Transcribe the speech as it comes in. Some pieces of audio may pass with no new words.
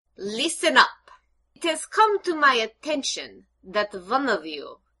Listen up. It has come to my attention that one of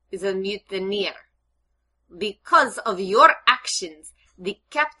you is a mutineer. Because of your actions, the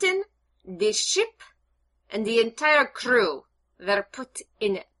captain, the ship, and the entire crew were put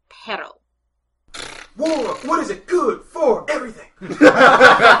in peril. War, what is it good for? Everything.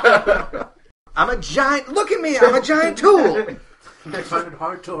 I'm a giant... Look at me, I'm a giant tool. I find it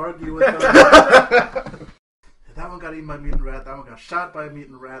hard to argue with them. That one got eaten by a mutant rat. That one got shot by a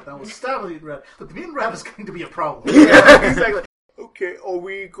mutant rat. That one was stabbed by a mutant rat. Look, the mutant rat is going to be a problem. Yeah, exactly. Okay, are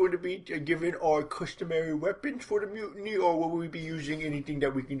we going to be given our customary weapons for the mutiny, or will we be using anything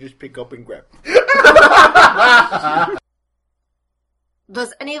that we can just pick up and grab?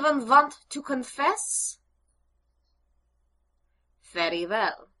 Does anyone want to confess? Very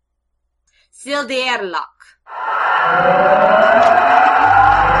well. Seal the airlock.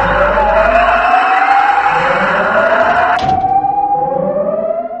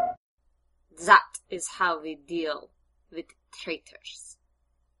 That is how we deal with traitors.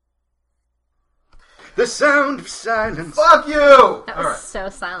 The sound of silence. Fuck you! That was so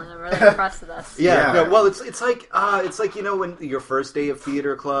silent. I'm really impressed with us. Yeah. No, well, it's like you know when your first day of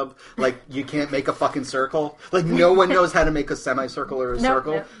theater club, like you can't make a fucking circle. Like no one knows how to make a semicircle or a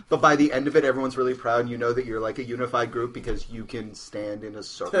circle. Nope. But by the end of it, everyone's really proud. And you know that you're like a unified group because you can stand in a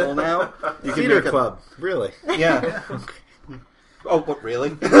circle now. You can Theater make club, really? Yeah. Oh, what, really?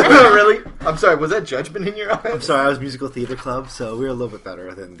 Really? I'm sorry, was that judgment in your eyes? I'm sorry, I was musical theater club, so we were a little bit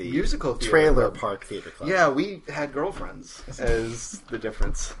better than the Musical theater trailer club. park theater club. Yeah, we had girlfriends as the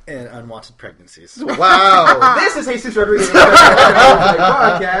difference. And unwanted pregnancies. Wow. This is Jesus Rodriguez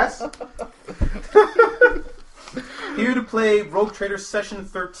podcast. Here to play Rogue Trader Session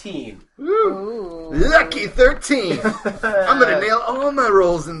 13. Ooh. Lucky 13. I'm going to nail all my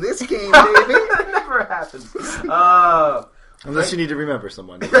rolls in this game, baby. That never happens. Unless you need to remember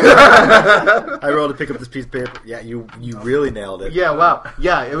someone. I rolled to pick up this piece of paper. Yeah, you really nailed it. Yeah, wow.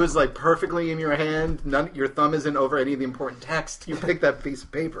 Yeah, it was like perfectly in your hand. Your thumb isn't over any of the important text. You pick that piece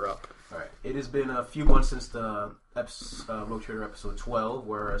of paper up. Alright, it has been a few months since the Rogue Trader episode 12,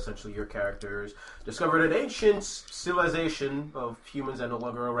 where essentially your characters discovered an ancient civilization of humans that are no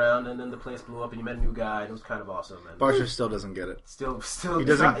longer around, and then the place blew up and you met a new guy, and it was kind of awesome. And Barsha still doesn't get it. Still, He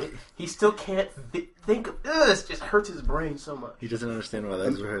doesn't- he still can't think of this. Just hurts his brain so much. He doesn't understand why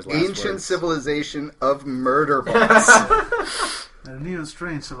those were his last Ancient words. civilization of murder bots. And a new and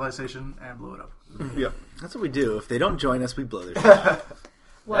strange civilization and blew it up. Yep. That's what we do. If they don't join us, we blow their shit.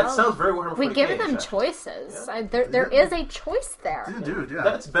 Well, That sounds very Warhammer 40K. we give them actually. choices. There is a choice there. Dude, yeah.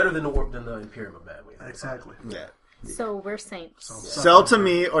 That's better than the Imperium of Bad. Exactly. Yeah. So we're saints. Sell to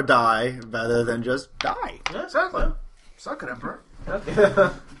me or die, rather than just die. Yeah, Exactly. Suck it, Emperor.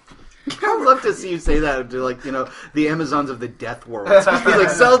 I would love to see you say that to, like, you know, the Amazons of the death world. It's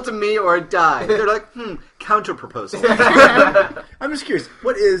like, sell to me or die. They're like, counter proposal. I'm just curious.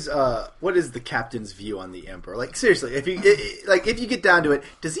 What is the captain's view on the Emperor? Like seriously, if you get down to it,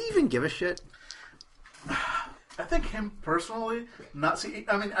 does he even give a shit? I think him personally, not see.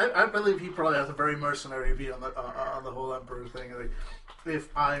 I mean, I believe he probably has a very mercenary view on the whole Emperor thing. Like,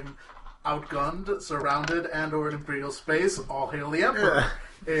 if I'm outgunned, surrounded, and/or in Imperial space, all hail the Emperor. Yeah.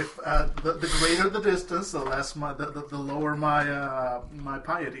 If the greater the distance, the less the lower my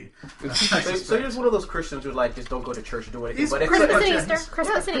piety. So you're just one of those Christians who's like, just don't go to church or do anything. He's But Christmas and Yeah. Easter.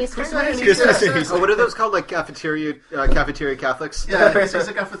 Christmas and Easter. Christmas and Easter. Oh, what are those called? Like cafeteria Catholics? Yeah, he's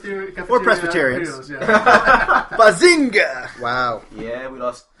a cafeteria Or Presbyterians. Imperials, yeah. Bazinga! Wow. Yeah, we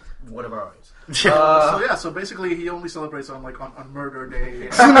lost one of our audience. So basically, he only celebrates on Murder Day,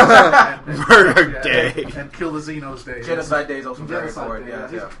 Murder Day. and Kill the Xenos Day. Genocide Day is also very Genocide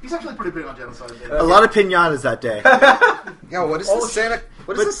important. Day. Yeah. He's actually pretty big on Genocide Day. A lot of pinatas that day. Yeah, what does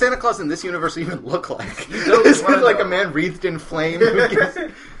the Santa Claus in this universe even look like? don't Is it wanna like know. a man wreathed in flame? Who gives,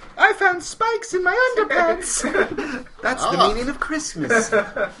 I found spikes in my underpants. That's the meaning of Christmas.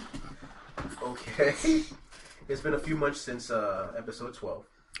 Okay. It's been a few months since episode 12.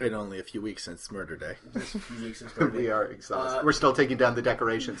 And only a few weeks since Murder Day. Just a few weeks since Murder Day. We are exhausted. We're still taking down the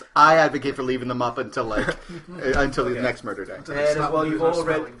decorations. I advocate for leaving them up until the next murder day. And as well, you've all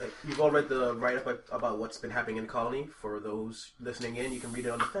read Smelling. the write-up about what's been happening in the colony. For those listening in, you can read it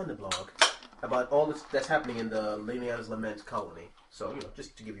on the Fandom blog about all that's happening in the Liliana's Lament colony. So, you know,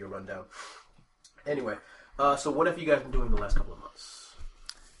 just to give you a rundown. Anyway, so what have you guys been doing the last couple of months?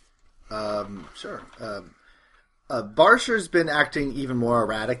 Sure. Barsher's been acting even more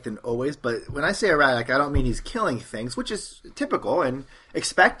erratic than always, but when I say erratic, I don't mean he's killing things, which is typical and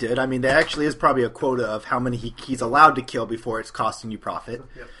expected. I mean, there actually is probably a quota of how many he's allowed to kill before it's costing you profit.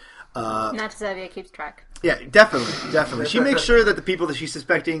 Yep. Not Zavia keeps track. Yeah, definitely. She makes sure that the people that she's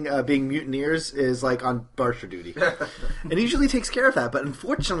suspecting being mutineers is like on Barsher duty, and usually takes care of that. But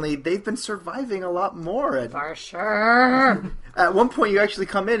unfortunately, they've been surviving a lot more. Barsher. At one point, you actually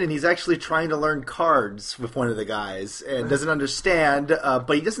come in, and he's actually trying to learn cards with one of the guys, and doesn't understand. But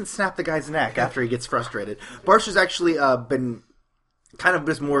he doesn't snap the guy's neck after he gets frustrated. Barsher's actually been kind of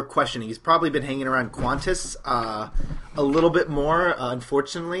just more questioning. He's probably been hanging around Qantas a little bit more,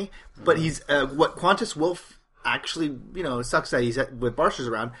 unfortunately. But he's what Qantas will actually, it sucks that he's with Barsher's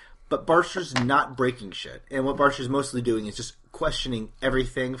around, but Barsher's not breaking shit. And what Barsher's mostly doing is just questioning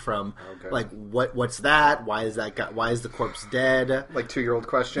everything from like what's that? Why is the corpse dead? Like 2-year-old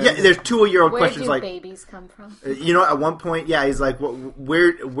questions. Yeah, there's 2-year-old questions Where like do babies come from? at one point, yeah, he's like,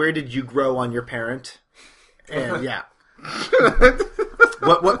 where did you grow on your parent? And yeah.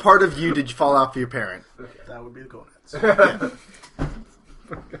 What part of you did you fall off of your parent? That would be the gonads. Yeah.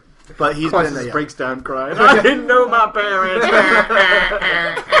 But he's Qantas been breaks down crying. I didn't know my parents.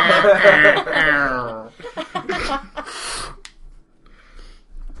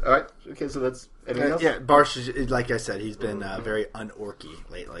 All right. Okay, so that's anything else? yeah. Barsh, like I said, he's been very unorky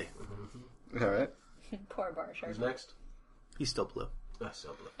lately. All right. Poor Barsher. Who's next? He's still blue. That's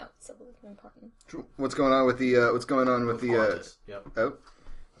so blue. Oh, so important. What's going on with the? Qantas. Yep. Oh.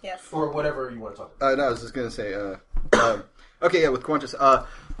 Yes. Or whatever you want to talk about. No, I was just going to say. Okay, yeah, with Qantas.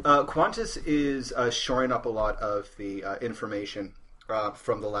 Qantas is shoring up a lot of the information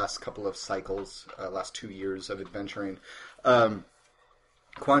from the last couple of cycles, last 2 years of adventuring.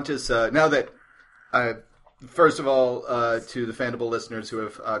 Qantas, now that, first of all, to the Fandible listeners who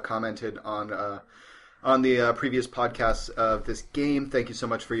have commented on the previous podcasts of this game, thank you so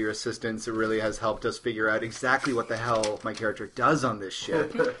much for your assistance. It really has helped us figure out exactly what the hell my character does on this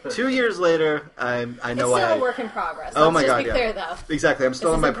ship. 2 years later, I know It's still a work in progress. Oh Let's my just God! be Yeah, clear, though. exactly. I'm still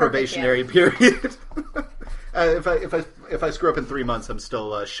This in my isn't perfect probationary period. If I screw up in 3 months, I'm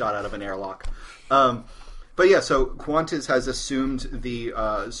still shot out of an airlock. But yeah, so Qantas has assumed the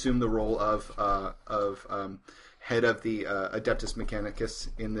role of head of the Adeptus Mechanicus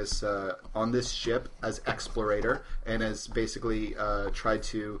in this on this ship as explorator, and has basically tried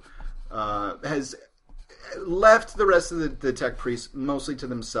to has left the rest of the tech priests mostly to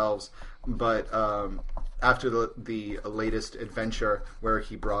themselves. But after the latest adventure, where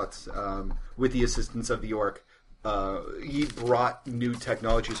he brought with the assistance of the Orc, he brought new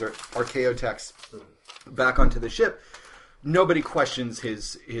technologies or archaeotechs back onto the ship. Nobody questions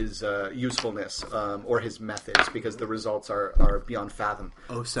his usefulness or his methods because the results are beyond fathom.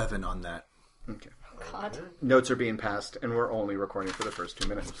 07 on that. Okay. God. Notes are being passed, and we're only recording for the first 2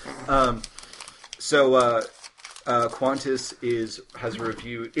 minutes. So Qantas is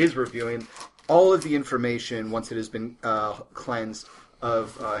reviewing all of the information once it has been cleansed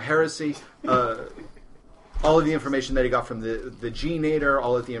of heresy. All of the information that he got from the Genator,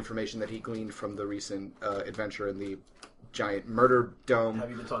 all of the information that he gleaned from the recent adventure in the giant murder dome. Have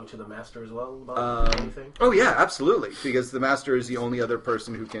you been talking to the Master as well about anything? Oh yeah, absolutely. Because the Master is the only other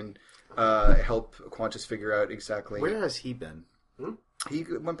person who can help Qantas figure out exactly. Where has he been? He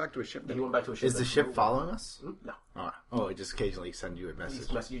went back to his ship. He went back to a ship. Is the ship following us? No. Oh, I just occasionally send you a message.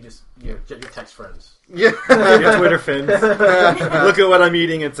 Your text friends. Yeah. Your Twitter fins. Look at what I'm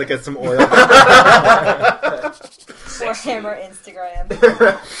eating. It's like some oil. Or him or Instagram.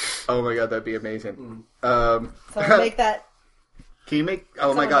 Oh my god, that'd be amazing. So I'll make that. Can you make?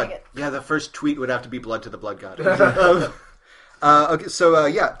 Oh my Someone god. make it. Yeah, the first tweet would have to be blood to the blood god. Okay, so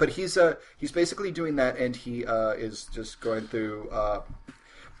yeah, but he's basically doing that, and he is just going through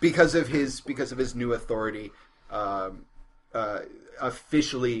because of his new authority.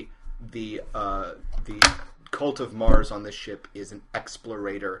 Officially, the Cult of Mars on this ship is an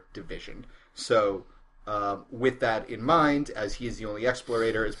explorator division. So, with that in mind, as he is the only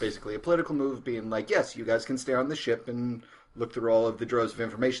explorator, it's basically a political move, being like, yes, you guys can stay on the ship and look through all of the droves of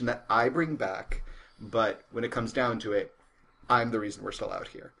information that I bring back, but when it comes down to it, I'm the reason we're still out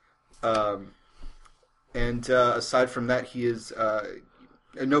here. And aside from that, he is...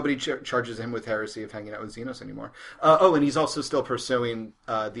 nobody charges him with heresy of hanging out with Xenos anymore. And he's also still pursuing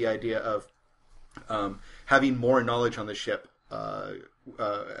the idea of having more knowledge on the ship,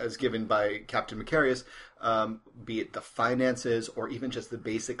 as given by Captain Macarius, be it the finances or even just the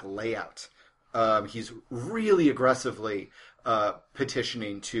basic layout. He's really aggressively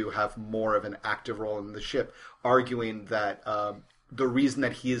petitioning to have more of an active role in the ship, arguing that the reason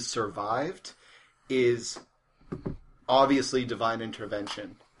that he has survived is obviously divine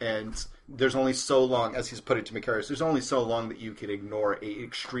intervention. And there's only so long, as he's put it to Macarius, there's only so long that you can ignore a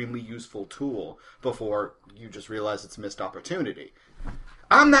extremely useful tool before you just realize it's a missed opportunity.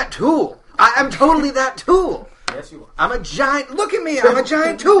 I'm that tool. I'm totally that tool. Yes, you are. I'm a giant. Look at me. I'm a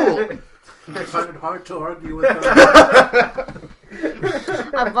giant tool. I find it hard to argue with him.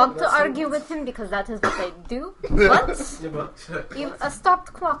 I want to argue with him because that is what I do, but a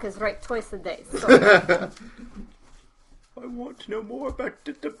stopped clock is right twice a day. So. I want to know more about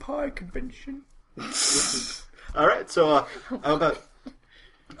the pie convention. All right, so how about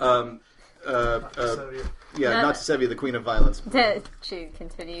not Sevi, the queen of violence. She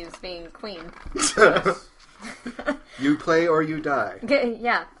continues being queen. You play or you die.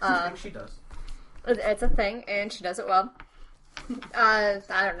 Yeah, she does. it's a thing, and she does it well. I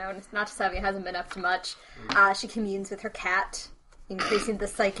don't know. Natasavia hasn't been up to much. She communes with her cat, increasing the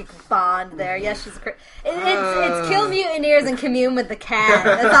psychic bond there. Yes, she's it's kill mutineers and commune with the cat.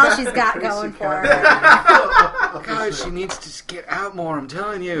 That's all she's got going for her. God, she needs to just get out more. I'm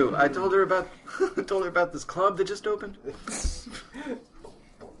telling you. I told her about this club that just opened.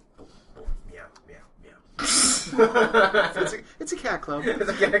 It's a cat club. It's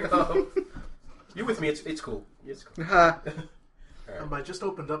a cat club. You with me? It's cool. It's cool. I just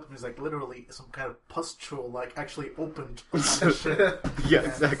opened up and he's like literally some kind of pustule actually opened on the ship. Yeah,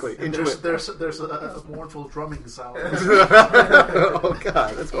 exactly. And there's a mournful drumming sound. Oh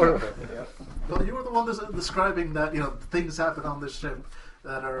God, that's horrible. Yeah. Well, you were the one describing that things happen on this ship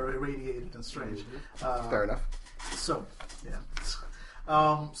that are irradiated and strange. Fair enough. So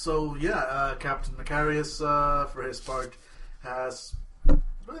Captain Macarius, for his part, has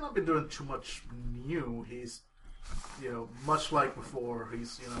really not been doing too much new. He's, much like before,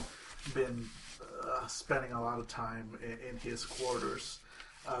 he's, been spending a lot of time in his quarters,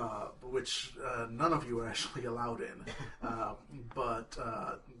 which none of you are actually allowed in. But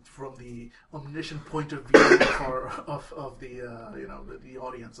from the omniscient point of view of the the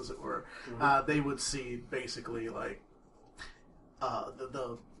audience, as it were, they would see basically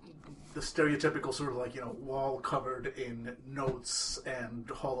the stereotypical sort of wall covered in notes and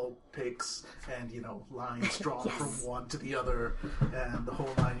hollow pics and lines drawn from one to the other and the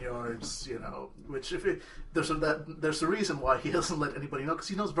whole 9 yards. Which there's a reason why he doesn't let anybody know, because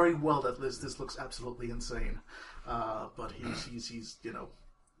he knows very well that this looks absolutely insane. But he's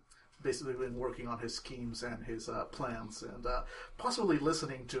basically been working on his schemes and his plans, and possibly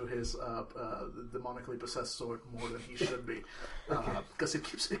listening to his demonically possessed sword more than he should be, because it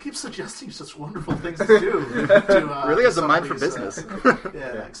keeps suggesting such wonderful things to do. Really has a mind for business.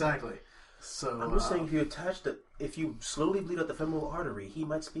 Yeah, exactly. So I'm just saying, if you slowly bleed out the femoral artery, he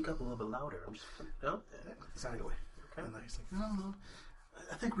might speak up a little bit louder. Exactly. Okay. And he's like, no.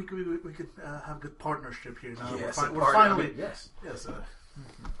 I think we could have a good partnership here now. Yes, we're finally yes.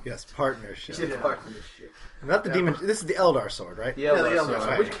 Yes, partnership. Partnership. Not the demon. This is the Eldar sword, right? Yeah, the Eldar sword,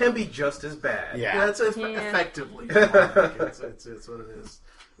 sword. which can be just as bad. Yeah. It's effectively. It's what it is.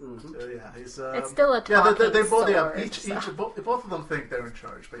 Mm-hmm. He's. It's still a they both. sword, Both of them think they're in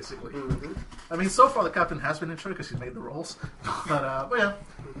charge, basically. Mm-hmm. I mean, so far the captain has been in charge because he's made the rolls, but yeah.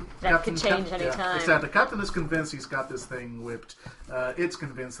 That could change any time. Exactly. The captain is convinced he's got this thing whipped. It's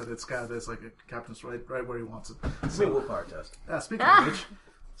convinced that it's got this. The captain's right where he wants it. So, willpower test.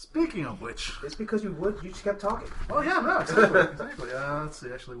 Speaking of which, it's because you just kept talking. Oh yeah, no, exactly. Let's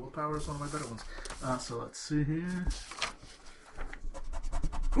see. Actually, willpower is one of my better ones. So let's see here.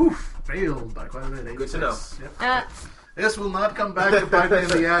 Oof! Failed by quite a bit. Good to know. Yep. This will not come back to bite me in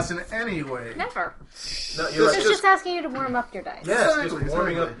the ass in any way. Never. No, It's just asking you to warm up your dice. Yes, Exactly, just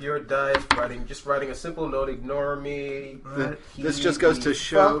warming up your dice, writing a simple note. Ignore me. Right. This just goes to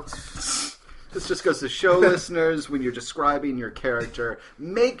show. This just goes to show listeners, when you're describing your character,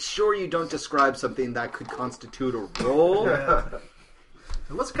 make sure you don't describe something that could constitute a roll.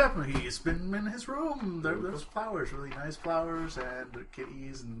 So what's the captain? He's been in his room. There's flowers, really nice flowers, and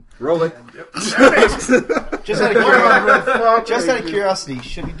kitties, and Roll it. Just out of curiosity,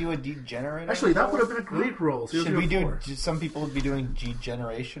 should we do a degenerate? Actually, that would have been a great roll. Should we do? Some people would be doing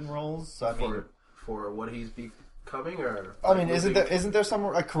degeneration rolls. I mean, for what he's becoming, or isn't there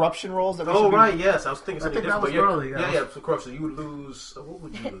some corruption rolls that? Yes, I was thinking something different. That was early. Yeah, so corruption. You would lose. What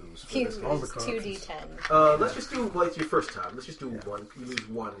would you lose? You All the lose corruptions. 2d10. Let's just do it's your first time. Let's just do one. You lose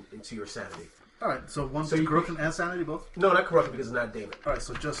one into your sanity. All right, so one So you- corruption and sanity both. No, not corruption because it's not Damon. All right,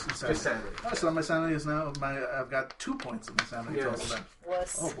 so just insanity. Just sanity. All right, so my sanity is now I've got 2 points of my sanity Yes. total then.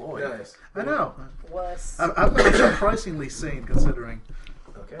 Wuss. Oh boy, Nice. I know. Wuss. I'm surprisingly sane considering.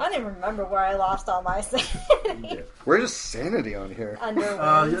 Okay. I don't even remember where I lost all my sanity. Where's sanity on here? Under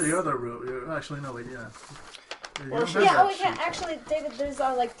Yeah, Wuss. the other route. Actually, no, wait, yeah. You Well, don't have yeah, that yeah, sheet. actually, David, there's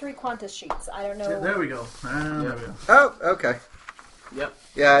like 3 Qantas sheets. I don't know. Yeah, there we go. There we go. Oh, okay. Yep.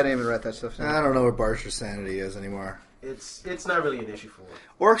 Yeah, I didn't even write that stuff down. I don't know where Barsher's sanity is anymore. it's not really an issue for him.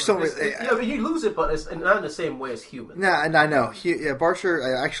 Orcs don't. I mean, you lose it, but it's not in the same way as humans. Nah, and I know. Barsher,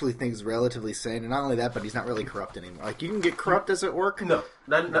 I actually think is relatively sane, and not only that, but he's not really corrupt anymore. Like, you can get corrupt as an orc. No,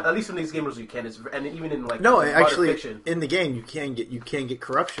 not, at least in these gamers you can. And even in like No, modern actually, fiction, in the game, you can get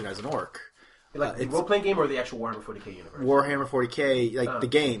corruption as an orc. like the role playing game or the actual Warhammer 40k universe. Warhammer 40k, like the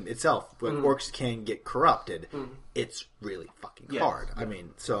game itself, when orcs can get corrupted, it's really fucking hard. I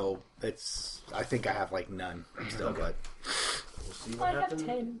mean, so I think I have like none still, but We'll see what I have happens.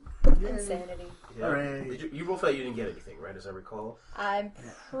 10 insanity. Yeah. Hooray. Did you roll for that? You didn't get anything, right? As I recall. I'm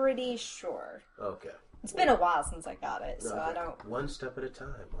pretty sure. Okay. It's been a while since I got it, so I Okay. don't. One step at a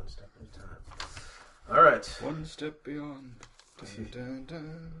time. One step at a time. All right. One step beyond. Dun, dun,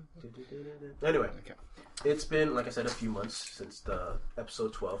 dun. Anyway, Okay. it's been, like I said, a few months since the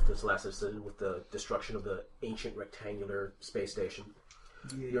episode 12, this last episode with the destruction of the ancient rectangular space station.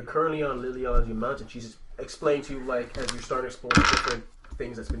 You're currently on Liliana Mountain. She's explained to you, like, as you're starting to explore the different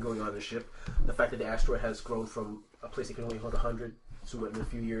things that's been going on in the ship, the fact that the asteroid has grown from a place that can only hold 100 to, in a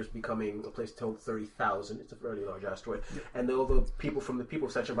few years, becoming a place to hold 30,000. It's a fairly large asteroid. And all the people from the people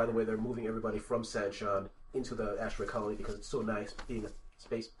section, by the way, they're moving everybody from Sanshan into the asteroid colony because it's so nice being a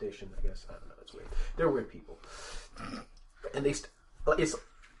space station, I guess. I don't know. It's weird. They're weird people. And it's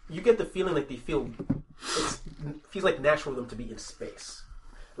you get the feeling like it feels like natural for them to be in space.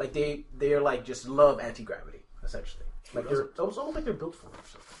 Like they're like just love anti-gravity, essentially. Like they're almost like they're built for it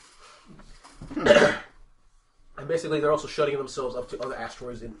or something. And basically they're also shutting themselves up to other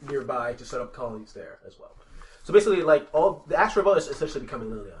asteroids nearby to set up colonies there as well. So basically, like all the asteroid belt is essentially becoming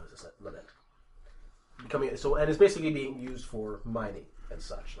Liliana's lament. And it's basically being used for mining and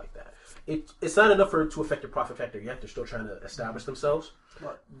such like that. It's not enough for it to affect your profit factor yet. They're still trying to establish themselves,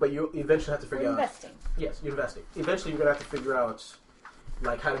 but you eventually have to figure We're out. investing. Yes, you're investing. Eventually, you're gonna have to figure out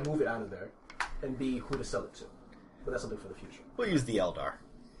like how to move it out of there, and B, who to sell it to. But that's something for the future. we'll use the Eldar.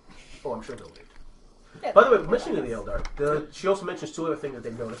 Oh, I'm sure they'll leave. Yeah, By the way, mentioning the Eldar, she also mentions two other things that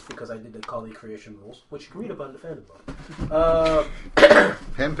they've noticed because I did the colony creation rules, which you can read about in the fandom blog.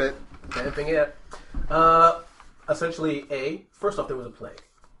 Pimp it. Anything yet? Essentially, first off, there was a plague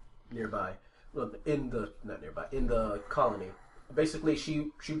nearby, in the colony. Basically,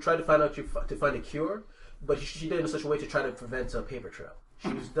 she tried to find a cure, but she did it in such a way to try to prevent a paper trail. She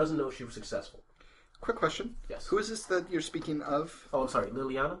doesn't know if she was successful. Quick question. Yes. Who is this that you're speaking of? Oh, I'm sorry,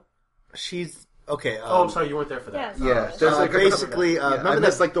 Liliana. She's okay. Oh, I'm sorry, you weren't there for that. Yeah. There's like basically, I remember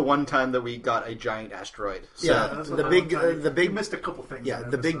missed that? like the one time that we got a giant asteroid. So, Yeah, That's the what big, I'm trying- the You big, missed a couple things. yeah,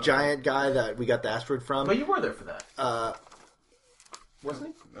 in the big episode. giant guy that we got the asteroid from. But you were there for that,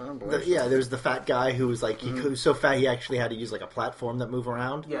 wasn't he? I don't believe so. Yeah, there's the fat guy who was like he was so fat he actually had to use like a platform that move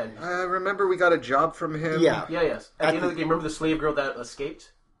around. Yeah. I remember we got a job from him. Yeah. Yes. At At the end of the- the game, remember the slave girl that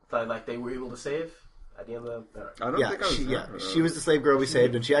escaped? That like they were able to save at the end of the. I don't Yeah, think I was there. she was the slave girl we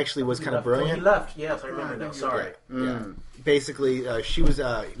saved, and she actually was kind of He brilliant. left. Yes, I remember now. Sorry. Yeah. Basically, she was.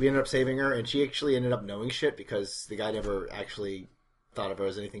 We ended up saving her, and she actually ended up knowing shit because the guy never actually thought of her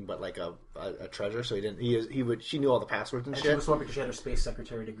as anything but like a treasure. So he didn't. He would. She knew all the passwords and And shit. she was smart because she had her space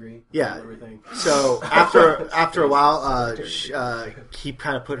secretary degree. Yeah. And everything. So after a while, he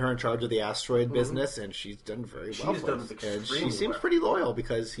kind of put her in charge of the asteroid business, and she's done very well. She's for done us. And extremely she seems well. pretty loyal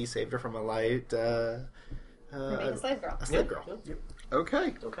because he saved her from a light. Being a slave girl. A slave girl. Yep.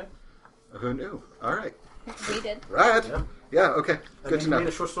 Okay. Okay. Who knew? All right. We did. Right. Yeah. Yeah. Okay. I Good mean, to made know.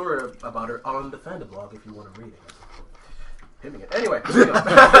 a short story about her on the Fandom blog if you want to read it. Pimping it. Anyway. moving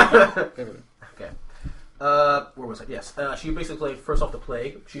on. Okay. Where was I? Yes. She basically, first off the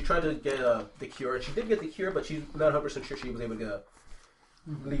plague, she tried to get the cure. She did get the cure, but she's not 100% sure she was able to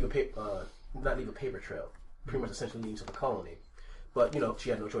leave not leave a paper trail. Pretty much essentially leading to the colony. But, she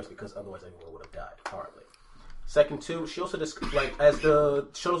had no choice because otherwise everyone would have died horribly. Second, too, she also, as the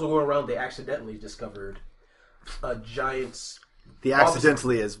shuttles were going around, they accidentally discovered a giant... The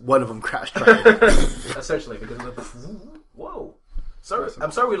accidentally is one of them crashed right. Essentially, because it was like, whoa. Sorry,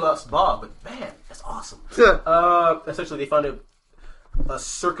 I'm sorry we lost Bob, but man, that's awesome. Essentially, they found a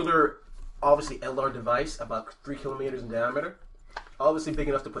circular, obviously Eldar device about 3 kilometers in diameter, obviously big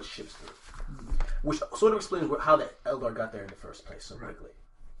enough to put ships through, which sort of explains how the Eldar got there in the first place so quickly.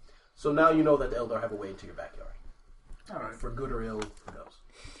 So now you know that the Eldar have a way into your backyard. All right. For good or ill, who knows?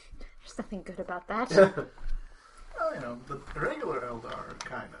 There's nothing good about that. Well, the regular Eldar are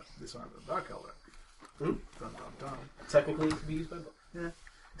kind of. These aren't the Dark Eldar. Dun, dun, dun. Technically, it could be used by both. Yeah,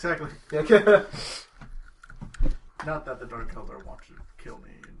 exactly. Okay. Not that the Dark Eldar want to kill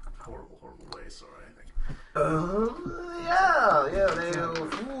me in horrible, horrible ways or anything.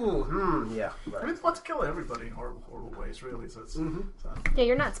 Yeah, I right. mean, it's want to kill everybody in horrible, horrible ways, really. So it's, Yeah,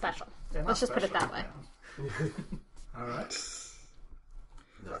 you're not special. yeah, not Let's just put it special, that way. yeah. All right.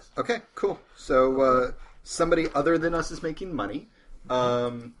 Nice. Okay, cool. So somebody other than us is making money.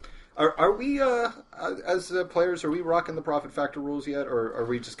 Are we as players? Are we rocking the profit factor rules yet, or are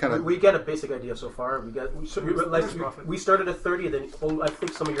we just kind of? We get a basic idea so far. We started at 30, and then I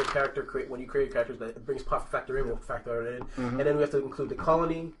think some of your character when you create your characters, that it brings profit factor in. We'll factor it in, and then we have to include the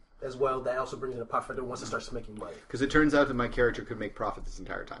colony as well. That also brings in a profit factor once it starts making money. Because it turns out that my character could make profit this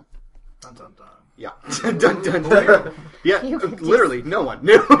entire time. Dun, dun, dun. Yeah, dun, dun, dun. Yeah, literally, no one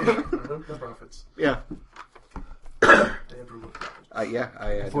knew. The profits. Yeah, They approve of profits. yeah.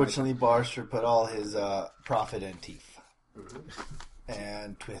 Unfortunately, Barsher put all his profit in teeth.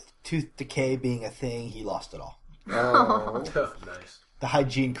 And with tooth decay being a thing, he lost it all. Oh. Nice. The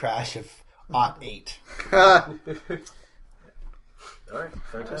hygiene crash of '08. All right,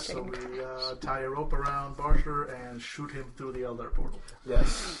 fantastic. So we tie a rope around Barsher and shoot him through the Eldar portal.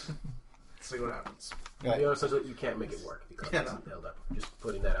 Yes. See what happens. Right. You know, essentially, you can't make it work because it's held up. Just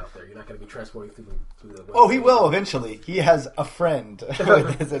putting that out there. You're not going to be transporting through the. Oh, he will eventually. He has a friend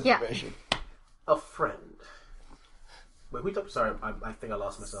with his information. A friend. Wait, we talked. Sorry, I think I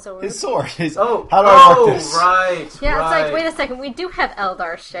lost myself. So His sword. How do oh, I mark this? Right. yeah, right. it's like, wait a second, we do have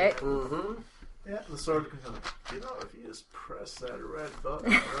Eldar shit. Mm-hmm. Yeah, the sword can go, if you just press that red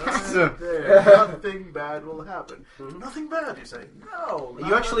button right there, nothing bad will happen. Nothing bad, you say? No.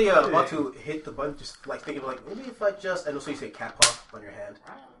 You actually nothing. want to hit the button, just like thinking like maybe if I just, and also you say cat paw on your hand.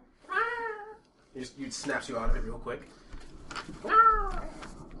 You snaps you out of it real quick.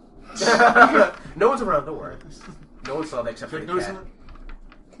 No one's around. Don't worry. No one saw that except for the cat.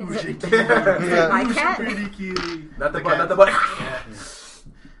 My cat? Pretty cutie. Not the butt. Not the butt.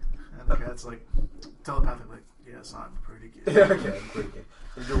 And the cat's like, telepathically, yes, I'm pretty good. Okay, pretty good.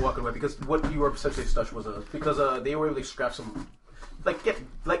 And you're walking away because what you were essentially stuck was because they were able to scrap some,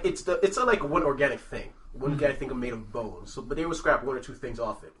 it's a like one organic thing. One organic thing made of bones. So, but they would scrap one or two things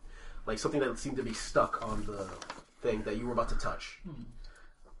off it, like something that seemed to be stuck on the thing that you were about to touch.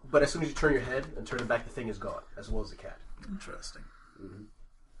 But as soon as you turn your head and turn it back, the thing is gone, as well as the cat. Interesting.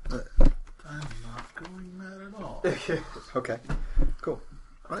 I'm not going mad at all. Okay, cool.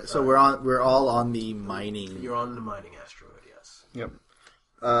 Right, so we're all on the mining. You're on the mining asteroid, yes. Yep.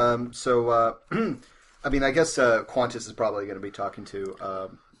 I mean, I guess Qantas is probably going to be talking to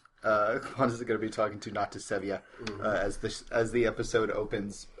Qantas is going to be talking to not to Sevia as the episode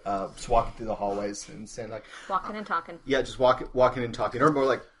opens, just walking through the hallways and saying like Walking and talking. yeah, just walking and talking, or more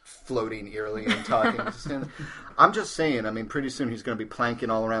like floating eerily and talking. I'm just saying. I mean, pretty soon he's going to be planking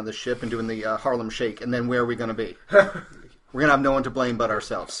all around the ship and doing the Harlem Shake, and then where are we going to be? We're going to have no one to blame but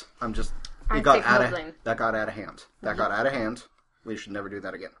ourselves. That got out of hand. That got out of hand. We should never do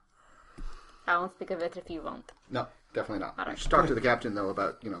that again. I won't speak of it if you won't. No, definitely not. All right. We should talk to the captain though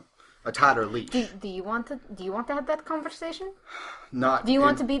about a tighter leash. Do you want to have that conversation? Not. Do you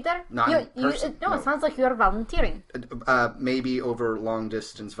want to be there? Not in person, No, no. it sounds like you are volunteering. Maybe over long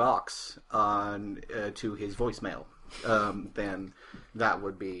distance Vox on to his voicemail. Then that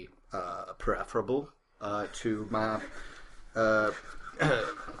would be preferable to my.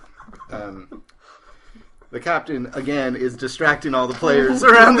 The captain again is distracting all the players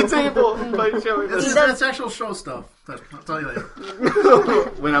around the table by showing us It's actual show stuff. I'll tell you later.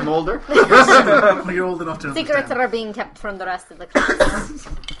 when I'm older. When you're old enough to Secrets understand. are being kept from the rest of the class.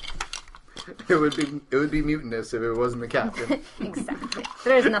 It would be mutinous if it wasn't the captain. Exactly.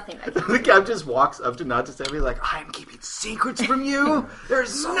 There is nothing like it. The captain just walks up to not to Sammy like, I'm keeping secrets from you.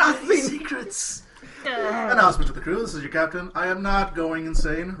 There's nothing. Secrets. Announcement to the crew. This is your captain. I am not going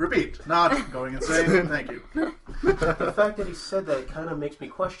insane. Repeat. Not going insane. Thank you. The fact that he said that kind of makes me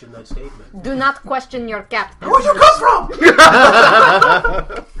question that statement. Do not question your captain. Where'd you come from? I'm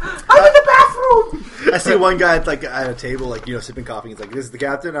in the bathroom. I see one guy at a table, sipping coffee. He's like, "This is the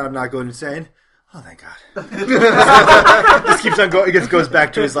captain. I'm not going insane." Oh, thank God. Just keeps on going. He just goes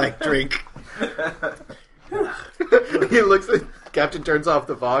back to his drink. He looks at Captain, turns off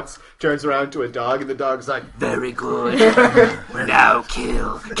the Vox, turns around to a dog, and the dog's like, very good. Now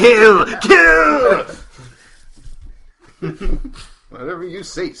kill. Whatever you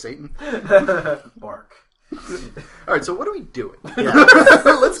say, Satan. Bark. Alright, so what are we doing?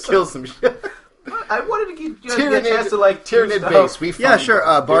 Let's kill some shit. I wanted to give you a chance to Tyranid base. We Yeah, find sure.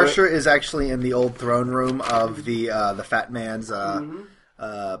 it. Barsher is actually in the old throne room of the fat man's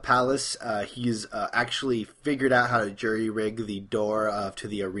palace. He's actually figured out how to jury rig the door to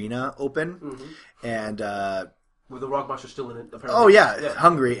the arena open, and with the rock monster still in it. Apparently. oh yeah,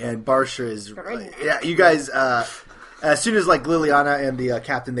 hungry. And Barsher is Great. yeah. You guys, As soon as like Liliana and the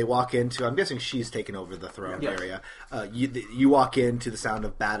captain they walk into, I'm guessing she's taken over the throne area. You walk into the sound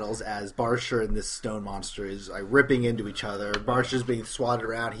of battles as Barsha and this stone monster is ripping into each other. Barsha's being swatted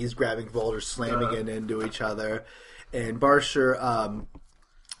around. He's grabbing boulders, slamming it into each other, and Barsha.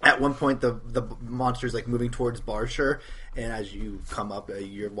 At one point, the monster's like moving towards Barsha, and as you come up,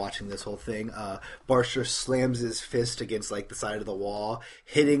 you're watching this whole thing. Barsha slams his fist against like the side of the wall,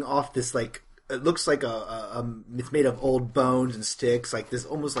 hitting off this like it looks like it's made of old bones and sticks, like this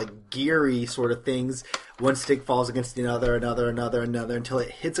almost like geary sort of things. One stick falls against another, until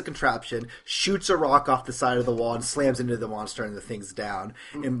it hits a contraption, shoots a rock off the side of the wall, and slams into the monster, and the thing's down.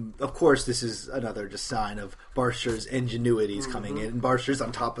 And of course, this is another just sign of Barsha's ingenuity's coming in. And Barsha's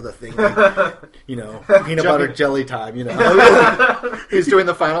on top of the thing, like, peanut butter jelly time. He's doing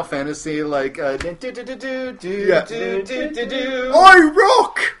the Final Fantasy like. I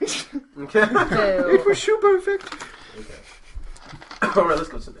rock. Okay. It was super effective. Okay. All right, let's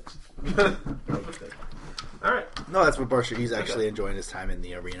go to the next. All right. No, that's what Barsha. He's actually enjoying his time in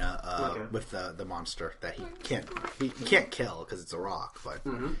the arena with the monster that he can't kill because it's a rock, but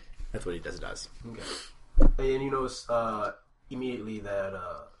that's what he does. Okay. And you notice immediately that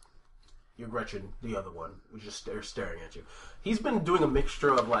your Gretchen, the other one, was just staring at you. He's been doing a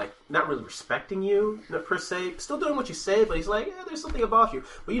mixture of like not really respecting you per se, still doing what you say, but he's like, yeah, there's something about you.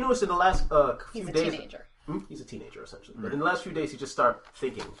 But you notice in the last few days, He's a teenager. He's a teenager essentially. But in the last few days, he just started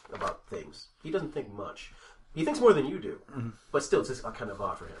thinking about things. He doesn't think much. He thinks more than you do, but still, it's just kind of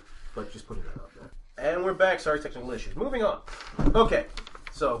odd for him. But just putting that out there. And we're back. Sorry, technical issues. Moving on. Okay.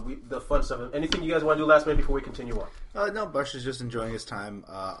 So the fun stuff. Anything you guys want to do last minute before we continue on? No, Barsha's just enjoying his time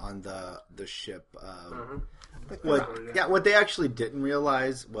on the ship. What they actually didn't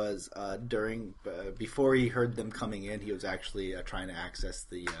realize was before he heard them coming in, he was actually trying to access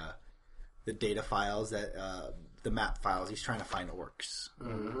the data files the map files. He's trying to find orcs,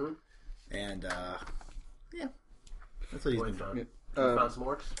 and that's what he's been doing. Found some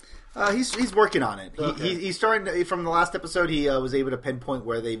orcs. He's working on it. Okay. He's starting to, from the last episode. He was able to pinpoint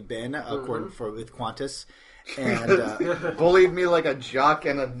where they've been, with Qantas. And bullied me like a jock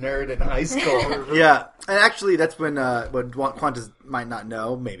and a nerd in high school. Yeah, and actually, that's when what Qantas might not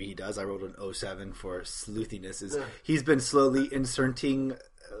know. Maybe he does. I wrote an 07 for sleuthiness. He's been slowly inserting,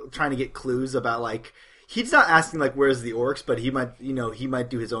 trying to get clues about like. He's not asking like where's the orcs, but he might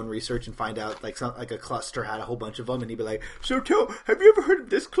do his own research and find out like a cluster had a whole bunch of them, and he'd be like, "So, have you ever heard of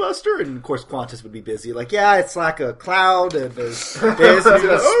this cluster?" And of course, Qantas would be busy, like, "Yeah, it's like a cloud, and there's this, It's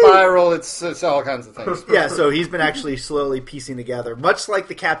a spiral. It's all kinds of things." Yeah, so he's been actually slowly piecing together, much like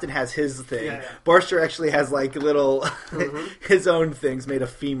the captain has his thing. Yeah. Barsha actually has like little his own things made of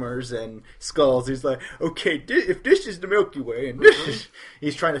femurs and skulls. He's like, okay, if this is the Milky Way, and this is,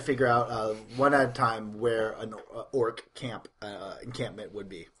 he's trying to figure out one at a time where an orc encampment would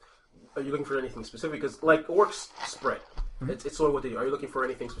be. Are you looking for anything specific? Because like orcs spread. It's sort of what they do. Are you looking for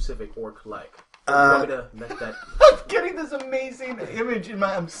anything specific orc like? I'm getting this amazing image in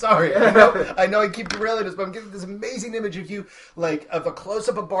my. I'm sorry. I know I keep derailing this, but I'm getting this amazing image of you, like of a close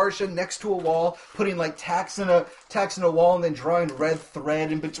up of Barsha next to a wall, putting like tacks in a wall, and then drawing red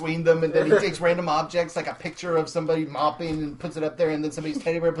thread in between them, and then he takes random objects, like a picture of somebody mopping, and puts it up there, and then somebody's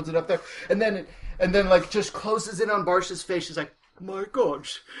teddy bear puts it up there, and then like just closes in on Barsha's face. She's like, my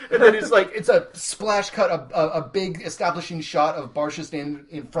gosh. And then it's a splash cut, a big establishing shot of Barsha standing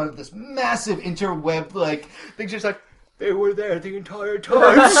in front of this massive interweb, like, thing. She's like, they were there the entire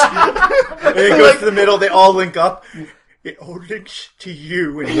time. And it goes to the middle, they all link up. It all links to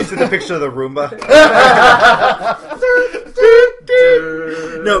you. And he gets to the picture of the Roomba.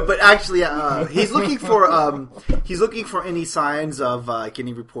 No, but actually, he's looking for any signs of like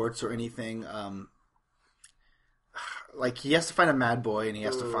any reports or anything. Like, he has to find a mad boy, and he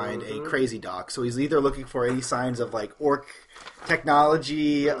has to find a crazy doc. So he's either looking for any signs of, like, orc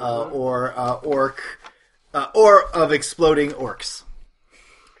technology, or of exploding orcs.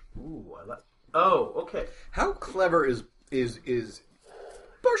 Ooh, I like. Oh, okay. How clever is Barsha's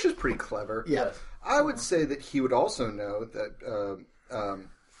pretty clever. Yeah. Yes. I would say that he would also know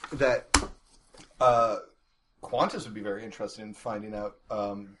that Qantas would be very interested in finding out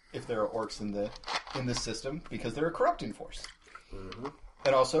if there are orcs in this system, because they're a corrupting force.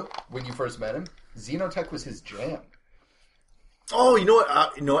 And also, when you first met him, Xenotech was his jam. Oh, you know what?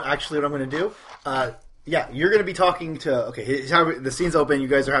 Actually, what I'm going to do? Yeah, you're going to be talking to. Okay, the scene's open. You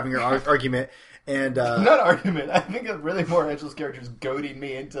guys are having your argument, and Not argument. I think it's really more Angel's character is goading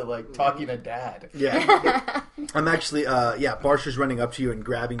me into like talking to Dad. yeah. I'm actually, Barsha's running up to you and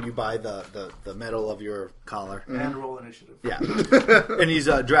grabbing you by the metal of your collar. And roll initiative. Yeah. And he's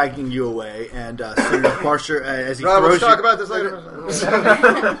dragging you away. And soon Barsha, as he We'll throws talk you... about this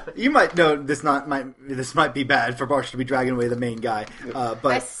later. You might know this might be bad for Barsha to be dragging away the main guy. I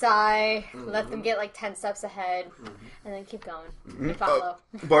But sigh, let them get like 10 steps ahead, and then keep going. And follow.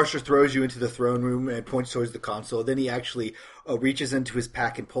 Barsha throws you into the throne room and points towards the console. Then he actually reaches into his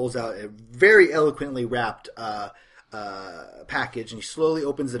pack and pulls out a very eloquently wrapped package, and he slowly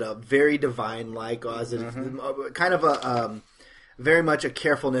opens it up, very divine-like, kind of a very much a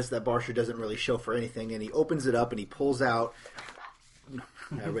carefulness that Barsha doesn't really show for anything. And he opens it up and he pulls out.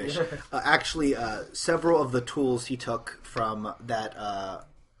 I wish. Several of the tools he took from that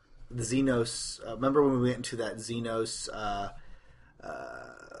the Xenos. Remember when we went into that Xenos?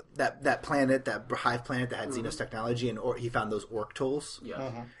 That planet, that hive planet that had Xenos technology, and he found those orc tools.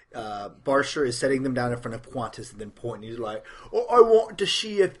 Yeah. Barsha is setting them down in front of Qantas and then pointing. He's like, I want to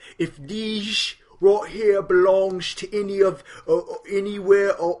see if these right here belongs to any of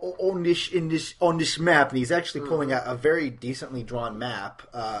anywhere on this map. And he's actually pulling out a very decently drawn map,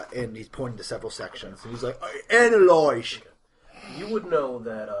 and he's pointing to several sections. And he's like, analyze. You would know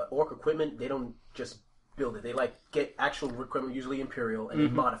that orc equipment, they don't just build it. They get actual equipment, usually Imperial, and they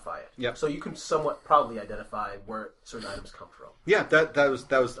modify it. Yep. So you can somewhat probably identify where certain items come from. Yeah, that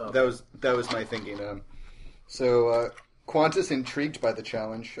was my thinking. So Qantas, intrigued by the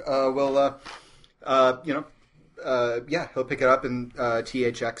challenge, he'll pick it up, and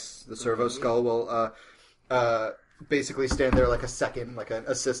THX, the servo skull, will basically stand there like a second, like an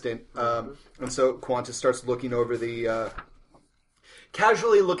assistant. And so Qantas starts looking over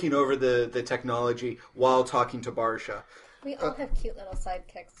casually looking over the technology while talking to Barsha. We all have cute little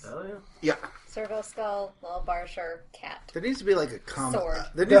sidekicks. Oh, yeah. Yeah. Servo skull, little Barsha, cat. There needs to be like a common. Sword.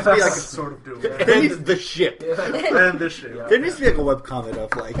 There needs to be like Sort of do. there needs the ship. And this shit. There needs to be like a webcomic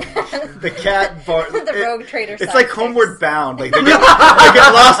of like the cat The rogue trader It's like sidekicks. Homeward Bound. Like they get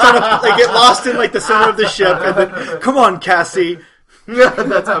lost in like the center of the ship, and then come on, Cassie.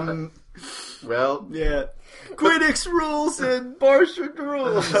 That's well, Yeah. Quidditch rules and Barsha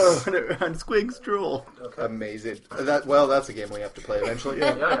rules on Squig's drool. amazing. That's a game we have to play eventually.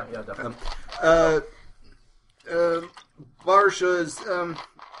 Yeah. Yeah, definitely. Barsha's.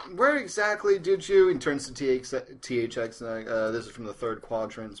 Where exactly did you? He turns to THX. This is from the third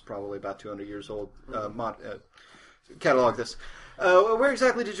quadrant. It's probably about 200 years old. Catalog this. Where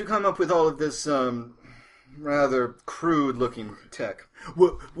exactly did you come up with all of this rather crude-looking tech?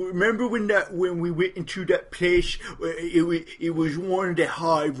 Well, remember when we went into that place? It was one of the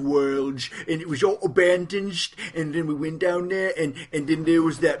hive worlds, and it was all abandoned. And then we went down there, and then there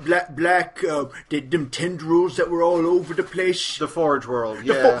was that black them tendrils that were all over the place. The Forge World,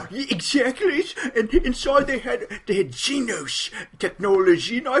 yeah. Exactly. And inside they had Xenos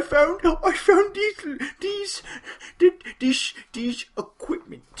technology, and I found these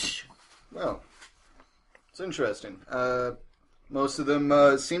equipment. Well, it's interesting. Most of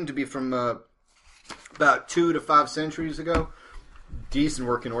them seem to be from about 2 to 5 centuries ago. Decent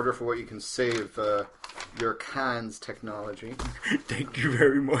working order for what you can say of your kind's technology. Thank you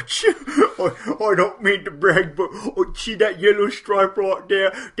very much. I don't mean to brag, but see that yellow stripe right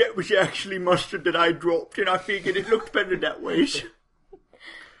there? That was actually mustard that I dropped, and I figured it looked better that way.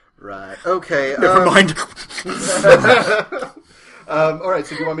 Right. Okay. Never mind. All right.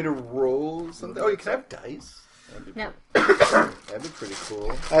 So do you want me to roll something? Oh, you can have dice. No. That'd be pretty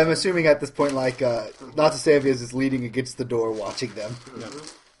cool. I'm assuming at this point, like, Nata Savias is leaning against the door watching them.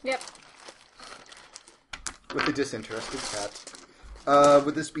 Yep. With the disinterested cat.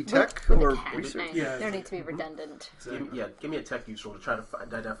 Would this be tech or Cat. research? Nice. Yeah. There needs to be redundant. Give me a tech use roll to try to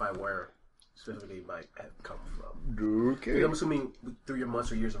identify where specifically it might have come from. Okay. I'm assuming through your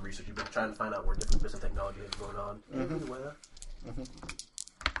months or years of research, you've been trying to find out where different bits of technology is going on. Where?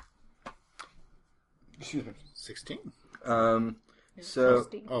 Excuse me. 16? So.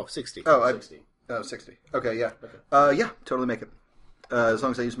 60. Oh, 60. 60. Okay, yeah. Yeah, totally make it. As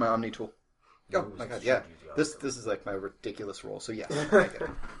long as I use my Omni tool. Oh my god, yeah. This is like my ridiculous roll, so yeah, I get it.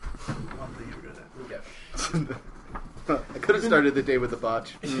 One thing you're good at. Okay. I could have started the day with a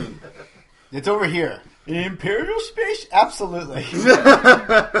botch. It's over here. In Imperial space? Absolutely. At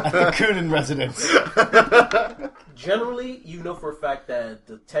the Kunin residence. Generally, you know for a fact that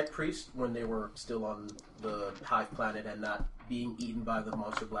the tech priests, when they were still on the hive planet and not being eaten by the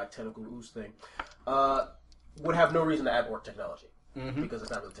monster black tentacle ooze thing, would have no reason to add orc technology. Because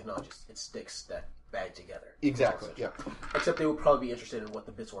it's not really technology, it's sticks that bag together. Exactly, yeah. Except they would probably be interested in what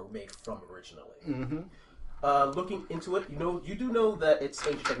the bits were made from originally. Looking into it, you do know that it's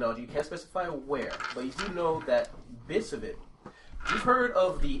ancient technology. You can't specify where, but you do know that bits of it. You've heard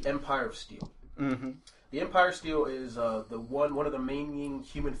of the Empire of Steel. Mm-hmm. The Empire of Steel is one of the main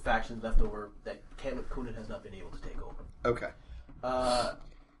human factions left over that Kunin has not been able to take over. Okay.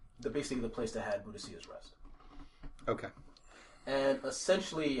 Basically the place that had Boadicea's rest. Okay. And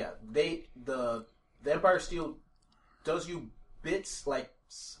essentially, the Empire of Steel does you bits like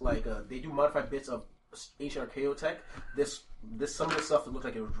they do modify bits of ancient archaeotech. This some of the stuff that looks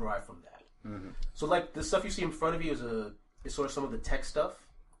like it was derived from that. Mm-hmm. So like the stuff you see in front of you is sort of some of the tech stuff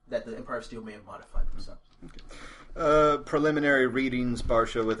that the Empire of Steel may have modified themselves. Okay. Preliminary readings,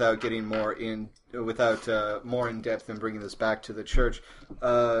 Barsha, without getting more in depth and bringing this back to the church,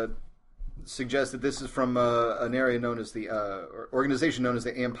 suggest that this is from an area known as the organization known as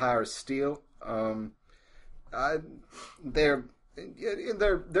the Empire of Steel. They're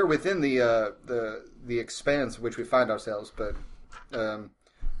within the expanse in which we find ourselves, but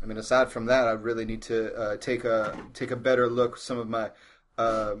aside from that, I really need to take a better look. Some of my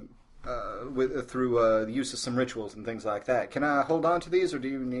through the use of some rituals and things like that. Can I hold on to these, or do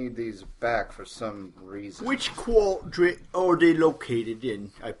you need these back for some reason? Which quadrant are they located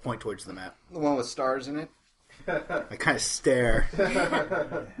in? I point towards the map. The one with stars in it? I kind of stare.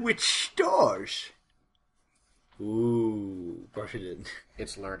 Which stars? Ooh, Barsha did.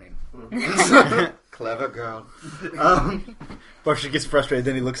 It's learning. Clever girl. Barsha gets frustrated,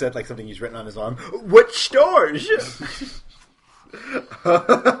 then he looks at like something he's written on his arm. What stars?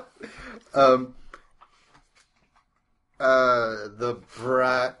 The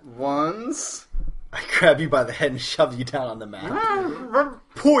brat ones. I grab you by the head and shove you down on the mat.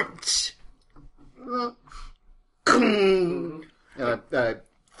 Point! And I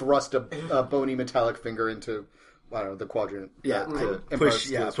thrust a bony metallic finger into, I don't know, the quadrant. Yeah, the I Empire push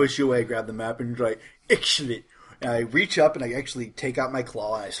Steel's push you away, grab the map, and like, excellent. And I reach up and I actually take out my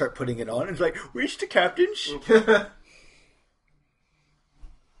claw and I start putting it on. And it's like, where's the captain's?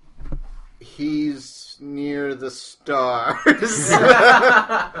 He's near the stars.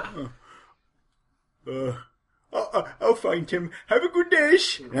 I'll find him. Have a good day.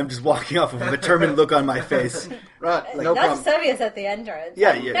 And I'm just walking off with a determined look on my face. Right, Like, no not problem. Sevia's at the entrance.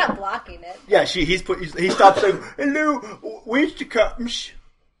 Yeah, He's yeah. not blocking it. Yeah, he stops saying, hello, where's the captain's?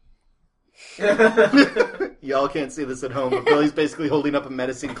 Y'all can't see this at home, but Billy's basically holding up a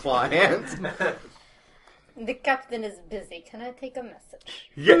menacing claw hand. The captain is busy. Can I take a message?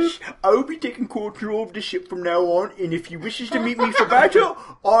 Yes, I'll be taking control of the ship from now on, and if he wishes to meet me for battle,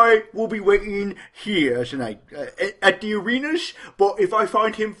 I will be waiting here tonight at the arenas. But if I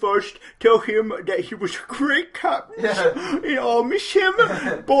find him first, tell him that he was a great captain, and I'll miss him.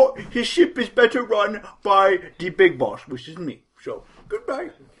 But his ship is better run by the big boss, which is me. So,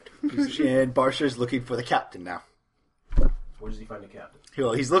 goodbye. And Barsha's looking for the captain now. Where does he find the captain?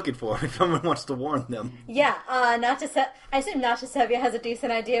 Well, he's looking for him if someone wants to warn them. Yeah, I assume Nacha Sevia has a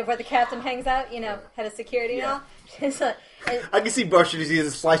decent idea of where the captain hangs out, head of security and all. So, I can see Barsha as he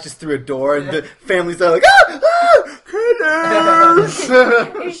slices through a door, and the family's there like, hello!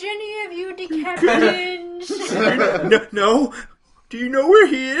 is any of you the captains? No. Do you know where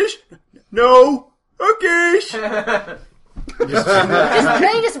he is? No. Okay.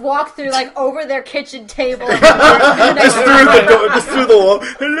 Just walk through, like, over their kitchen table. Just through the door, just through the wall.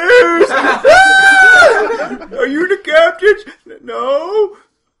 Hello. Are you the captain? No.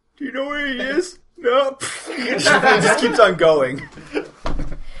 Do you know where he is? No. It just keeps on going.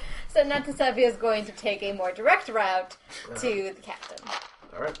 So Nacha Sevia is going to take a more direct route to the captain.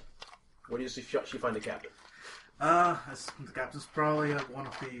 All right. Where does she find the captain? The captain's probably at one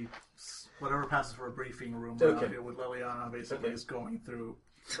of the whatever passes for a briefing room around here with Liliana. Basically, is going through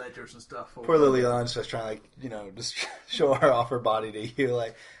ledgers and stuff. Poor Liliana's just trying to, just show her off her body to you.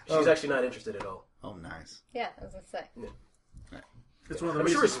 Like, She's actually not interested at all. oh, nice. Yeah, I was going to say. Yeah. It's one of the I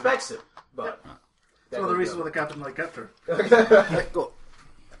mean, she reasons. respects it, but It's one of the reasons why the captain kept her. Go.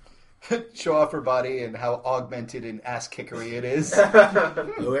 Show off her body and how augmented and ass kickery it is.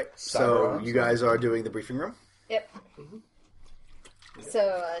 Okay, so Cyber you guys are doing the briefing room? Yep. So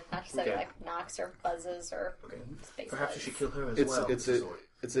Nacha Sevia, Okay. knocks or buzzes or space perhaps you buzzes. should kill her as It's well.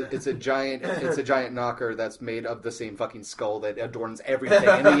 it's a giant knocker that's made of the same fucking skull that adorns everything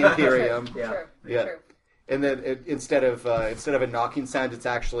in the Imperium. Yeah. True. Yeah. True. And then instead of a knocking sound, it's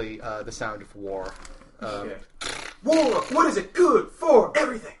actually the sound of war. Okay. War, what is it good for?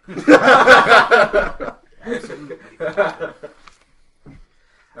 Everything.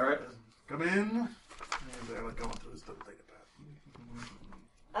 All right. Come in. And they're like going through this little data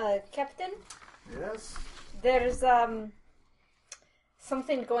pad. Captain, Yes. there's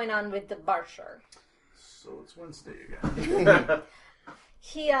something going on with the Barsher. so it's Wednesday again.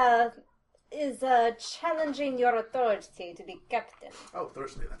 He is challenging your authority to be captain. Oh,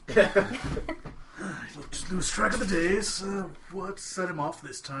 Thursday then. Just lose track of the days. What set him off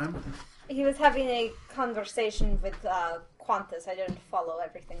this time? He was having a conversation with Qantas. I didn't follow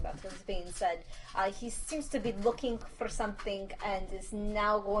everything that was being said. He seems to be looking for something and is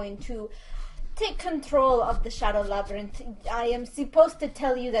now going to take control of the Shadow Labyrinth. I am supposed to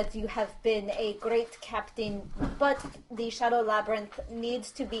tell you that you have been a great captain, but the Shadow Labyrinth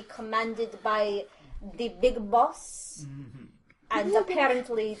needs to be commanded by the big boss. Mm-hmm. And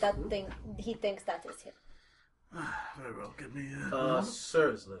apparently he thinks that is him. Very well, give me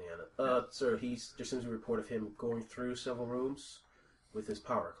Sir, is Liliana. Sir, there seems a report of him going through several rooms with his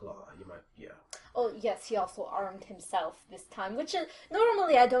power claw. You might, yeah. Oh, yes, he also armed himself this time, which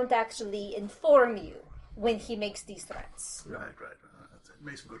normally I don't actually inform you when he makes these threats. Right. It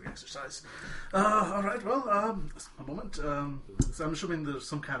makes for good exercise. All right, well, a moment. So I'm assuming there's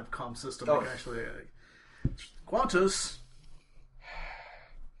some kind of comm system. Oh. Like actually, Qantas,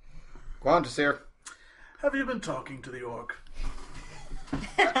 here. have you been talking to the orc?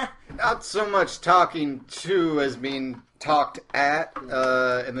 Not so much talking to as being talked at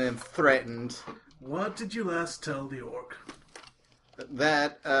and then threatened. What did you last tell the orc?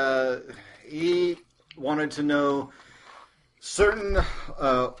 That he wanted to know certain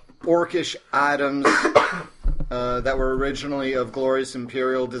orcish items that were originally of glorious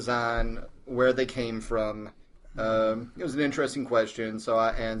imperial design, where they came from. It was an interesting question, so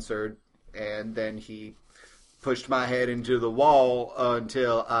I answered, and then he pushed my head into the wall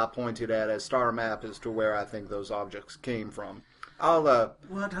until I pointed at a star map as to where I think those objects came from.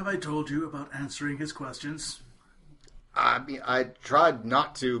 What have I told you about answering his questions? I mean, I tried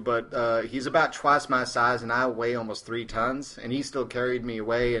not to, but he's about twice my size, and I weigh almost 3 tons, and he still carried me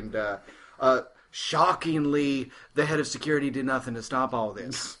away, and shockingly, the head of security did nothing to stop all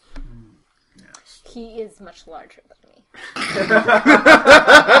this. Yes. He is much larger than me. I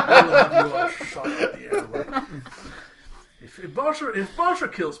will have you all shot out of the airlock. If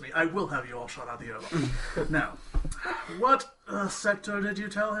Barsha kills me, I will have you all shot out of the airlock. Now, what sector did you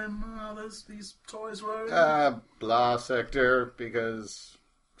tell him these toys were? Blah sector, because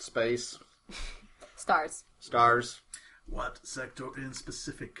space. Stars. What sector in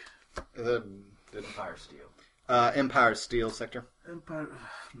specific? The Empire Steel. Empire Steel sector. Empire.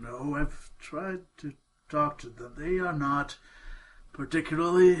 No, I've tried to talk to them. They are not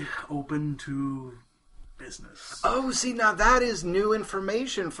particularly open to business. Oh, see, now that is new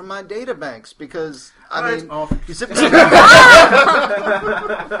information from my data banks, because, I mean... Off. You said...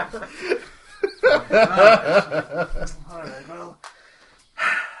 Alright, well...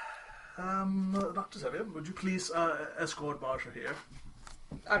 Dr. Sevier, would you please escort Barsha here?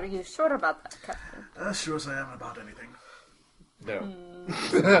 Are you sure about that, Captain? As sure as I am about anything. No.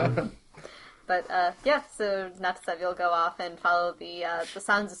 But, yeah, so Natasevia will go off and follow the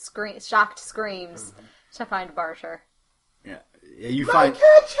sounds of shocked screams to find Barsha. Yeah, you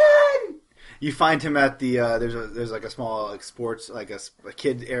find him at the there's like a small like sports like a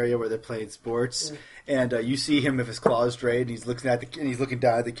kid area where they're playing sports, and you see him with his claws straight, and he's looking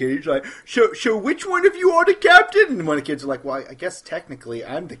down at the kid. He's like, "So which one of you are the captain?" And one of the kids are like, "Well, I guess technically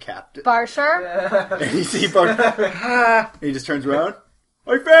I'm the captain." Barsha? And you see Barsha, and he just turns around.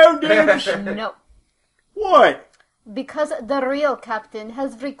 I found him. No. What? Because the real captain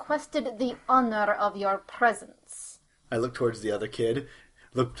has requested the honor of your presence. I look towards the other kid,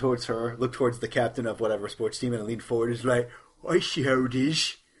 look towards her, look towards the captain of whatever sports team, and I lean forward and is like, I see how it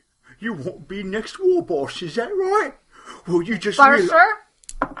is. You won't be next war boss, is that right? Well, you just Barsha?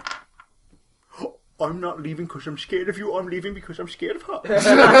 I'm not leaving because I'm scared of you, I'm leaving because I'm scared of her.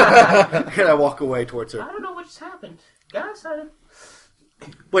 And I walk away towards her. I don't know what just happened. Guys,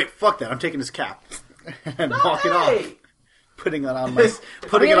 Wait, fuck that, I'm taking his cap. And walking hey! off. Putting it on my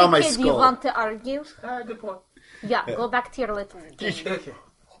Kid, skull. you want to argue? Good point. Yeah, go back to your little game. Okay.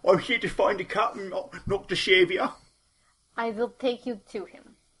 I'm here to find the captain, not the savior. I will take you to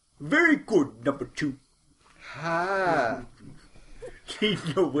him. Very good, number 2. Ah. Lead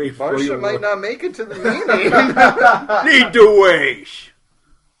the way for Barsha your might work. not make it to the meeting. Lead the way.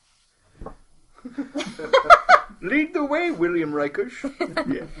 Lead the way, William Rikers.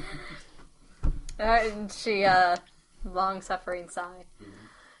 Yeah. And she, long-suffering sigh.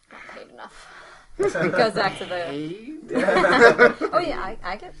 Not paid enough. Goes back to the... Oh yeah,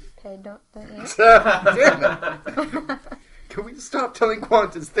 I get paid, don't you? Damn it. Can we stop telling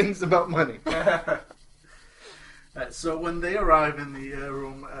Qantas things about money? So when they arrive in the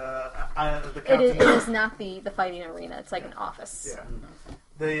room, the It captain... is not the fighting arena. It's like an office. Yeah.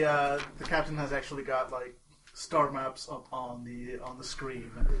 the captain has actually got like star maps up on the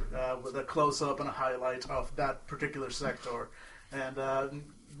screen with a close up and a highlight of that particular sector, and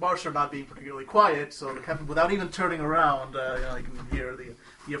Barsha not being particularly quiet, so the captain, without even turning around, you can hear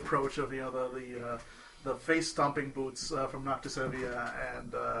the approach of the face stomping boots from Noctisovia,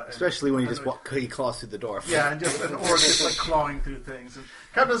 and Especially when he claws through the door. yeah, and or just like clawing through things. And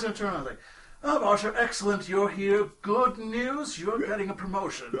Captain's gonna turn around and like, "Oh, Barsha, excellent, you're here. Good news, you're getting a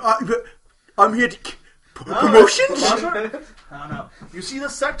promotion." I'm here to... Promotions? I don't know. You see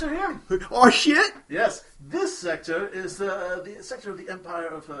this sector here? Oh, shit! Yes, this sector is the sector of the Empire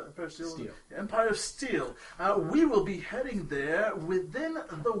of Steel. Steel. Empire of Steel. We will be heading there within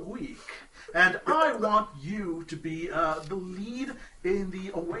the week, and I want you to be the lead in the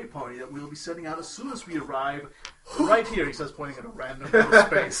away party that we'll be setting out as soon as we arrive. Right here, he says, pointing at a random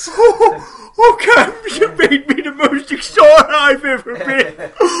space. Okay, you made me the most excited I've ever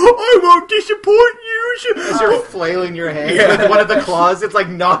been. I won't disappoint you. As you're flailing your hand with one of the claws, it's like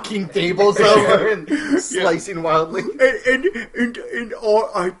knocking tables over and slicing wildly. And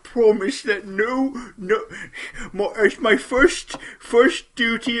I promise that as my first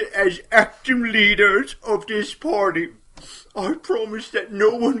duty as active leaders of this party, I promise that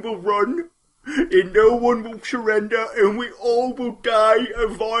no one will run. And no one will surrender, and we all will die a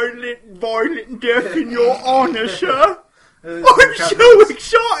violent death in your honor, sir. I'm so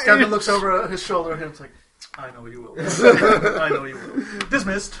excited! Captain looks over his shoulder at him and is like, I know you will. I know you will.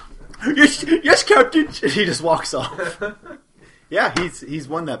 Dismissed. Yes, Captain! And he just walks off. Yeah, he's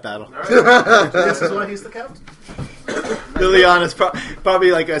won that battle. Right. This is why he's the captain. Liliana's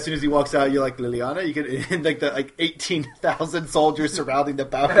probably like, as soon as he walks out, you're like, Liliana, you can, like, the 18,000 soldiers surrounding the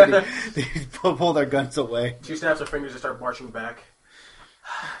balcony, they pull their guns away. She snaps her fingers and start marching back.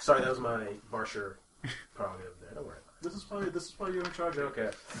 Sorry, that was my Barsher prerogative there. Don't worry. This is why you're in charge. Okay.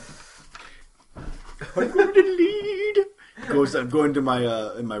 I'm going to lead. I'm going to my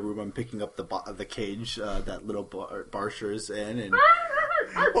in my room. I'm picking up the cage that little Barsher's in, and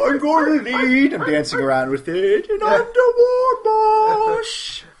I'm going to lead. I'm dancing around with it, and I'm the war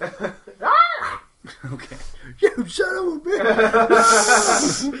boss. Okay. You son of a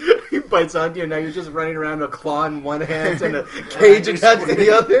bitch. He bites onto you, and now you're just running around with a claw in one hand and a cage attached to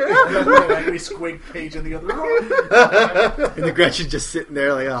the other. An angry squig page in the other. And the Gretchen's just sitting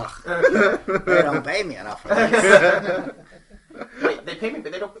there like, oh, they don't pay me enough for this. Wait, they pay me,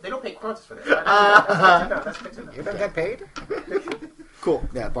 but they don't pay Qantas for that. That's good to know. You don't get paid? Cool.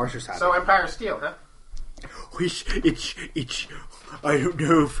 Yeah, Barsher's happy. So Empire Steel, huh? It's I don't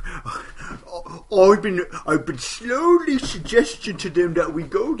know if I've been slowly suggesting to them that we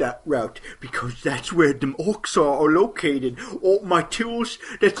go that route because that's where them orcs are located. All my tools,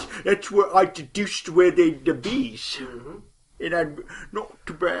 that's where I deduced where the bees. Mm-hmm. And I'm not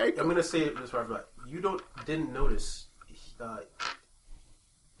to brag. I'm gonna say it this right, but you didn't notice.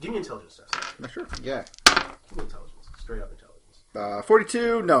 Give me intelligence test. Sure. Yeah. Give me intelligence. Straight up intelligence.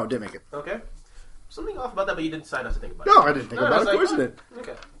 42. No, didn't make it. Okay. Something off about that, but you didn't decide not to think about it. No, I didn't think about it. Of course I didn't.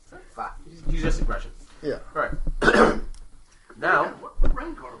 Okay. Fine. Use just aggression. Yeah. All right. Now, what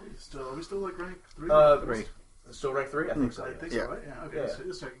rank are we still? Are we still like rank 3? 3. Still rank 3? I think so. I think Yeah. so, right? Yeah. Okay. Yeah. So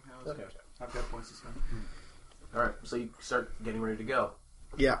just checking. Okay. I've got points to spend. All right. So you start getting ready to go,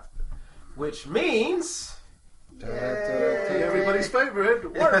 Yeah. which means, Everybody's favorite,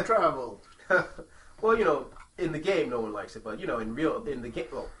 warp travel. well, in the game, no one likes it, but in the game,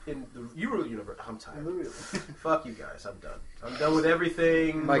 in the real universe, I'm tired. Fuck you guys, I'm done. I'm done with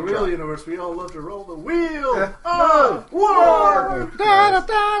everything. In the real universe, we all love to roll the wheel of War.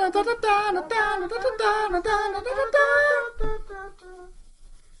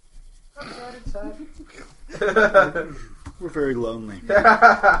 We're very lonely.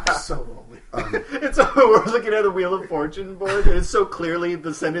 so lonely. It's we're looking at a Wheel of Fortune board, and it's so clearly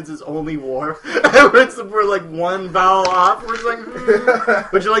the sentence is only war. We're like one vowel off. We're just like,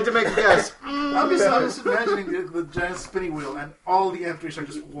 would you like to make a guess? I'm just imagining the giant spinning wheel, and all the entries are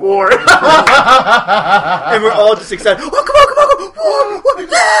just War. And we're all just excited. Oh, come on.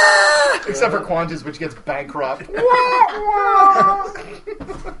 Yeah! Except for Qantas, which gets bankrupt.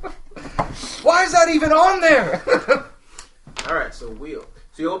 Why is that even on there? All right, so wheel.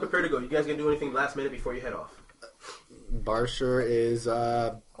 So you're all prepared to go. You guys gonna do anything last minute before you head off? Barsher is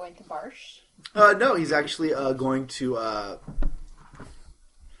Going to Barsh? no, he's actually going to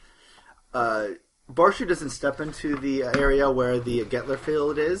Barsher doesn't step into the area where the Gettler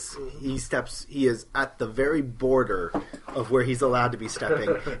field is. He is at the very border of where he's allowed to be stepping,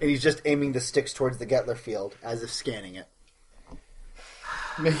 and he's just aiming the sticks towards the Gettler field as if scanning it.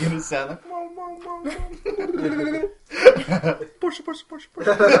 Making it sound like, Barsha, Barsha, Barsha,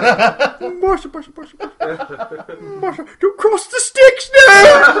 Barsha. Barsha, Barsha, Barsha, Barsha. Barsha, don't cross the sticks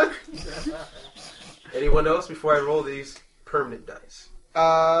now! Anyone else before I roll these permanent dice?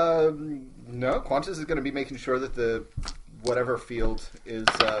 No, Qantas is going to be making sure that the whatever field is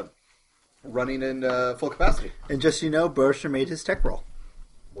running in full capacity. And just so you know, Barsha made his tech roll.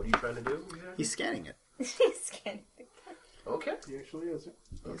 What are you trying to do? He's scanning it. Okay. He actually is.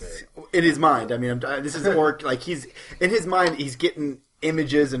 Okay. In his mind. I mean, this is Orc. Like, he's... In his mind, he's getting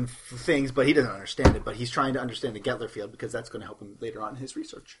images and things, but he doesn't understand it. But he's trying to understand the Gettler field because that's going to help him later on in his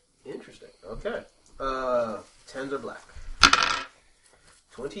research. Interesting. Okay. 10s are black.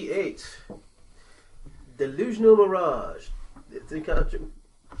 28. Delusional Mirage. Let's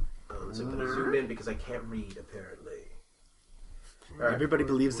zoom in because I can't read, apparently. All right. Everybody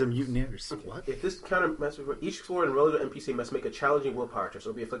believes they're mutineers. What? If this counter must each explorer and relative NPC must make a challenging willpower test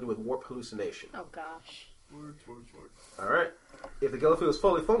or be afflicted with warp hallucination. Oh gosh. Words. Alright. If the Gettler field is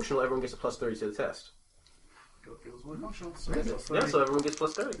fully functional, everyone gets a plus 30 to the test. Feels really functional. So Yeah, so everyone gets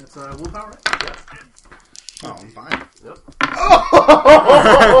plus 30. it's willpower. Yeah. Oh, I'm fine. Yep.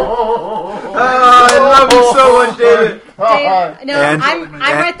 I love you so much, David. Dave, no, And- I'm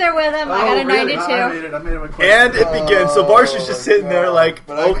right there with him. I got a 92. I made it. I made it with And it begins. So Barsha's just sitting there like,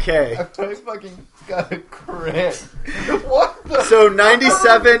 okay. I fucking got a crit. What the? So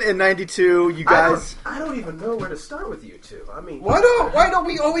 97 and 92, you guys... I don't even know where to start with you two. I mean, Why don't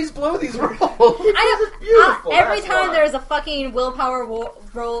we always blow these rolls? beautiful. Every That's time why. there's a fucking willpower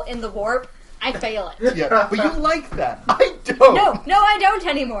roll in the warp, I fail it. Yeah, but you like that. I don't. No, I don't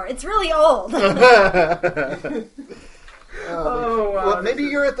anymore. It's really old. Oh, wow. Well, maybe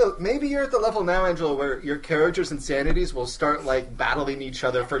you're at the level now, Angela, where your characters' insanities will start like battling each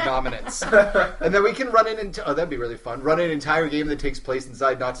other for dominance, and then we can run into. Oh, that'd be really fun. Run an entire game that takes place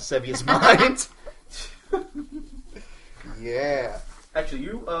inside Natasevia's mind. Yeah. Actually,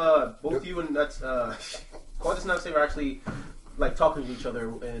 you, both you and Qantas and Natasev are actually like talking to each other,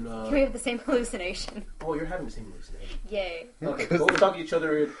 and We have the same hallucination. oh, you're having the same hallucination. Yay. Okay, both talking to each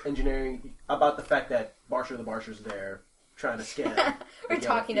other in engineering about the fact that Barsha the Barsha's there trying to scan. We're the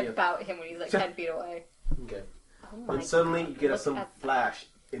talking field. about him when he's like 10 feet away. Okay. Oh my And suddenly God. you get Look some at- flash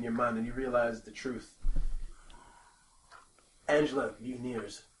in your mind, and you realize the truth. Angela,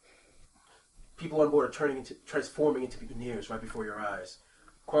 mutineers. People on board are transforming into mutineers right before your eyes.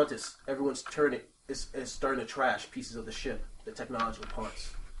 Qantas, everyone's is starting to trash pieces of the ship, the technological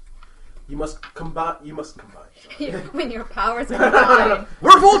parts. You must combine. Sorry. When your powers combine.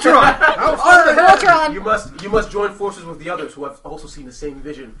 We're Voltron! Voltron! You must join forces with the others who have also seen the same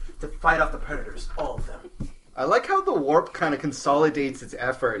vision to fight off the predators. All of them. I like how the warp kind of consolidates its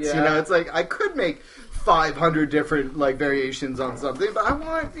efforts. You Yeah. know, it's like I could make 500 different like variations on something, but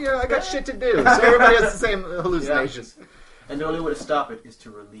I got shit to do. So everybody has the same hallucinations. Yeah. And the only way to stop it is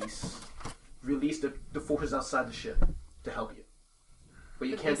to release the forces outside the ship to help you. But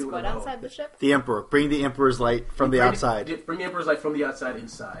you can't do it What alone. outside the ship? The Emperor. Bring the Emperor's light from the outside. Bring the Emperor's light from the outside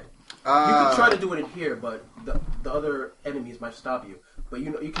inside. You can try to do it in here, but the other enemies might stop you. But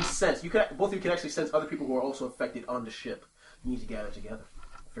you can sense. Both of you can actually sense other people who are also affected on the ship. You need to gather together,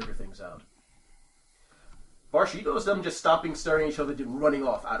 figure things out. Barsha, you notice them just stopping, staring at each other, running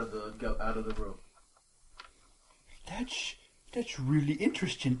off out of the room. That's really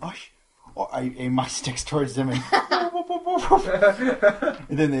interesting. I aim my sticks towards them and,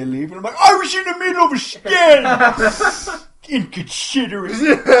 and then they leave and I'm like, I was in the middle of a scan! Inconsiderate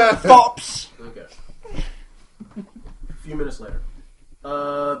fops! Okay. A few minutes later,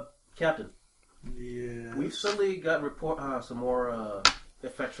 Captain, Yeah. we've suddenly got some more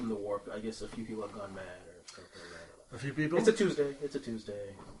effects from the warp. I guess a few people have gone mad or something like that. A few people. It's a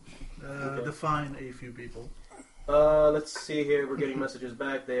Tuesday. Define a few people. Let's see here. We're getting messages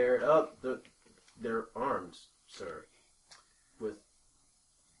back there. Oh, they're armed, sir. With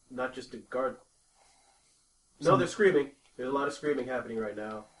not just a guard. No, they're screaming. There's a lot of screaming happening right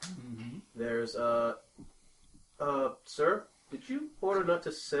now. Mm-hmm. There's, sir, did you order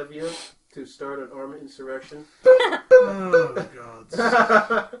Natasev to start an armed insurrection? Oh, God.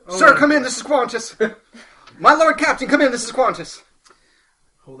 Sir, come in. This is Qantas. My Lord Captain, come in. This is Qantas.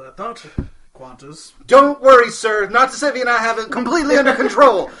 Hold that thought. Qantas. Don't worry, sir. Natasevi and I have it completely under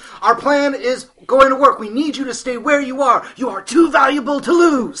control. Our plan is going to work. We need you to stay where you are. You are too valuable to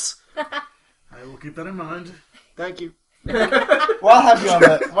lose. I will keep that in mind. Thank you. Well, I'll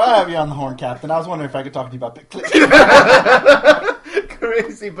have you on the horn, Captain. I was wondering if I could talk to you about the click.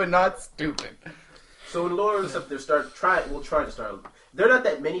 Crazy, but not stupid. So in Lord of we'll try to start. There are not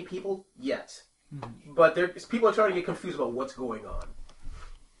that many people yet, but people are trying to get confused about what's going on.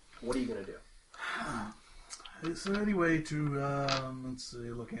 What are you going to do? Is there any way to, let's see,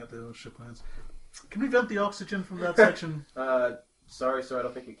 looking at the ship plans, can we vent the oxygen from that section? Sorry, sir, I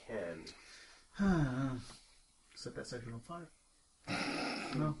don't think you can. Set that section on fire.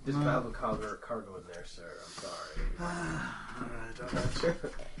 No, There's valve of cargo in there, sir. I'm sorry. Alright.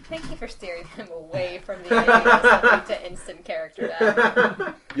 Thank you for steering him away from the idea of something to instant character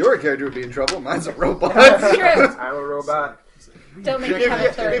death. Your character would be in trouble. Mine's a robot. That's true. I'm a robot. Don't make me have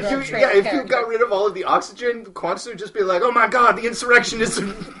a third row traitor if you character. got rid of all of the oxygen, Qantas would just be like, "Oh my god, the insurrectionists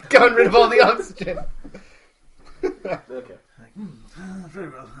have gotten rid of all the oxygen." Okay. Very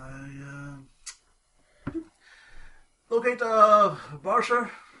well. Locate, Barsher.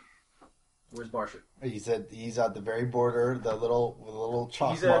 Where's Barsher? He said he's at the very border, the little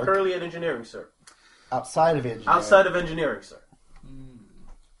chalk He's mark currently at engineering, sir. outside of engineering. Outside of engineering, sir.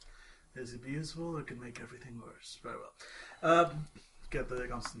 Is it be useful or can make everything worse? Very well. Get the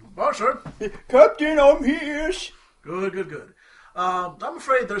constant. Barsher. Captain, I'm here. Good. I'm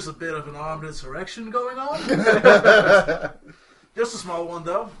afraid there's a bit of an armed insurrection going on. Just a small one,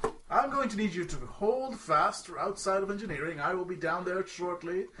 though. I'm going to need you to hold fast outside of engineering. I will be down there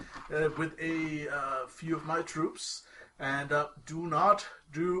shortly with a few of my troops. And do not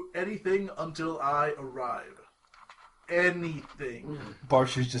do anything until I arrive. Anything.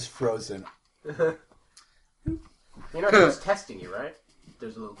 Barsher's just frozen. You're not just testing you, right?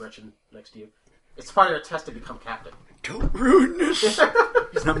 There's a little Gretchen next to you. It's part of your test to become captain. Don't ruin this.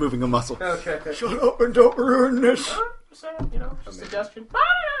 He's not moving a muscle. Okay. Shut up and don't ruin this. Just saying, suggestion.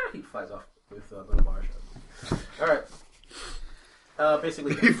 He flies off with little Barsher. Alright.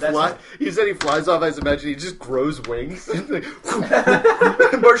 Basically, He said he flies off. I was imagining he just grows wings. And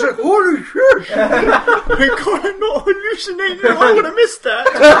Barsher's like, "Holy shit! I God, I'm not hallucinating. I would have missed that.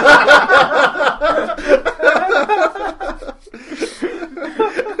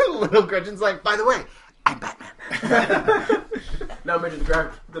 Little Gretchen's like, "By the way, I'm Batman." Now imagine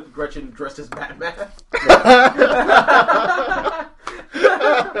the Gretchen dressed as Batman.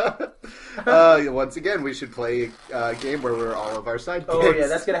 Once again, we should play a game where we're all of our sidekicks. Oh yeah,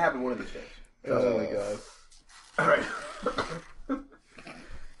 that's gonna happen one of these days. Oh my god. Alright.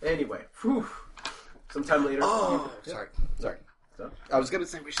 Anyway, sometime later. Oh, sorry. So? I was gonna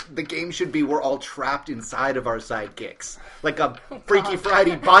say the game should be we're all trapped inside of our sidekicks, like a Freaky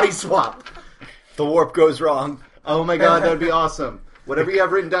Friday body swap. The warp goes wrong. Oh my god, that would be awesome. Whatever you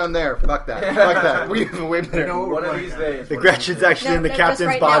have written down there, fuck that. Fuck that. We have a way better. One of these days. The Gretchen's actually in the just captain's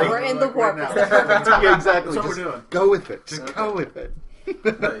right body. Now, we're in the warp. Right It's perfect. Yeah, exactly. That's what Just we're doing. go with it. Just go with it.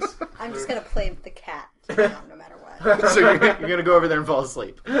 Nice. I'm just gonna play with the cat now, no matter what. So you're gonna go over there and fall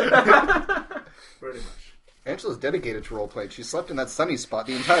asleep. Pretty much. Angela's dedicated to role playing. She slept in that sunny spot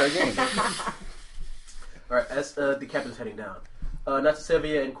the entire game. Alright, as the captain's heading down.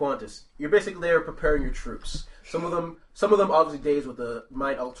 Natsevia and Qantas, you're basically there preparing your troops. Some of them obviously dazed with the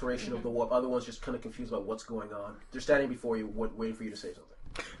mind alteration of the warp. Other ones just kind of confused about what's going on. They're standing before you, waiting for you to say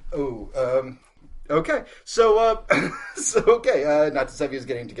something. Okay. So Natsevia is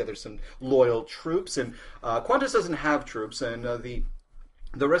getting together some loyal troops, and Qantas doesn't have troops, and the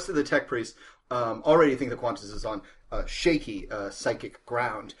rest of the tech priests already think that Qantas is on shaky psychic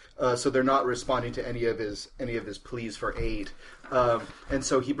ground, so they're not responding to any of his pleas for aid, and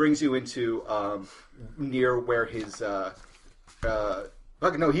so he brings you into near where his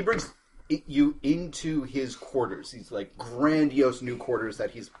he brings you into his quarters. These like grandiose new quarters that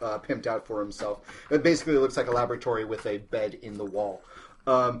he's pimped out for himself. It basically looks like a laboratory with a bed in the wall.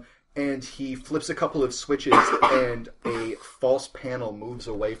 And he flips a couple of switches, and a false panel moves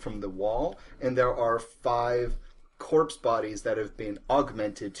away from the wall, and there are 5 corpse bodies that have been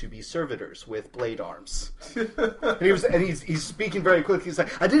augmented to be servitors with blade arms. and he's speaking very quickly. He's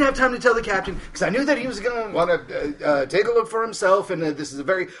like, "I didn't have time to tell the captain because I knew that he was going to want to take a look for himself, and this is a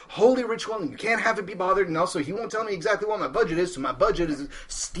very holy ritual, and you can't have it be bothered. And also, he won't tell me exactly what my budget is, so my budget is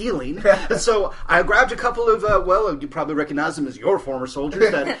stealing. And so I grabbed a couple of you probably recognize them as your former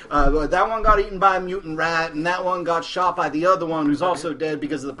soldiers. That that one got eaten by a mutant rat, and that one got shot by the other one who's also dead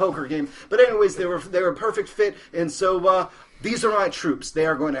because of the poker game. But anyways, they were a perfect fit, and so these are my troops. They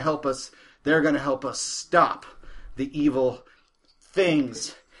are going to help us. They're going to help us stop the evil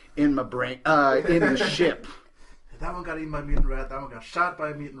things in my brain, in the ship." That one got eaten by a mutant rat. That one got shot by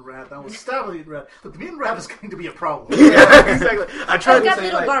a mutant rat. That one was stabbed by a mutant rat. But the mutant rat is going to be a problem. Yeah, exactly. I tried I've to got say,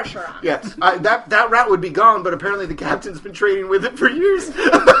 little like, Barsher on. yeah, that rat would be gone, but apparently the captain's been training with it for years.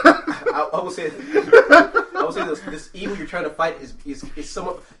 I will say this evil you're trying to fight is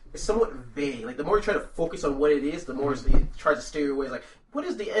somewhat vague. Like the more you try to focus on what it is, the more it tries to steer you away. It's like, what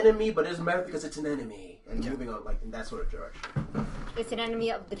is the enemy? But it doesn't matter because it's an enemy. And moving on like in that sort of direction. It's an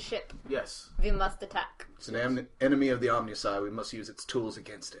enemy of the ship. Yes. We must attack. It's an enemy of the Omnicide. We must use its tools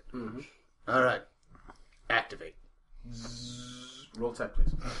against it. Mm-hmm. All right. Activate. Roll tech,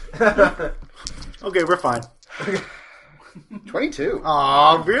 please. Okay, we're fine. 22.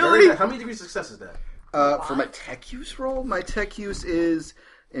 Aw, really? How many degrees of success is that? For my tech use roll, my tech use is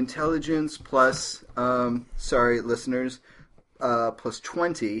intelligence plus, sorry, listeners, plus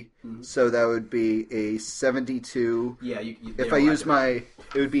 20. Mm-hmm. So that would be a 72. Yeah, if I use my,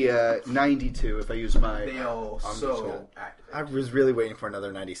 it would be a 92 if I use my. They all so active. I was really waiting for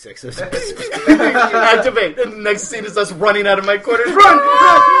another 96. Activate. And the next scene is us running out of my quarters. Run!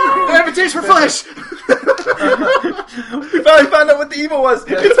 I have a taste for flesh! We finally found out what the evil was.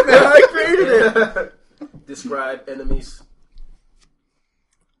 It's me. I created it. Describe enemies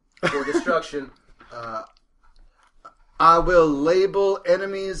for destruction. I will label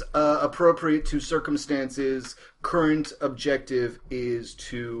enemies appropriate to circumstances. Current objective is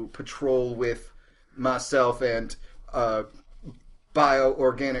to patrol with myself and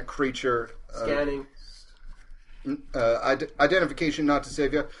bioorganic creature. Scanning. Identification not to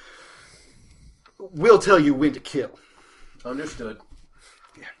save you. We'll tell you when to kill. Understood.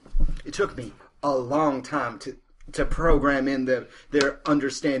 Yeah. It took me a long time to program in their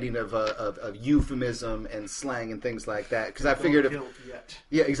understanding of euphemism and slang and things like that. Because I figured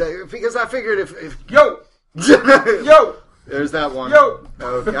yeah, exactly. Because I figured if yo, there's that one. Yo,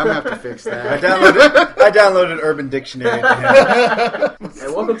 okay, I'm gonna have to fix that. I downloaded Urban Dictionary.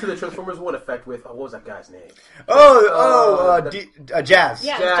 And welcome to the Transformers One effect with what was that guy's name? Jazz.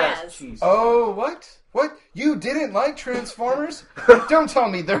 Yeah, Jazz. Jeez. Oh, what? What? You didn't like Transformers? Don't tell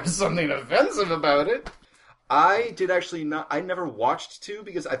me there's something offensive about it. I did actually not. I never watched 2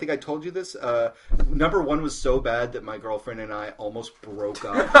 because I think I told you this. Number 1 was so bad that my girlfriend and I almost broke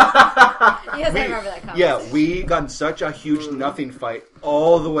up. Yes, I remember that conversation. Yeah, we got in such a huge nothing fight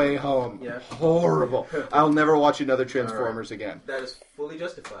all the way home. Yeah. Horrible. I'll never watch another Transformers again. That is fully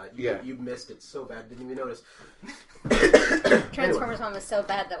justified. You missed it so bad, didn't even notice. Transformers 1 was so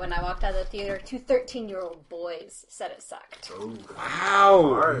bad that when I walked out of the theater, 2 13-year-old boys said it sucked. Oh,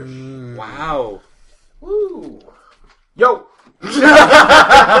 wow. harsh. Wow. Woo! Yo!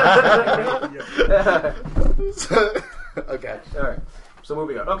 Okay. Alright. So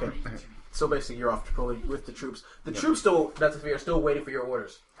moving on. Okay. So basically you're off patrolling with the troops. The troops still, that's the fear, are still waiting for your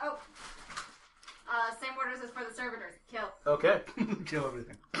orders. Oh. Same orders as for the servitors. Kill. Okay. Kill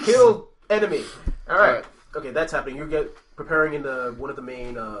everything. Kill enemy. Alright. Okay, that's happening. You get preparing in one of the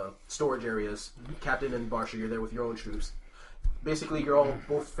main storage areas. Captain and Barsha, you're there with your own troops. Basically, you're all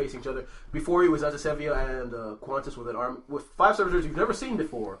both facing each other. Before you was Azasevia and Qantas with 5 servitors you've never seen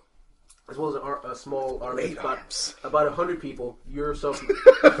before, as well as a small army about 100 people. You yourself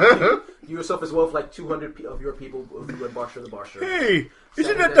as well, with like 200 of your people, of you and Barsha the Barsha. Hey,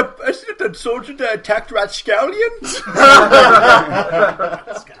 isn't it the soldier that attacked Ratscallion?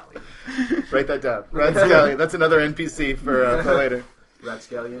 Write that down. Ratscallion. That's another NPC for later.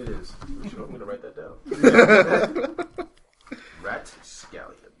 Ratscallion it is. I'm going to write that down.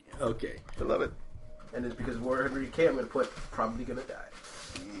 Ratscallion. Okay. I love it. And it's because wherever you can, I'm going to put probably going to die.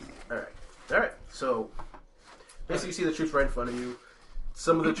 Alright. So, basically you see the troops right in front of you.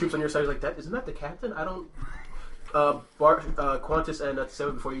 Some of the troops on your side are like, isn't that the captain? I don't... Qantas and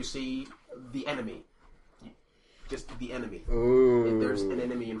Seven before you see the enemy. Just the enemy. Ooh. If there's an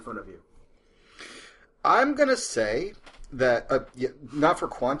enemy in front of you. I'm going to say that, not for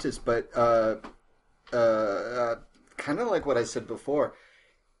Qantas, but kind of like what I said before.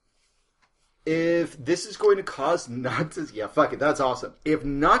 If this is going to cause fuck it, that's awesome. If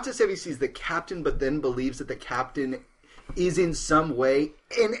Natasevi sees the captain but then believes that the captain is in some way,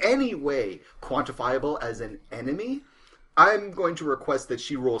 in any way, quantifiable as an enemy, I'm going to request that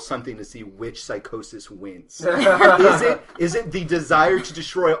she roll something to see which psychosis wins. Is it the desire to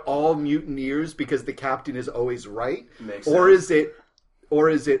destroy all mutineers because the captain is always right? Makes sense. Or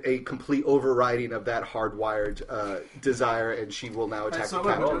is it a complete overriding of that hardwired desire, and she will now attack the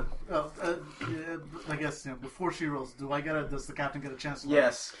captain? I guess before she rolls, does the captain get a chance to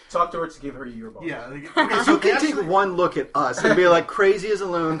Yes. Talk to her to give her your ball. Yeah. Okay, so you can take one look at us and be like, crazy as a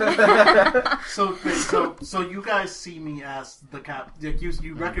loon. So you guys see me as the captain. Like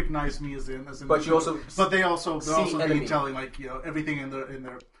you recognize me as in. But you also. But they're also telling everything in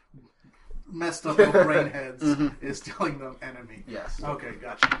their messed up little brain heads is telling them enemy. Yes. Okay,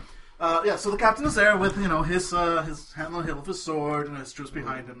 gotcha. So the captain is there with his hand on the hilt of his sword and his troops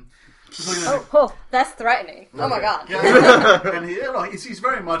behind him. Just looking at him. Oh, that's threatening. Oh my god. Yeah, and he's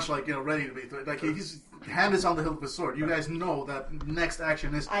very much like ready to be like his hand is on the hilt of his sword. You guys know that next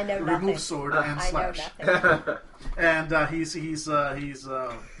action is I know remove nothing. sword and I know slash. nothing. And he's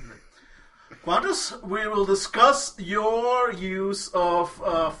Quantus, we will discuss your use of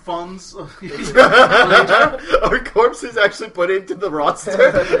funds. Our corpse is actually put into the roster.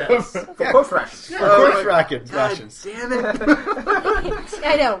 Yes. For corpse rations. Corpse rations. Damn it!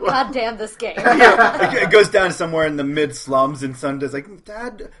 I know. God damn this game. It goes down somewhere in the mid slums, and Sunday's like,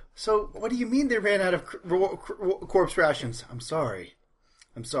 Dad, so what do you mean they ran out of corpse rations? I'm sorry,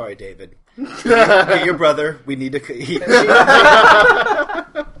 David. Get your brother. We need to eat.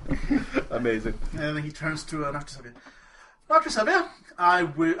 Amazing. And then he turns to Dr. Sevilla. Dr. Sevilla,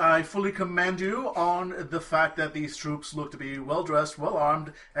 I fully commend you on the fact that these troops look to be well-dressed,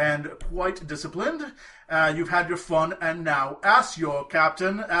 well-armed, and quite disciplined. You've had your fun, and now, as your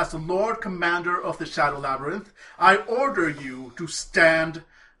captain, as the Lord Commander of the Shadow Labyrinth, I order you to stand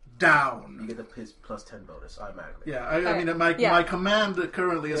down. You get his plus 10 bonus automatically. Yeah, I mean, my command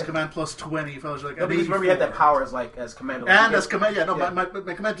currently is command plus 20. If I was like, No, because remember you had that power as commander. and as command,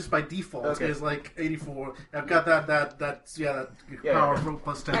 my command just by default is like 84. I've got that power from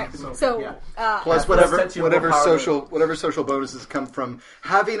plus 10. Alright, So, so, yeah. Plus Plus 10 to your whatever social bonuses come from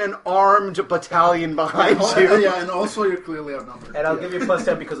having an armed battalion behind you. yeah, and also you're clearly outnumbered. And I'll give you plus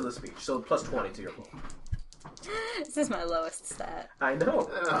 10 because of the speech, so plus 20 to your roll. this is my lowest stat. I know.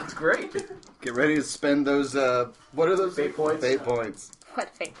 It's great. Get ready to spend those. What are those? Fate points. Fate points. What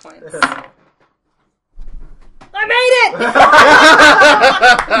fate points? I made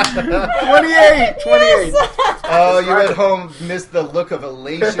it! 28. Oh, you at home missed the look of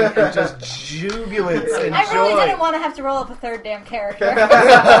elation and just jubilance and I really joy. didn't want to have to roll up a third damn character.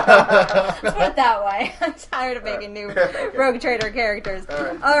 Let's put it that way. I'm tired of making new Rogue Trader characters.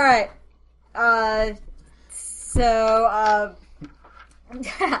 Alright. What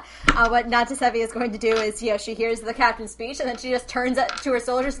Natasevi is going to do is, she hears the captain's speech, and then she just turns to her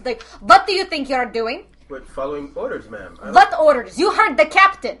soldiers and like, what do you think you're doing? We're following orders, ma'am. What orders? You heard the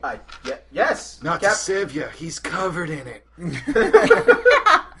captain! Yes! Not to save you. He's covered in it.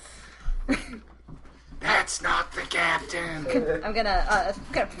 That's not the captain. I'm gonna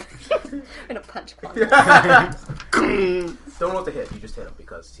punch Quan. Don't roll with the hit, you just hit him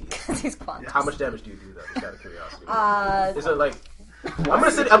because He's Quan. How much damage do you do, though? Just out of curiosity. Is it like... I'm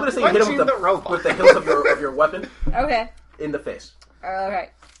gonna say you hit him with the hilt of your weapon Okay. in the face.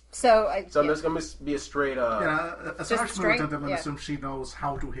 Alright. So I'm just going to be a straight... a sergeant strength? lieutenant Yeah. assumes she knows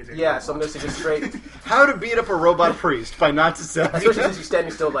how to hit it. yeah, so I'm going to say just straight... How to beat up a robot priest by not to sell. Especially since you're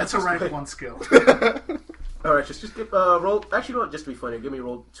standing still like... That's a rank 1 skill. Alright, just give, roll... Actually, you know what? Just to be funny, give me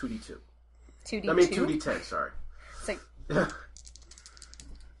roll 2d2. 2d2. I mean 2d10, sorry. It's like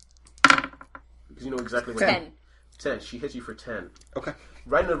Because you know exactly what... 10. 10. She hits you for 10. Okay.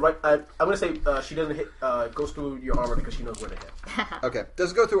 Right in the right... I'm going to say she doesn't hit... goes through your armor because she knows where to hit. Okay.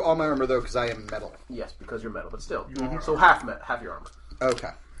 Doesn't go through all my armor though, because I am metal. Yes, because you're metal, but still. So half your armor. Okay.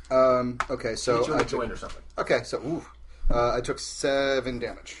 Okay. So Hit you in I the joint or something. Okay. So I took 7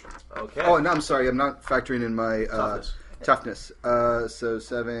 damage. Okay. Oh, no, I'm sorry. I'm not factoring in my Toughness. So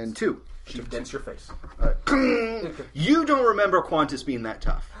 7, 2. She dents your face. You don't remember Quantus being that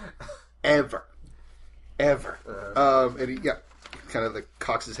tough, ever. And he, kind of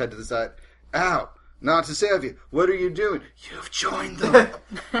cocks his head to the side. Ow! Not to save you. What are you doing? You've joined them.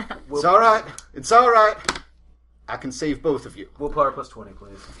 It's all right. It's all right. I can save both of you. Willpower plus 20,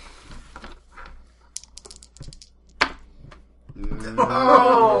 please.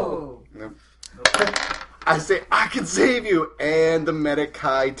 No. I say, I can save you, and the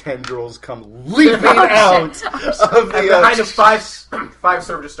Medicae tendrils come leaping out of the... And behind the five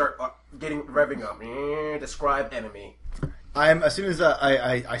servers start revving up. Describe enemy. As soon as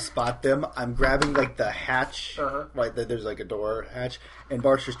I spot them, I'm grabbing the hatch. Right, there's a door hatch, and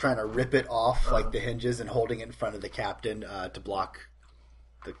Bart's just trying to rip it off the hinges and holding it in front of the captain to block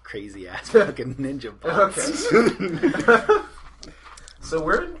the crazy ass fucking ninja bots. Okay. So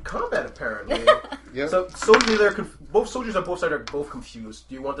we're in combat apparently. Yep. So soldiers both soldiers on both sides are both confused.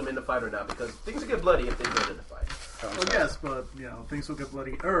 Do you want them in the fight or not? Because things will get bloody if they get in the fight. Well, yes, but things will get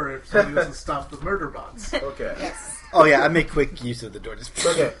bloodier if somebody doesn't stop the murder bots. Okay. Yes. Oh yeah, I make quick use of the door. Just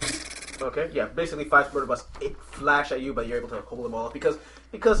Okay. Yeah. Basically, 5 murder bots flash at you, but you're able to hold them all up because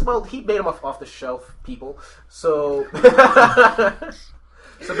well, he made them off the shelf people. So.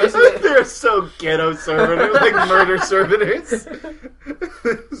 So basically, they're so ghetto servitors, like murder servitors.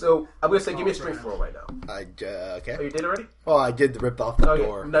 So I'm gonna say, give me a strength roll right now. Okay. Oh, you did already? Oh, I did rip off the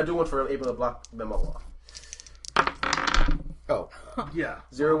door. Now do one for able to block them all off. Oh. Yeah.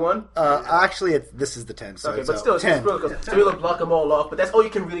 0-1? Actually, this is the 10. So Okay, it's but still, it's 10. really close. So you'll block them all off, but that's all you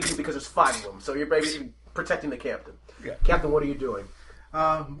can really do because there's 5 of them. So you're basically protecting the captain. Yeah. Captain, what are you doing?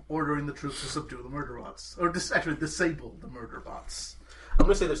 Ordering the troops to subdue the murder bots. Or actually disable the murder bots. I'm going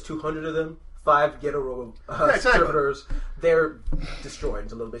to say there's 200 of them. 5 ghetto rogue exactly. servitors. They're destroyed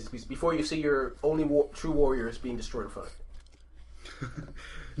into little pieces. Before you see your only true warriors being destroyed in front of you.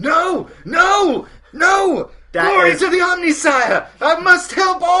 No! No! No! That Glory is- to the Omnisire! I must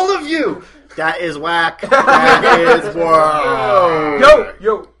help all of you! That is whack. That is whack.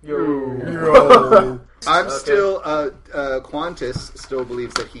 Yo! I'm Okay. still, Qantas still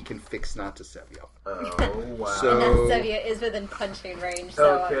believes that he can fix Natasevio. Oh, wow. So- Natsevia is within punching range,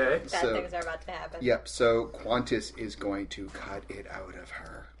 so Okay. bad So- things are about to happen. Yep, so Qantas is going to cut it out of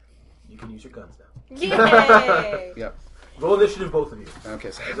her. You can use your guns now. Yay! Yep. Roll initiative, both of you. Okay,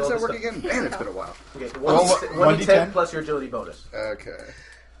 so how all does that this work stuff. again? Man, it's been a while. Okay, Well, 1d10 1d10 plus your agility bonus. Okay.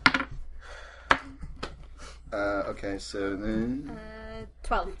 Okay, so then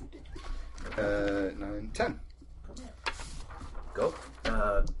 12. 9, 10. Go.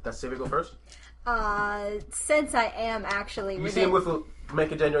 That's Savia go first. Since I am actually You see him with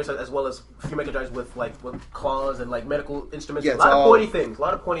mecha generators as well as a few mecha generators with claws and like medical instruments. Yeah, a it's lot of all- pointy things. A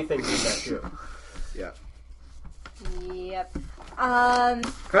lot of pointy things in that too. Yeah. Yep. I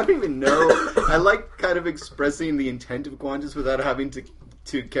don't even know. I like kind of expressing the intent of Qantas without having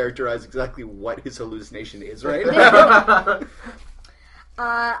to characterize exactly what his hallucination is right now.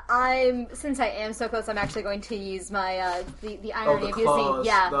 Since I am so close, I'm actually going to use my the irony the of claws,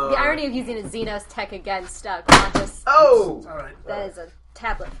 using the- the irony of using a Xenos tech against Qantas. Oh! Alright. That is a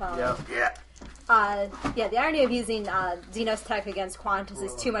tablet phone. Yeah. The irony of using Xenos tech against Qantas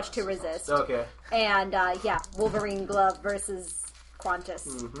is too much to resist. Okay. And Wolverine glove versus Qantas.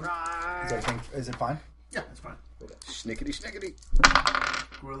 Is it fine? Yeah, that's fine. Schnickety, schnickety.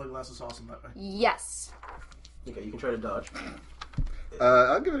 Gorilla Glass is awesome that way. Yes. Okay, you can try to dodge.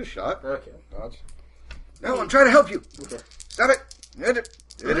 I'll give it a shot. Okay. Dodge. No, I'm trying to help you. Okay. Stop it.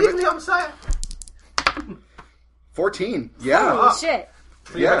 Leave me on the side. 14. Yeah. Holy shit.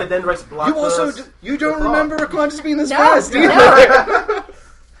 Yeah. And then block You also the- you don't the claw. remember Qantas being this No. fast either. No.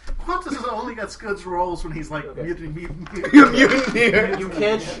 Qantas has only got good rolls when he's like mutant. You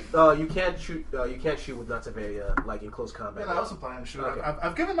can't shoot with Natsevia like in close combat. I wasn't planning to shoot. Okay.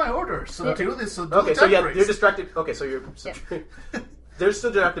 I've given my orders. So do this. So do Okay, the so yeah, tech you're race. distracted. Okay, so you're they're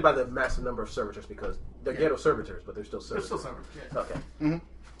still distracted by the massive number of servitors because they're ghetto servitors, but they're still They're servitors. still separate. Yeah. Okay.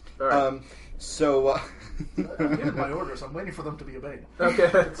 All right. So I've given my orders. I'm waiting for them to be obeyed. Okay.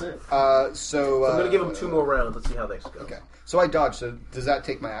 so I'm gonna give them 2 more rounds. Let's see how they go. Okay. So I dodge. So does that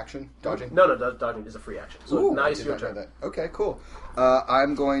take my action? Dodging? No, dodging is a free action. So Ooh, now I it's did your not know turn. that. Okay, cool.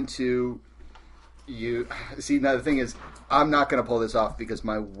 I'm going to see. Now the thing is, I'm not going to pull this off because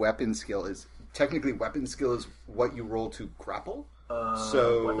my weapon skill is what you roll to grapple.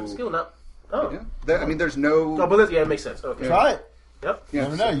 So Weapon skill, not. Oh. yeah. I mean, there's no. Oh, but it makes sense. Okay. Try it. Yep. You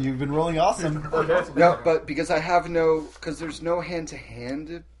never know. You've been rolling awesome. Okay. No, but because there's no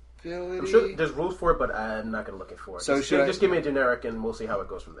hand-to-hand ability. I'm sure there's rules for it, but I'm not going to look it for it. So just, should I- just give me a generic, and we'll see how it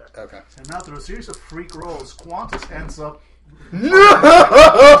goes from there. Okay. And now through a series of freak rolls, Qantas ends up.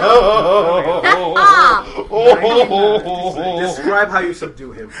 Describe how you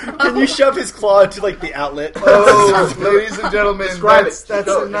subdue him. Can you shove his claw into like the outlet? Oh, ladies and gentlemen, Describe that's, it. that's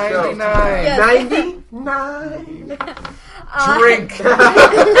Go, a 99. Yes. 99. Drink.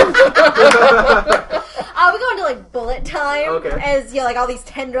 We go into like bullet time Okay. as like all these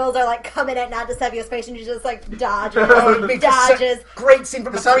tendrils are like coming at Natasevio's face and she just like dodges, Make dodges. Great scene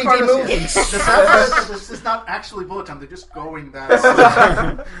from a The sad part 3D is, movie. the sad part is that this is not actually bullet time. They're just going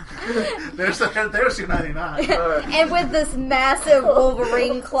that. There's your 99. And with this massive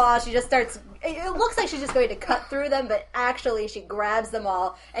Wolverine claw, she just starts. It looks like she's just going to cut through them, but actually she grabs them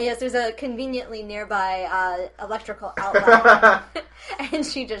all. And yes, there's a conveniently nearby electrical outlet, and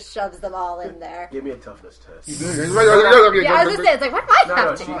she just shoves them all in there. Give me a toughness test. Yeah, I was gonna say, it's like, what am I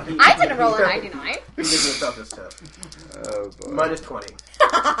happening? I didn't roll a 99. He gives me a toughness test. Oh, boy. Minus 20.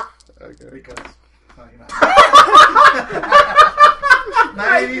 Okay. Because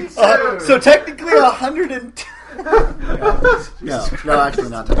 92. So technically 102. No, actually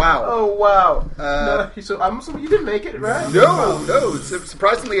not. Wow. Oh, wow. So I'm assuming you didn't make it, right? No.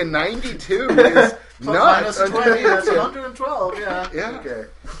 Surprisingly, a 92 is not. Minus 20, that's 112, yeah. Yeah. Okay.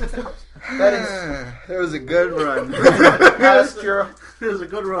 That is That was a good run. past your It was a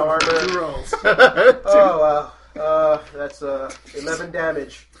good roll. Armor. 2 rolls. Oh, wow. That's 11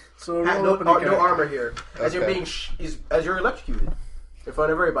 damage. So roll No, open no again. armor here. As you're Okay. being as you're electrocuted in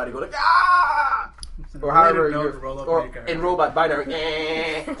front of everybody, go like ah. or however Later, you're, roll up or your character. in robot binary.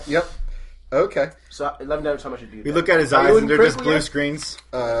 Yep. Okay. So 11 damage. How much did you do? We look at his Are eyes you and in they're just critical blue yet? screens.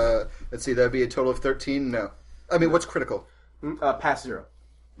 Let's see. That'd be a total of 13. No. I mean, what's critical? Past 0.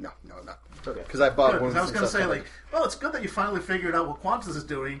 No, not. Okay. Because I bought Good, one. 'cause I was going to since say, I like, well, it's good that you finally figured out what Qantas is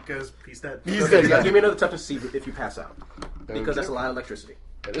doing, because he's dead. He's Okay, dead. now Yeah. give me another toughness C if you pass out. Because Okay. that's a lot of electricity.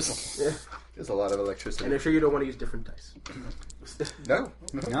 There's a lot of electricity. And I'm sure you don't want to use different dice. No.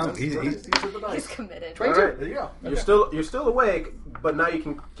 No, These are the He's dice. committed. All right. There you go. You're still awake, but now you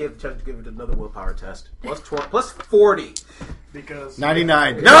can get the chance to give it another willpower test. Plus 40. Because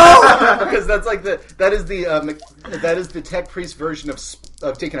 99. No! Because that's like that is the tech priest version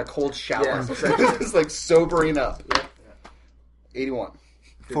of taking a cold shower. Yes, exactly. It's like sobering up. 81.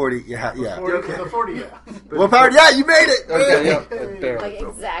 40, yeah. 40, the 40, yeah. Well, powered, yeah, you made it! Okay, yeah, barely. Like,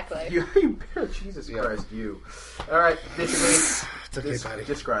 exactly. You better, Jesus Christ, you. All right, It's okay, buddy.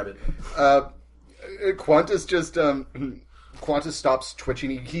 describe it. Qantas just Qantas stops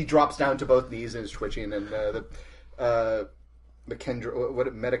twitching. He drops down to both knees and is twitching. And the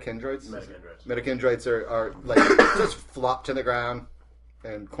metachondroids? Metachondroids are like just flop to the ground.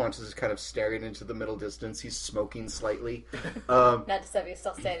 And Qantas is kind of staring into the middle distance. He's smoking slightly. Natasevi's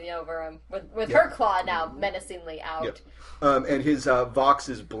still standing over him with her claw now menacingly out. Yep. And his Vox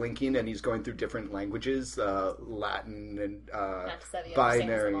is blinking, and he's going through different languages, Latin and Natasevi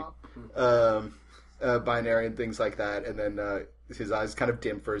binary, understands them binary and things like that. And then his eyes kind of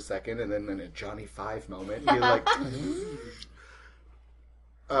dim for a second, and then in a Johnny Five moment, he's like,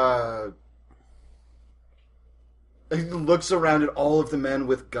 he looks around at all of the men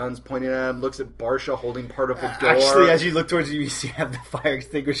with guns pointing at him, looks at Barsha holding part of the door. Actually, as you look towards you see have the fire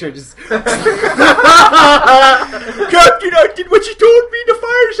extinguisher just... Captain, I did what you told me, the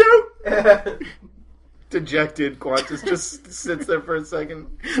fire's out! Dejected, Qantas just sits there for a second.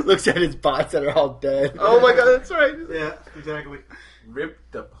 Looks at his bots that are all dead. Oh my god, that's right. Yeah, exactly.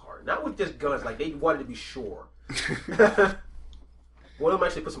 Ripped apart. Not with just guns, like they wanted to be sure. One of them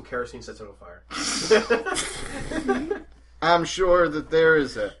actually put some kerosene, sets it on fire. I'm sure that there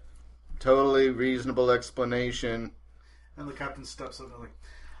is a totally reasonable explanation. And the captain steps up and like,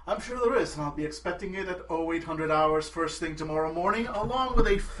 I'm sure there is, and I'll be expecting it at 0800 hours first thing tomorrow morning, along with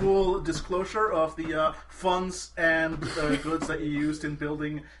a full disclosure of the funds and goods that you used in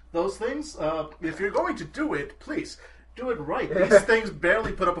building those things. If you're going to do it, please do it right. These things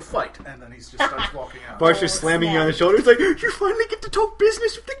barely put up a fight, and then he just starts walking out. Barsha's slamming you on the shoulder. He's like, you finally get to talk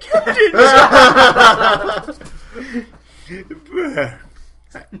business with the captain!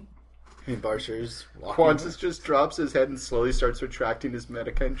 And Barsha's walking. Qantas just drops his head and slowly starts retracting his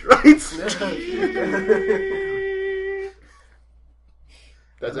metachondrites.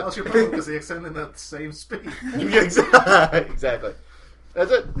 That's That was it. your problem, because they extended at the same speed. Exactly.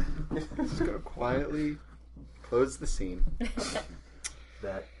 That's it. Just gonna quietly close the scene.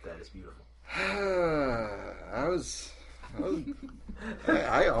 That is beautiful.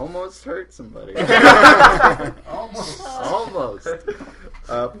 I almost hurt somebody. Almost.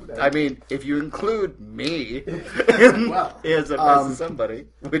 I mean, if you include me Well, as a somebody,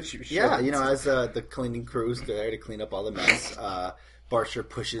 which you should. Yeah, as the cleaning crew's there to clean up all the mess, Barsha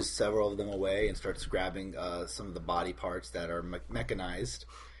pushes several of them away and starts grabbing some of the body parts that are mechanized.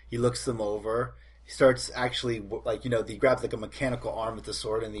 He looks them over. He starts actually, he grabs like a mechanical arm with the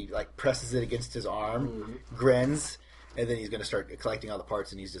sword and he presses it against his arm, grins, and then he's going to start collecting all the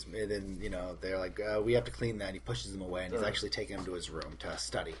parts. And they're like, we have to clean that. And he pushes them away and he's actually taking them to his room to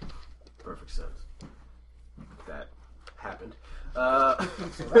study. Perfect sense. That happened. All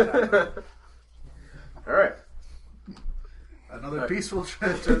right. another peaceful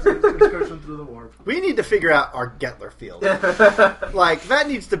excursion through the warp. We need to figure out our Gettler field. That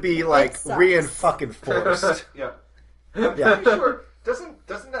needs to be sucks. reinforced. Yeah. Yeah. Sure.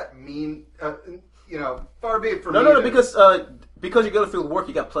 Doesn't that mean far be it from No, because your Gettler field work,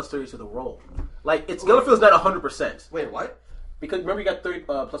 you got plus 30 to the roll. Gettler field's not 100%. Wait, what? Because remember you got 30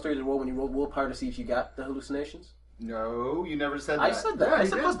 plus 30 to the roll when you rolled willpower to see if you got the hallucinations. No, you never said that. I said that. Yeah, I he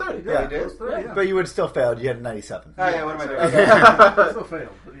said did. plus 30. Yeah. You did? Yeah. But you would have still failed. You had a 97. Oh, yeah, what am I doing? Still failed,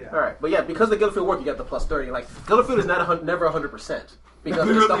 but yeah. All right, but yeah, because the Gettler field work, you got the plus 30. Gettler field is never 100% because it's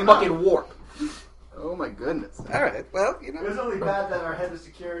Literally the not. fucking warp. Oh my goodness. All right, well, It was only bad that our head of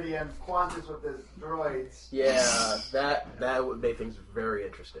security and Qantas with his droids. Yeah, that would make things very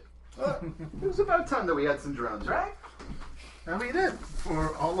interesting. Well, it was about time that we had some drones, right? And we did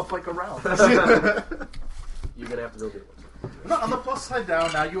for all of a round. You're gonna have to go get one. No, on the plus side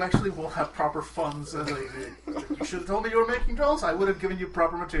down, now you actually will have proper funds. You should have told me you were making drones. I would have given you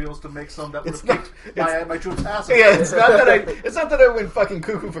proper materials to make some that would have kicked my troops' asses. Yeah, it's not that I went fucking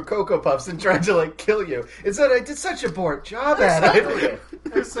cuckoo for Cocoa Puffs and tried to like kill you. It's that I did such a poor job at it.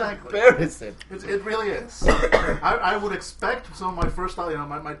 Exactly. Embarrassing. It really is. I would expect some of my first,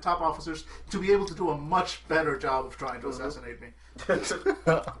 my top officers to be able to do a much better job of trying to assassinate me.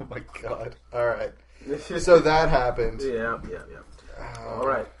 Oh my god. Alright. So that happened. Yeah. All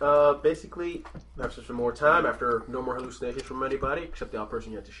right. Basically, that's just some more time after no more hallucinations from anybody except the odd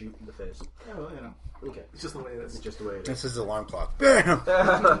person you had to shoot in the face. Yeah, well, you know. Okay. It's just the way it is. It's just the way it is. This is the alarm clock. Bam!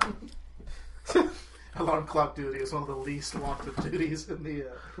 Alarm clock duty is one of the least wanted duties in the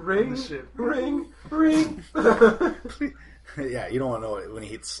Ring, ship. ring. Yeah, you don't want to know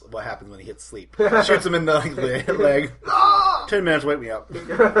what happens when he hits sleep. Shoots him in the leg. 10 minutes, wake me up.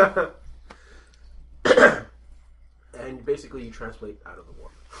 And basically, you translate out of the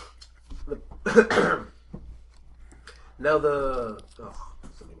warp. Now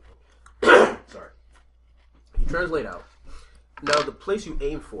sorry. You translate out. Now the place you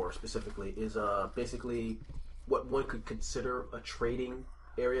aim for specifically is basically what one could consider a trading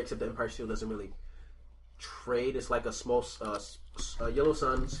area, except the Empire Steel doesn't really trade. It's like a small yellow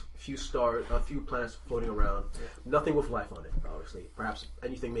suns, few stars, a few planets floating around. Nothing with life on it, obviously. Perhaps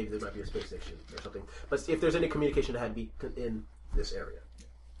anything. Maybe there might be a space station or something. But if there's any communication, it had to be in this area.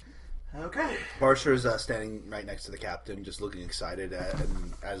 Okay. Barsher's standing right next to the captain, just looking excited.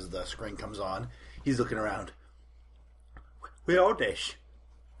 And as the screen comes on, he's looking around. Where are they?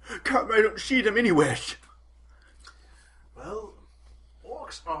 I don't see them anywhere. Well,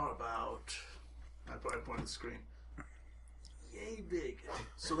 orcs are about... I point at the screen. Yay big.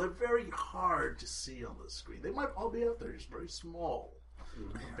 So they're very hard to see on the screen. They might all be out there, just very small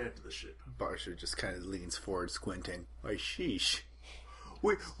compared to the ship. Barsher just kind of leans forward, squinting. Why, sheesh.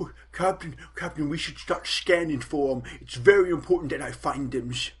 Wait, Captain, we should start scanning for them. It's very important that I find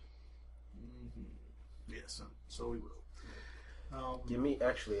them. Mm-hmm. Yes, so we will. Give me,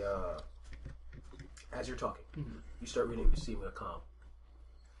 actually, as you're talking, you start reading Receiving a Comm.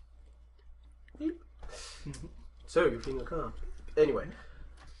 So, you're reading a comm. Anyway.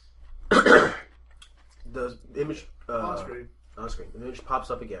 The image... on screen. On screen. The image pops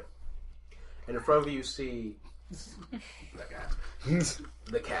up again. And in front of you see... the cat.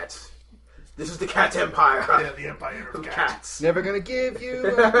 The cats. This is the cat empire. Yeah, the empire of cats. Never gonna give you,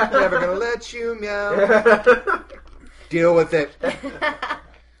 never gonna let you meow. Deal with it.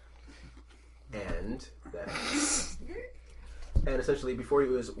 And essentially before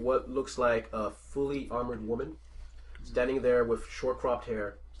you is what looks like a fully armored woman standing there with short cropped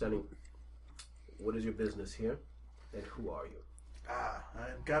hair, standing. What is your business here? And who are you?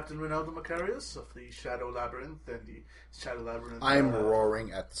 I'm Captain Ronaldo Macarius of the Shadow Labyrinth and the Shadow Labyrinth. I'm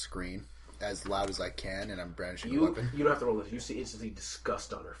roaring at the screen as loud as I can, and I'm brandishing a weapon. You don't have to roll this. You see instantly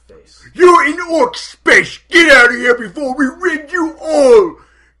disgust on her face. You're in orc space! Get out of here before we rid you all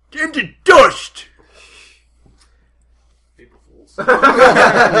into dust! People fools.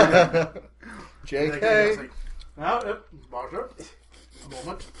 JK. Now, Barsher, a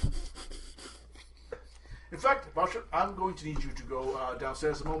moment. In fact, Barsher, I'm going to need you to go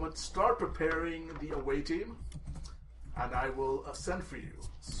downstairs a moment, start preparing the away team, and I will send for you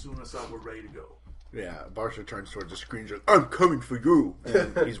as soon as we're ready to go. Yeah, Barsher turns towards the screen and says, I'm coming for you!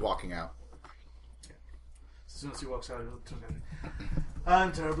 And he's walking out. As soon as he walks out, he'll turn to me.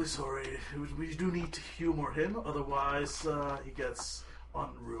 I'm terribly sorry. We do need to humor him, otherwise he gets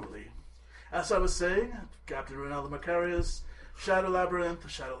unruly. As I was saying, Captain Ronaldo Macarius, Shadow Labyrinth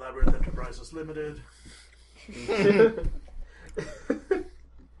Enterprises Limited.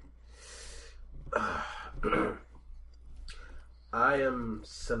 I am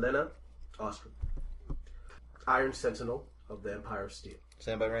Selena Ostrom, Iron Sentinel of the Empire of Steel.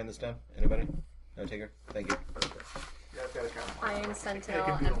 Stand by writing this down. Anybody? No taker? Thank you. Yeah, I've got to count. Iron Sentinel,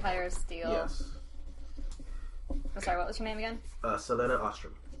 Yeah, Empire of Steel. Yes. I'm sorry, what was your name again? Selena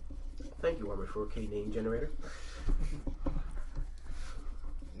Ostrom. Thank you, Armored 4K name generator.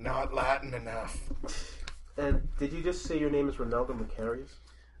 Not Latin enough. And did you just say your name is Ronaldo Macarius?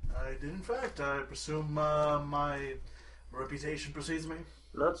 I did, in fact. I presume my reputation precedes me.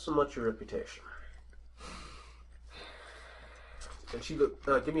 Not so much your reputation. And she look.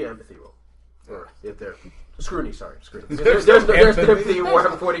 Give me an empathy roll. Or if they're scrutiny, sorry, scrutiny. There's empathy,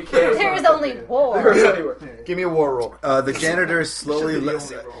 Warhammer 40k. There is only war. Give me a war roll. The janitor is slowly... The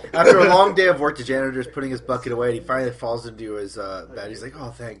only role. After a long day of work, the janitor is putting his bucket away, and he finally falls into his bed. He's like, oh,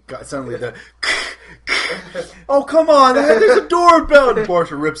 thank God. Suddenly the... oh, come on. There's a doorbell. And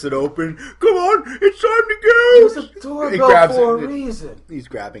Barsha rips it open. Come on. It's time to go. There's a He doorbell grabs for a it. reason. He's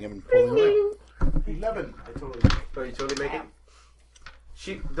grabbing him and pulling him away. 11. I totally. Oh, you totally make it?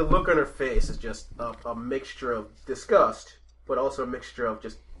 The look on her face is just a mixture of disgust, but also a mixture of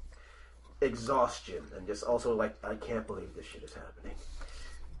just exhaustion, and just also like, I can't believe this shit is happening.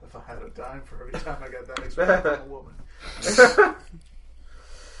 If I had a dime for every time I got that expression from a woman.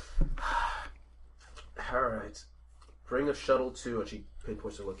 Alright. Bring a shuttle to, and she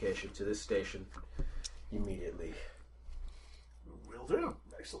pinpoints the location, to this station immediately. Will do.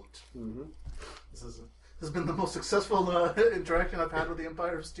 Excellent. Mm-hmm. This has been the most successful interaction I've had with the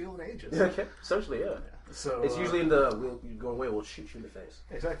Empire of Steel in ages. Okay. Essentially, yeah. So It's usually in the, you go away, we'll shoot you in the face.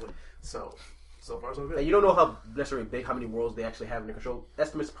 exactly. So far so good. And you don't know how necessarily big, how many worlds they actually have in their control.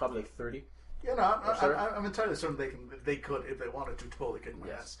 Estimates probably like 30. Yeah, no, Sure. I'm entirely certain they could, if they wanted to, totally kick my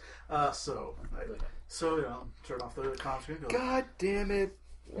Yes. ass. So turn off the comms screen. Go. God damn it.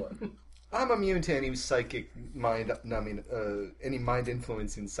 What? I'm immune to any psychic mind, any mind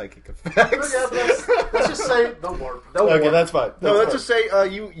influencing psychic effects. Yeah, let's just say the warp. Okay, that's fine. No, let's fine. just say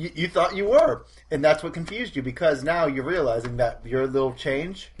you thought you were, and that's what confused you, because now you're realizing that your little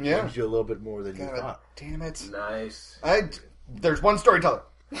change brings you a little bit more than you God thought. damn it. Nice. There's one storyteller.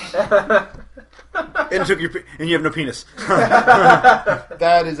 And you have no penis.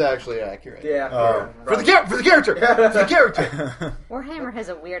 That is actually accurate. Yeah. For the character! For the character! Warhammer has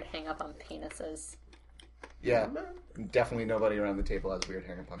a weird hang up on penises. Yeah. Definitely nobody around the table has weird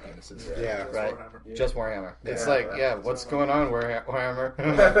hang upon penises. Yeah, Right? Warhammer. Just Warhammer. It's Yeah, like, right. what's going on, Warhammer?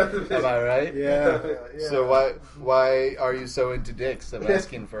 Am I right? Yeah. So why are you so into dicks? I'm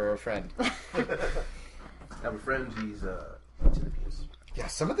asking for a friend. I have a friend, he's into the penis. Yeah,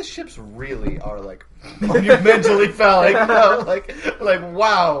 some of the ships really are like monumentally phallic. Like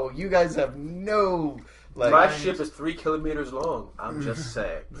wow, you guys have no like. My ship is 3 kilometers long. I'm just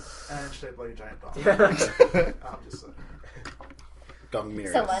saying. And shaped like a giant dog. Yeah. I'm just saying. Dung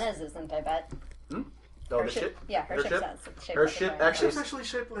mirrors. Selena's isn't, I bet. Oh, Her the ship? Yeah, her ship says it's shaped Her like a ship giant actually- It's actually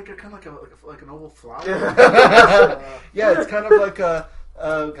shaped like a kind of like an oval flower. Yeah, it's kind of like a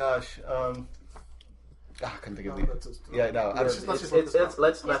I couldn't think of No, the. that's just- Yeah, no. I Let's was, just let this go.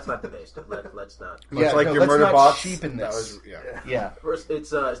 Let's not debate it. Let's not. Much like no, your let's murder not bots. cheapen That this. was, yeah. Yeah. First,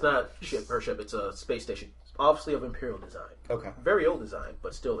 it's not her ship. It's a space station, obviously of Imperial design. Okay. Very old design,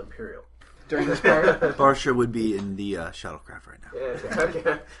 but still Imperial. During this part, Barsha would be in the shuttlecraft right now. Yeah,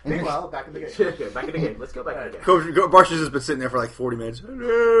 okay. Meanwhile, back in the game. Okay, back in the game. Let's go back in the game. Barsha's just been sitting there for like 40 minutes.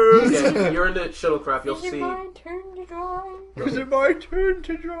 Okay, you're in the shuttlecraft. You'll see. turn to drive? Is it my turn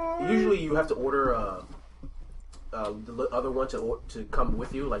to drive? Usually, you have to order the other one to come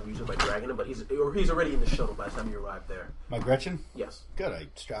with you, like usually by dragging him. But he's already in the shuttle by the time you arrive there. My Gretchen? Yes. Good. I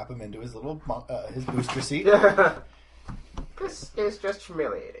strap him into his little his booster seat. This is just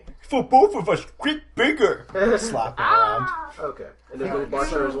humiliating. For both of us, get bigger. Slap him around. Okay, and there's little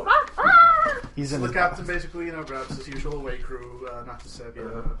bartender as well. He's in So his the captain basically, grabs his usual away crew,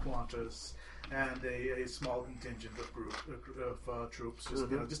 Natasevia, Qantas, and a small contingent of troops.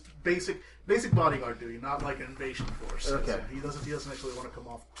 Just basic bodyguard duty, not like an invasion force. Okay. He doesn't actually want to come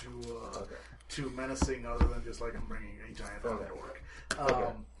off too menacing, other than just like I'm bringing a giant army to work.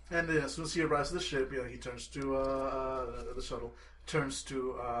 And then as soon as he arrives at the ship, he turns to the shuttle, turns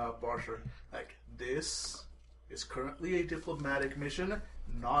to Barsha, like, this is currently a diplomatic mission,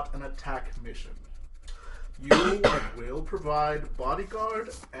 not an attack mission. You will provide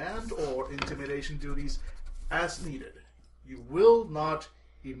bodyguard and or intimidation duties as needed. You will not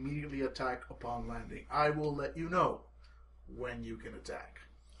immediately attack upon landing. I will let you know when you can attack.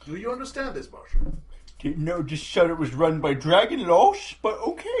 Do you understand this, Barsha? Didn't know this shuttle was run by Dragon Lost, but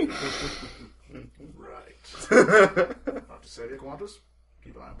okay. Right. Not to say it, Qantas.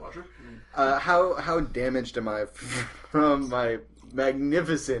 Keep an eye on Barsha. how damaged am I from my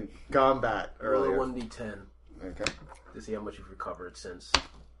magnificent combat Roll a earlier? 1d10 Okay. to see how much you've recovered since.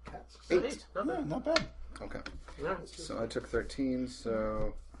 Eight. Not bad. Not bad. Okay. Yeah, So I took 13.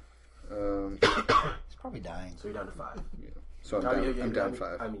 So He's probably dying. so you're down to 5. so I'm down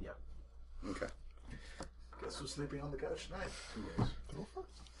 5. I mean, yeah. Okay. Guess who's sleeping on the couch tonight?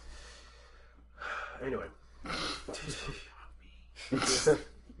 Anyway.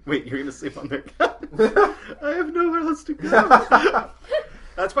 Wait, you're gonna sleep on their couch? I have nowhere else to go.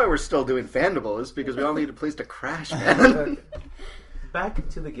 That's why we're still doing Fandible, is because we all need a place to crash, man. back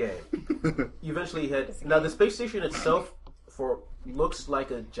to the game. You eventually head. Now, the space station itself looks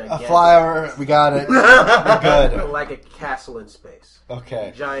like a A gigantic. flyover. We got it. We're good. Like a castle in space.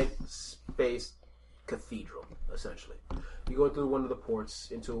 Okay. Giant space cathedral, essentially. You go through one of the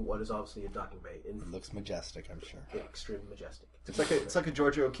ports into what is obviously a docking bay. It looks majestic, I'm sure. Extremely majestic. It's like a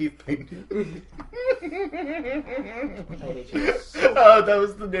Georgia O'Keeffe painting. I hate you so Oh, that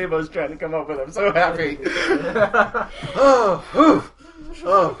was the name I was trying to come up with. I'm so happy. Oh, whew.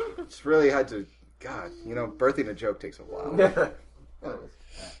 Oh, just really had to. God, birthing a joke takes a while.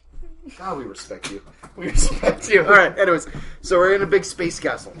 God, we respect you. We respect you. All right. Anyways, so we're in a big space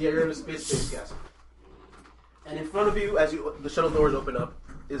castle. Yeah, you're in a space castle. And in front of you, as the shuttle doors open up,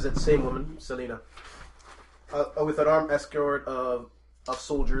 is that same woman, Selena, with an armed escort of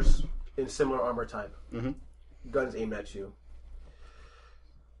soldiers in similar armor type. Mm-hmm. Guns aimed at you.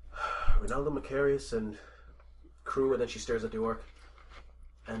 Ronaldo Macarius and crew, and then she stares at the orc.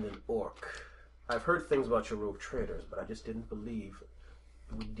 And an orc. I've heard things about your rogue traders, but I just didn't believe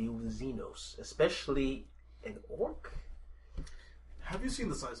you would deal with Xenos, especially an orc. Have you seen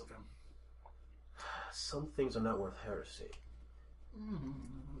the size of him? Some things are not worth heresy.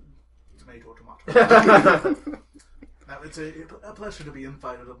 Tomato, tomato. It's a pleasure to be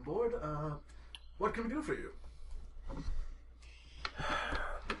invited on board. What can we do for you?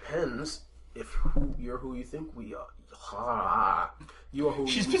 Depends if you're who you think we are. You are who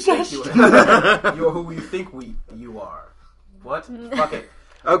She's you possessed. think you are. You are who you think you are. What? Fuck it.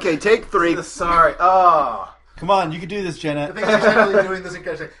 Okay, take 3. Sorry. Oh. Come on, you can do this, I Jenna. think she's actually doing this in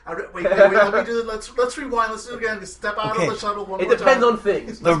case. Wait, let me do it. Let's rewind. Let's do it again. Step out Okay. of the shuttle one It more depends time. on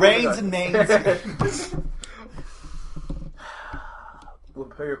things. The reins and mains. We'll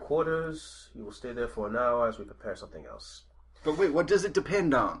prepare your quarters. You will stay there for an hour as we prepare something else. But wait, what does it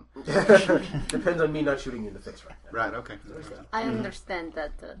depend on? Depends on me not shooting you in the face right now. Right, okay. There's that. I understand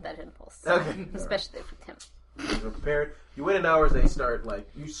that impulse, Okay. especially with him. You're prepared. You wait an hour as they start,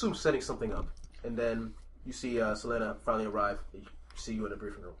 you assume setting something up. And then you see Selena finally arrive. They see you in the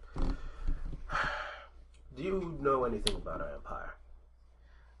briefing room. Do you know anything about our empire?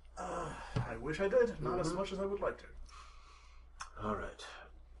 I wish I did. Not as much as I would like to. All right.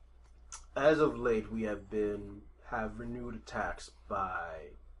 As of late, we have renewed attacks by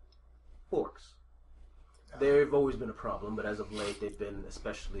orcs. They've always been a problem, but as of late, they've been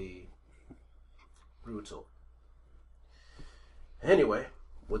especially brutal. Anyway,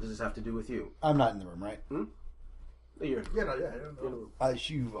 what does this have to do with you? I'm not in the room, right? You're Yeah, no. in the room.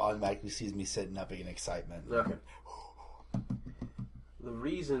 She automatically sees me sitting up in excitement. Okay. The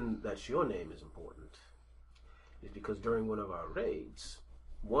reason that your name is important is because during one of our raids,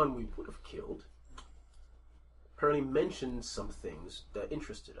 one we would have killed apparently mentioned some things that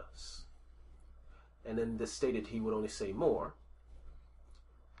interested us. And then this stated he would only say more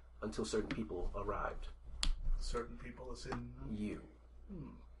until certain people arrived. Certain people is in. You.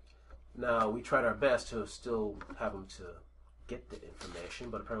 Now, we tried our best to still have him to get the information,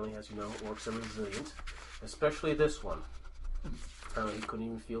 but apparently, as you know, orcs are resilient. Especially this one. Apparently, he couldn't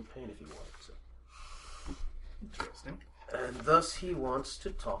even feel pain if he wanted to. Interesting. And thus, he wants to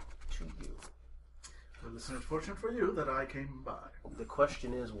talk to you. Well, it's unfortunate for you that I came by. The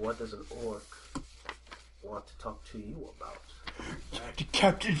question is, what does an orc want to talk to you about? The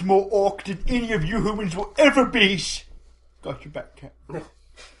captain's more orc than any of you humans will ever be. Got your back, Cap.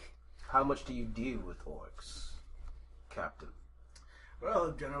 How much do you deal with orcs, Captain?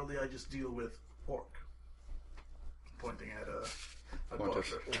 Well, generally I just deal with orc. Pointing at Quantus.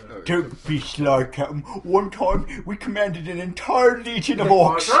 Barsha. Don't be sly, Captain. One time we commanded an entire legion of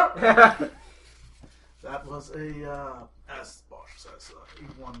orcs. Barsha? That was as Bosch says, a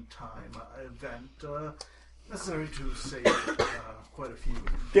one-time event necessary to save quite a few.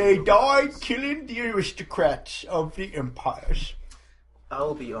 They died killing the aristocrats of the empires.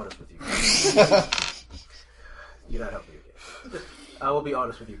 I'll be honest with you. You're not helping me again. I will be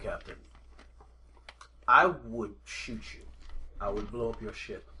honest with you, Captain. I would shoot you. I would blow up your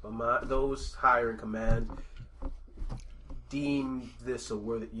ship. But those higher in command deem this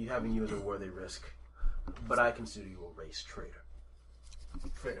having you as a worthy risk. But I consider you a race traitor.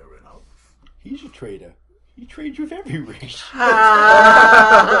 Fair enough. He's a traitor. He trades with every race.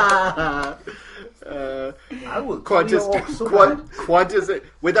 I will Qantas, kill you all so bad. Qantas,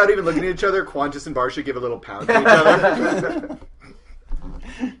 without even looking at each other, Qantas and Barsha give a little pound to each other.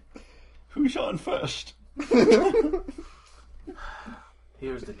 Who's on first?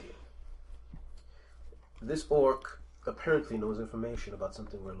 Here's the deal. This orc apparently knows information about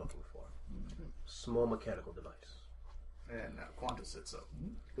something we're looking for. Small mechanical device. And Qantas sits up.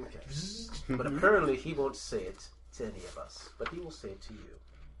 Okay. But apparently he won't say it to any of us, but he will say it to you.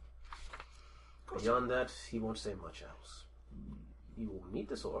 Beyond that, he won't say much else. You will meet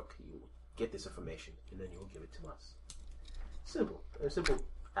this orc, you will get this information, and then you will give it to us. Simple. And simple.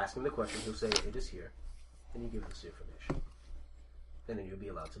 Asking the question, he'll say, it is here, and you give us the information. And then you'll be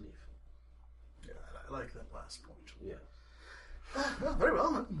allowed to leave. Yeah, I like that last point. Yeah. Well, very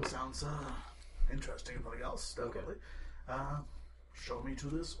well. That sounds interesting. Anything else? Definitely. Show me to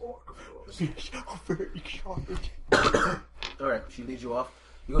this orc of yours. Yes, I'm very excited. Alright, she leads you off.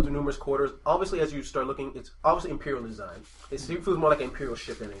 You go through numerous quarters. Obviously, as you start looking, it's obviously Imperial design. It feels more like an Imperial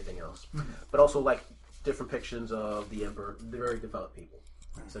ship than anything else. But also, like, different depictions of the Emperor. They're very developed people,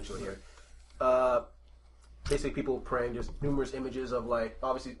 essentially, here. Basically, people praying. There's numerous images of, like,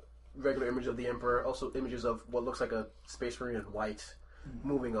 obviously, regular image of the Emperor. Also, images of what looks like a Space Marine in white.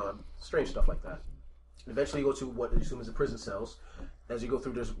 Moving on. Strange stuff like that. Eventually, you go to what you assume is the prison cells. As you go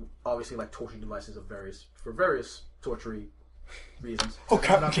through, there's obviously, like, torture devices for various torturing reasons. Oh, Dr.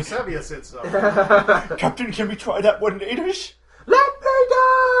 Captain, Savia said so. Captain, can we try that one later? Let me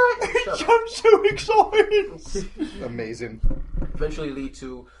die! Shut up. I'm so excited. Amazing. Eventually lead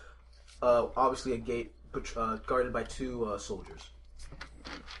to, obviously, a gate guarded by two soldiers.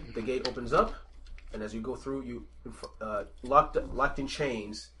 The gate opens up, and as you go through, you locked in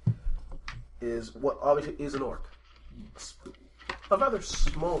chains is what obviously is an orc. A rather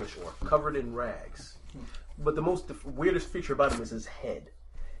smallish orc, covered in rags. But the weirdest feature about him is his head.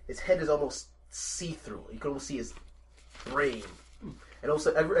 His head is almost see-through. You can almost see his brain. And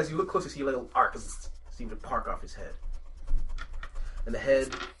also, as you look closer, you see a little arc seem to park off his head. And the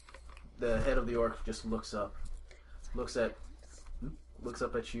head of the orc just looks up at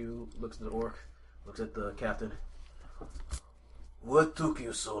you, looks at the orc, looks at the captain. What took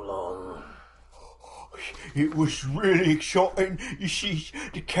you so long? It was really exciting. You see,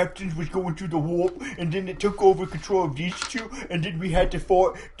 the captain was going through the warp, and then it took over control of these two, and then we had to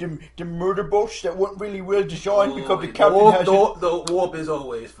fight the murder boss that weren't really well designed because the captain has the warp is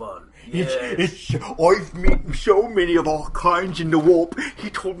always fun. Yes. I've met so many of our kinds in the warp. He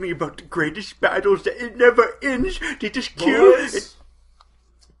told me about the greatest battles that it never ends. They just kill.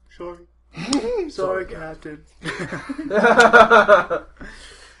 Sorry. Sorry, Captain.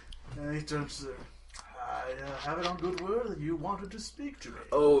 He turns to I have it on good word that you wanted to speak to me.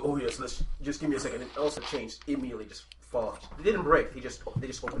 Oh yes. Let's just give me a second. It also changed immediately. Just fall off. They didn't break. They just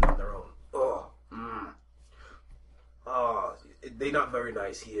opened on their own. They're not very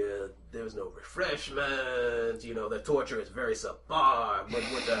nice here. There's no refreshment. You know, the torture is very subpar. But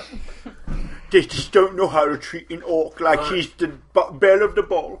with the They just don't know how to treat an orc like he's the belle of the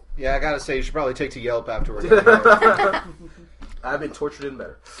ball. Yeah, I gotta say, you should probably take to Yelp afterwards. I've been tortured and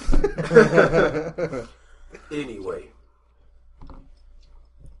better. Anyway,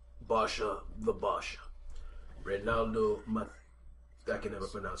 Basha the Basha, Ronaldo. I can never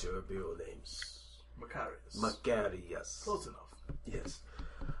pronounce your Imperial names. Macarius. Close enough. Yes.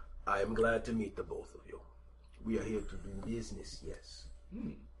 I am glad to meet the both of you. We are here to do business, yes.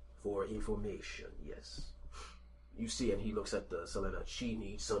 For information, yes. You see, and he looks at the Selena. She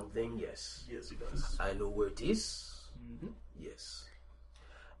needs something, yes. Yes, he does. I know where it is. Yes.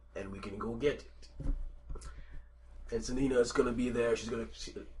 And we can go get it. And Selena is going to be there.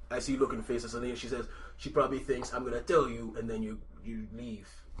 I see you look in the face of Selena. She says, she probably thinks I'm going to tell you, and then you leave.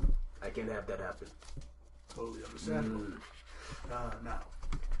 I can't have that happen. Totally understandable. Now,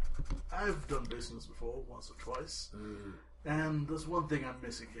 I've done business before, once or twice, and there's one thing I'm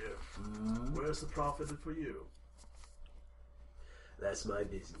missing here. Where's the profit for you? That's my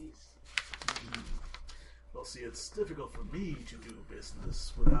business. Well, see, it's difficult for me to do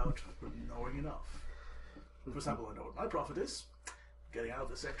business without knowing enough. For example, I know what my profit is. Getting out of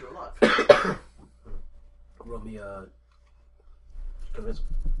the sector alive. Roll me convince him.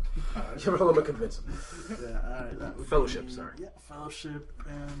 You roll him a convince him. Yeah, alright, that would Fellowship, be, sorry. Yeah, fellowship,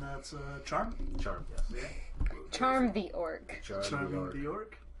 and that's charm. Charm, yes. Charm the orc. Charming the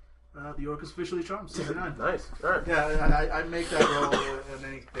orc. The orc is officially charmed. 69. Nice. Alright. Yeah, I make that roll in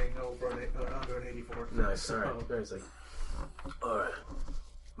anything under an 84. Nice. So, Alright. Very sick. Alright.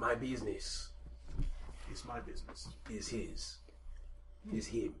 My business it's my business. is his. Is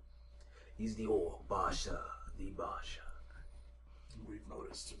him. He's the orc, Basha. The Basha. We've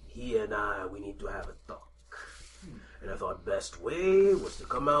noticed. He and I, we need to have a talk. And I thought best way was to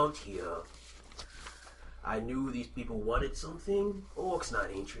come out here. I knew these people wanted something. Orc's not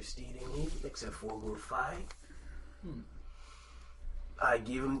interested in it, except for a good fight. I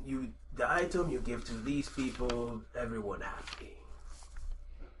give you the item, you give to these people, everyone happy.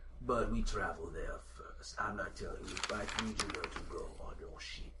 But we travel there first. I'm not telling you, but I need you where to go on your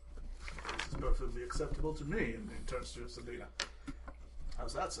ship. This is perfectly acceptable to me. And he turns to Selena.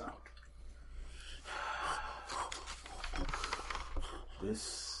 How's that sound?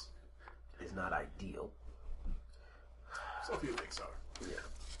 This is not ideal. So few things are. Yeah.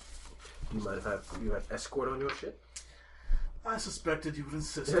 Do you mind if you have escort on your ship? I suspected you would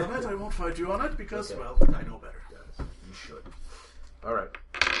insist on it. I won't fight you on it because, well, I know better. Yes, you should. All right.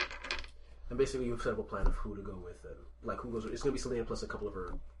 And basically, you have set up a plan of who to go with, and like who goes. It's going to be Selena plus a couple of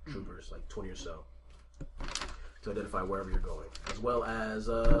her troopers, like 20 or so, to identify wherever you're going, as well as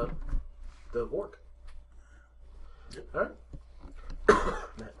the orc. Yep. All right.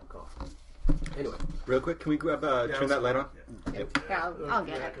 Man, cough. Anyway, Real quick, can we grab turn that light on? Yeah, I'll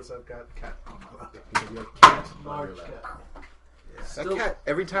get it. Because I've got a cat on my lap. you have a cat on Large your lap. cat. That Still- cat.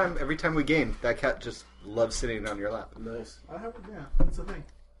 Every time we game, that cat just loves sitting on your lap. Nice. I have it, yeah. That's the thing.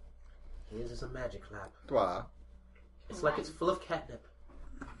 His is a magic lap. Wow. It's like it's full of catnip.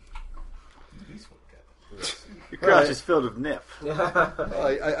 He's full of cat. Your crotch is filled with nip. Well,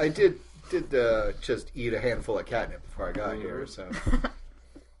 I did just eat a handful of catnip before I got here, so.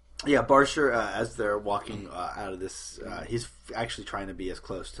 Yeah, Barsher, as they're walking out of this, he's actually trying to be as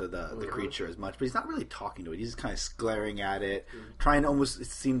close to the creature as much, but he's not really talking to it. He's just kind of glaring at it, trying to almost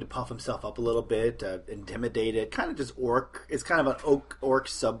seem to puff himself up a little bit, intimidate it. Kind of just orc. It's kind of an orc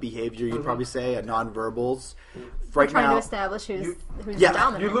sub-behavior, you'd probably say, a non-verbals. Right Trying now, to establish who's Yeah,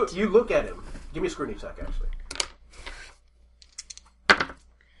 dominant. You look at him. Give me a scrutiny check, actually.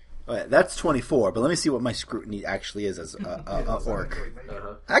 okay, that's 24, but let me see what my scrutiny actually is as a orc.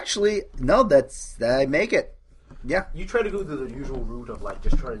 Uh-huh. Actually, no, I make it. Yeah. You try to go through the usual route of like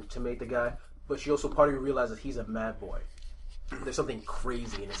just trying to intimidate the guy, but you also part of you realizes he's a mad boy. There's something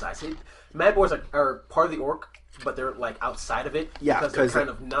crazy in his eyes. Mad boys are part of the orc, but they're like outside of it Yeah, because they're 'cause kind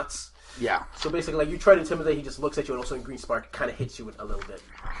of nuts. Yeah. So basically, like you try to intimidate, he just looks at you, and also in Green Spark kind of hits you a little bit.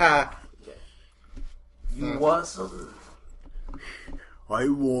 Ha! You want some? I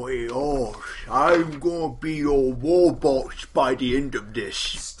want it all. I'm gonna be your war boss by the end of this.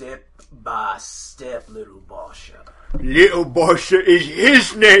 Step by step, little Barsha. Little Barsha is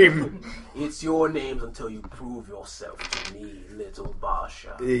his name. It's your names until you prove yourself to me, little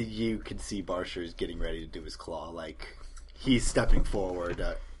Barsha. You can see Barsha is getting ready to do his claw. Like, he's stepping forward.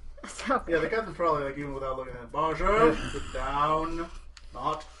 So, Yeah, the captain's probably like, even without looking at it, Barsha, sit down.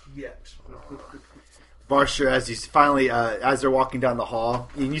 Not yet. Barsha, as you finally, as they're walking down the hall,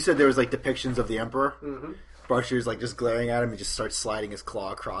 and you said there was like depictions of the Emperor. Mm-hmm. Barsha is like just glaring at him and just starts sliding his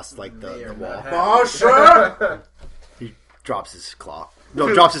claw across like the wall. Barsha! He drops his claw.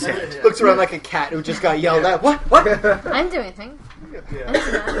 No, drops his hand. Looks around like a cat who just got yelled at. What? I didn't do anything. Yeah.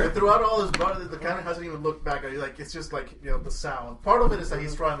 And throughout all his body, the captain hasn't even looked back at it. Like, it's just like, the sound. Part of it is that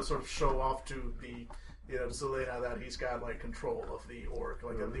he's trying to sort of show off to the, to Selena that he's got, like, control of the orc.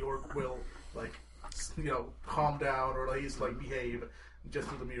 Like, the orc will, like, calm down or at least, like, behave just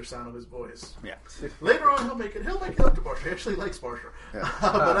through the mere sound of his voice. Yeah. Later on, he'll make it up to Barsha. He actually likes Barsha. Yeah.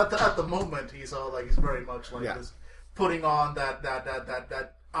 But at the moment, he's all, like, he's very much, like, Yeah. this putting on that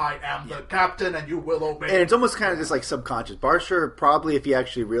I am the captain and you will obey. And it's almost kind of just like subconscious. Barsha probably, if he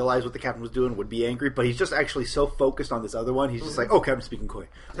actually realized what the captain was doing, would be angry, but he's just actually so focused on this other one, he's just like, okay, I'm speaking coy.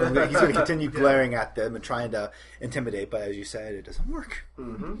 So he's going to continue glaring at them and trying to intimidate, but as you said, it doesn't work.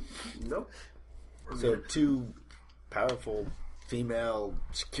 Mm-hmm. Nope. So two powerful female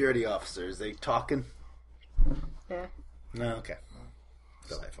security officers, they talking? Yeah. No, okay.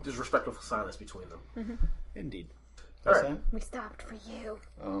 Delightful. There's respectful silence between them. Indeed. All right. We stopped for you.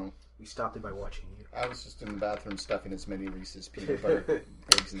 Oh, We stopped it by watching you. I was just in the bathroom stuffing as many Reese's peanut butter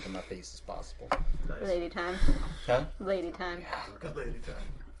eggs into my face as possible. Nice. Lady time. Huh? Lady time. Good lady time.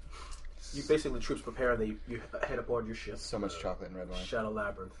 You basically, the troops prepare, and you head aboard your ship. So much chocolate and red wine. Shadow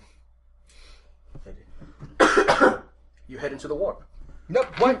Labyrinth. You head into the warp. No,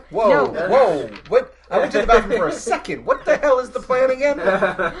 what? Whoa, No. whoa. What? I went to the bathroom for a second. What the hell is the plan again?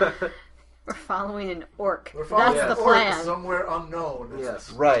 We're following an orc. We're following That's an the orc plan. somewhere unknown. It's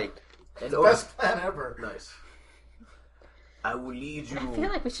Yes. Right. And the best plan ever. Nice. I will lead you. I feel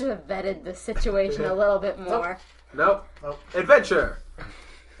like we should have vetted the situation a little bit more. Nope. Nope. Adventure.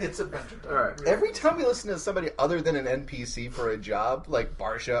 It's adventure time. All right. Really. Every time we listen to somebody other than an NPC for a job, like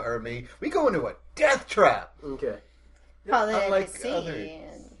Barsha or me, we go into a death trap. Okay. Probably unlike see. other-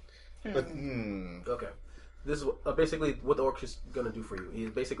 But, Okay. This is basically what the orc is going to do for you. He's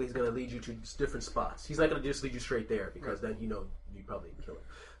going to lead you to different spots. He's not going to just lead you straight there because then you probably kill him.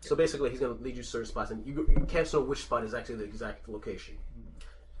 So basically, he's going to lead you to certain spots, and you can't know which spot is actually the exact location.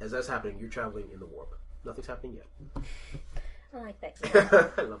 As that's happening, you're traveling in the warp. Nothing's happening yet. I like that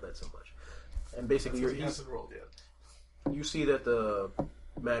game. I love that so much. And basically, He hasn't rolled yet. you see that the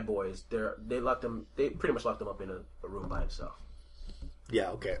Mad Boys, they pretty much locked him up in a room by himself.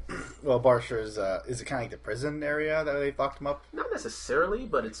 Yeah, okay. Well, Barsher's, is it kind of like the prison area that they locked him up? Not necessarily,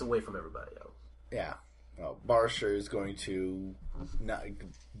 but it's away from everybody else. Yeah. Well, Barsher is going to not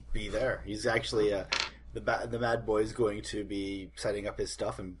be there. He's actually, the Mad Boy is going to be setting up his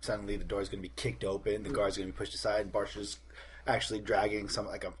stuff, and suddenly the door is going to be kicked open, the guard's going to be pushed aside, and Barsher's actually dragging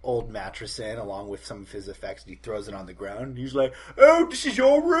an old mattress in along with some of his effects, and he throws it on the ground. He's like, "Oh, this is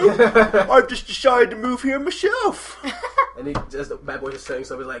your room? I've just decided to move here myself." And as the Bad Boy is saying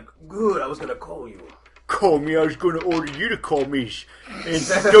something, he's like, "Good, I was gonna call you." Call me, I was going to order you to call me. And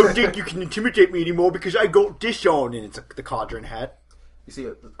don't think you can intimidate me anymore because I got this on. And it's the cauldron hat. You see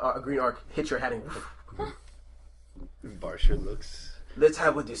a green arc hit your hat And Barsher looks. Let's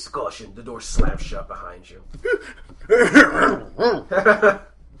have a discussion. The door slams shut behind you.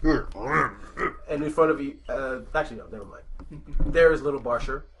 And in front of you, actually no, never mind. There is little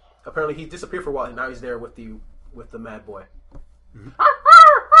Barsher. Apparently he disappeared for a while, and now he's there with the Mad Boy.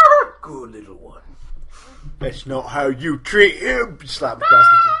 Good little one. That's not how you treat him. Slap across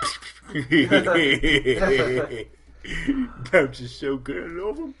the. That's just so good. I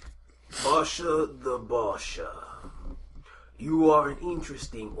love him. Barsha the Barsha. You are an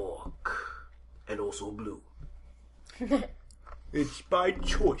interesting orc. And also blue. It's by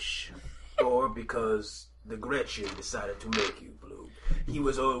choice. Or because the Gretchen decided to make you blue. He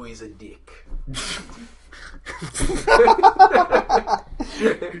was always a dick.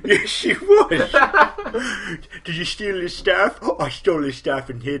 Yes, she was. Did you steal his staff? I stole his staff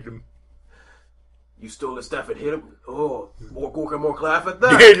and hid him. You stole his staff and hit him? Oh, more Gork and more laugh at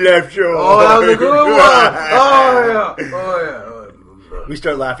that. They left you. Oh, that was a good one. Oh, yeah. We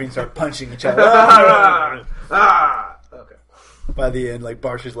start laughing and start punching each other. Okay. By the end, like,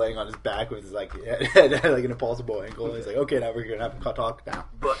 Barsher's laying on his back with his, like, head, like an impossible ankle. And he's like, okay, now we're going to have a talk now.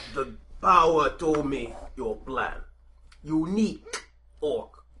 But the power told me your plan. Unique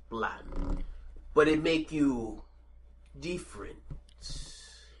orc plan. But it make you different.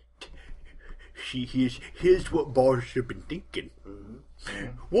 See, here's what Barsher been thinking.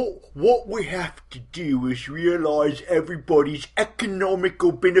 What we have to do is realize everybody's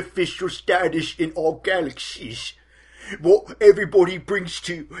economical beneficial status in our galaxies. What everybody brings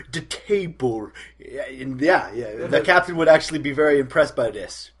to the table. And the captain would actually be very impressed by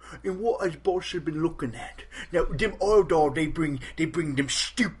this. And what has Barsher been looking at? Now, them Eldar, they bring them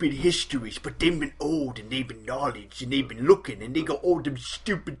stupid histories, but they've been old and they've been knowledge and they've been looking and they got all them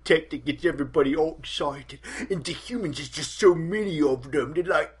stupid tech that gets everybody all excited. And the humans, there's just so many of them. They're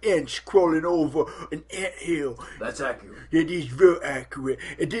like ants crawling over an anthill. That's accurate. It is very accurate.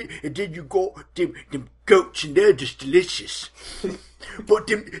 And then you got them goats and they're just delicious. But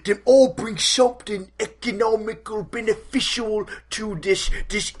them all bring something economical, beneficial to this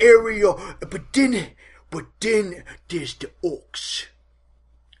area. But then there's the orcs.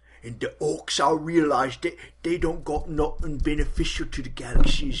 And the orcs, I realize they don't got nothing beneficial to the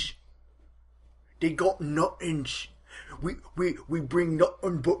galaxies. They got nothing. We bring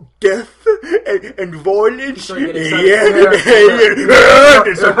nothing but death and violence. Yeah.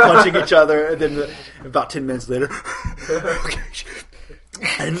 They start punching each other, and then about 10 minutes later,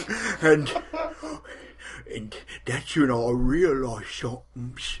 and that's when I realize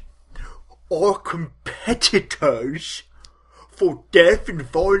something. Our competitors for death and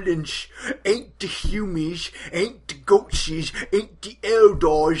violence ain't the humans, ain't the goatsies, ain't the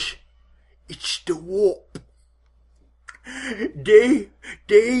Eldars. It's the warp. They've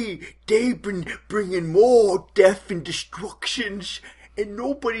been bringing more death and destructions, and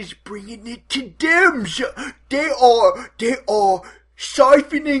nobody's bringing it to them. They are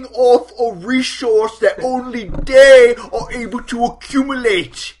siphoning off a resource that only they are able to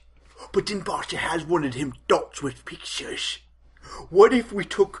accumulate. But then Barsher has one of them dots with pictures. What if we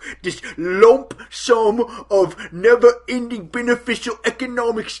took this lump sum of never-ending beneficial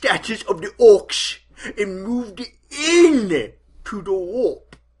economic status of the orcs and moved it in to the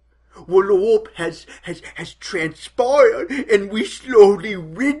warp? Well, the warp has transpired, and we slowly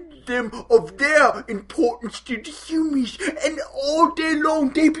rid them of their importance to the humans, and all day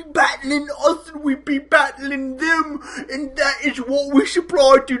long they be battling us and we be battling them, and that is what we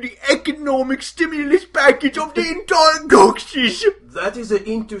supply to the economic stimulus package of the entire galaxy. That is an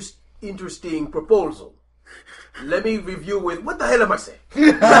interesting proposal. Let me review with what the hell am I saying?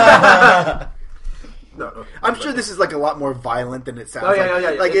 No. I'm sure this is like a lot more violent than it sounds.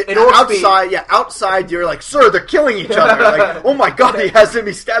 Yeah. Like outside, you're like, sir, they're killing each other. Like, oh my god, he has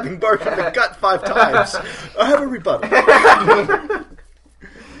me stabbing Bart in the gut 5 times. I have a rebuttal.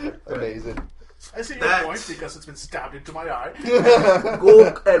 Amazing. I see your That- point because it's been stabbed into my eye.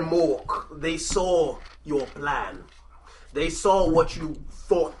 Gork and Mork, they saw your plan. They saw what you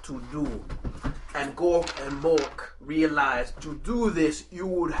thought to do. And Gork and Mork realized to do this, you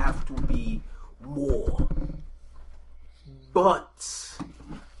would have to be more. But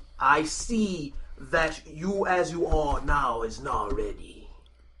I see that you as you are now is not ready.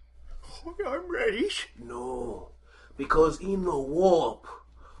 I'm ready. No, because in the warp,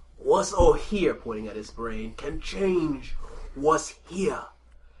 what's all here, pointing at his brain, can change what's here.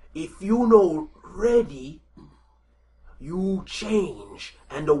 If you know ready, you change,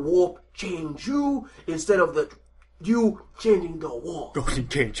 and the warp change you instead of you changing the warp. Doesn't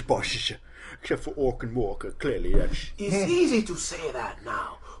change bosses, except for Orc and Walker. Clearly, that's... It's easy to say that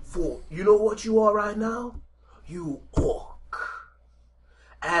now, for you know what you are right now? You orc.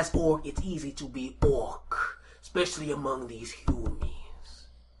 As orc, it's easy to be orc, especially among these humans.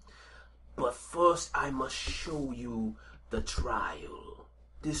 But first, I must show you the trial.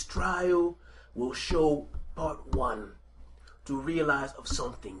 This trial will show part 1 to realize of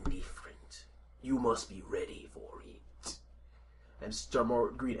something different. You must be ready for it. And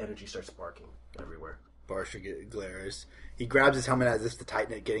more green energy starts sparking everywhere. Barsha glares. He grabs his helmet as if to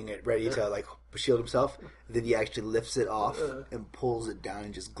tighten it, getting it ready to like shield himself. Then he actually lifts it off and pulls it down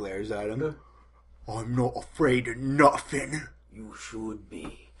and just glares at him. I'm not afraid of nothing. You should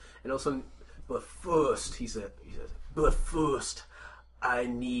be. And also, but first, he says, but first, I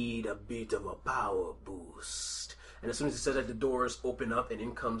need a bit of a power boost. And as soon as he says that, the doors open up and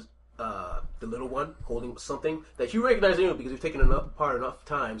in comes the little one holding something that you recognize anyway because you've taken it apart enough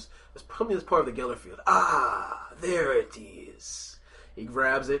times. It's probably this part of the Geller field. Ah, there it is. He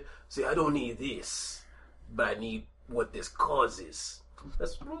grabs it. See, I don't need this, but I need what this causes.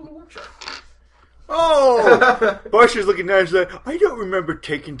 That's really the workshop. Oh! Barsha's looking down and he's like, I don't remember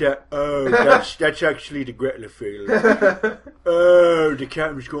taking that. Oh, that's actually the Gretler field. Oh, the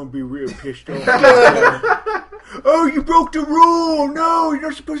captain's going to be real pissed off. Oh, you broke the rule! No, you're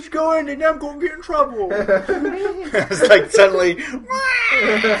not supposed to go in, and now I'm going to get in trouble. It's like suddenly...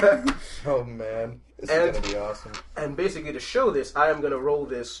 Oh man, this is gonna be awesome. And basically, to show this, I am going to roll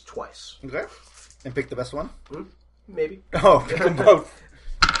this twice. Okay. And pick the best one? Maybe. Oh, pick them both.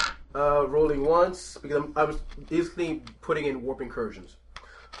 Rolling once, because I was basically putting in warp incursions.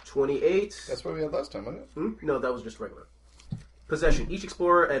 28. That's what we had last time, wasn't it? No, that was just regular. Possession. Each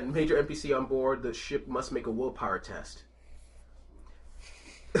explorer and major NPC on board the ship must make a willpower test.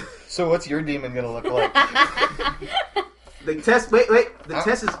 So what's your demon gonna look like? The test. Wait. The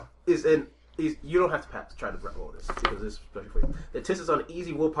test is you don't have to try to roll this because this is special for you. The test is on an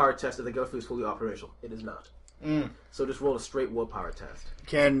easy willpower test if the Geller is fully operational. It is not. So just roll a straight willpower test.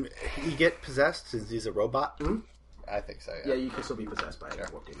 Can he get possessed since he's a robot? I think so. Yeah, you can still be possessed by a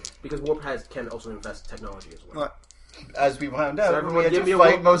warp demon because warp can also invest technology as well. What? As we found So out, everyone we had give me to a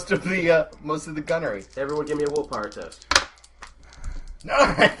fight will- most of the gunnery. Everyone, give me a willpower test.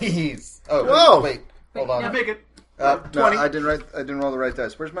 Nice. Oh, Whoa! Wait, hold on. You make it. 20. No, I didn't roll the right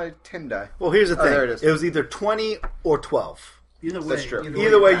dice. Where's my 10 die? Well, here's the thing. there it is. It was either 20 or 12. Either way. That's true.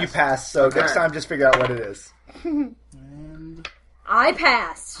 Either way, you pass. pass. So next time, just figure out what it is. I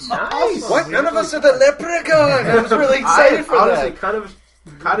passed. Nice. What? None of us are the leprechaun. I was really excited for honestly that.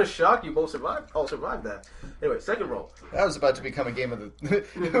 kind of shocked you both all survived that. Anyway, second roll. That was about to become a game of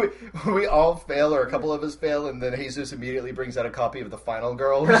the. We all fail, or a couple of us fail, and then Jesus immediately brings out a copy of the Final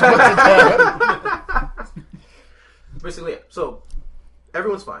Girl. Basically, yeah. So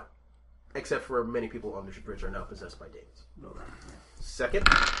everyone's fine, except for many people on the bridge are now possessed by demons. Second,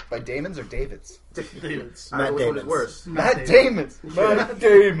 By Damon's or David's? David's. I don't know which one is Damon's. worse. Matt Damon's. Matt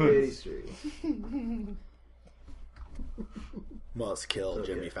Damon's. Must kill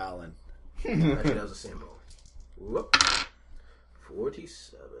Jimmy Fallon. Actually, that was the same roll. Whoop.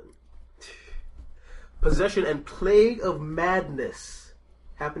 47. Possession and Plague of Madness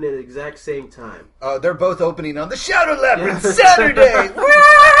happen at the exact same time. They're both opening on the Shadow Labyrinth Saturday.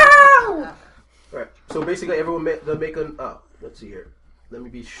 Woo! Alright, so basically everyone they'll make an... let's see here. Let me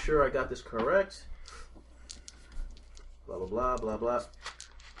be sure I got this correct. Blah, blah, blah, blah, blah.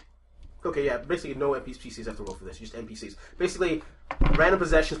 Okay, yeah, basically no NPCs have to roll for this, just NPCs. Basically, random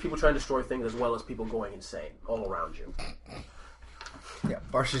possessions, people trying to destroy things, as well as people going insane all around you. Yeah,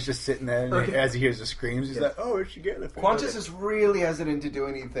 Barsha's just sitting there, and as he hears the screams, he's like, "Oh, it's together." Qantas is really hesitant to do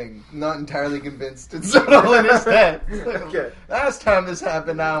anything. Not entirely convinced. It's all in his head. Okay. Last time this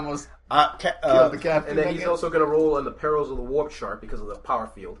happened, I almost killed the captain. And then he's also going to roll on the perils of the warp shark because of the power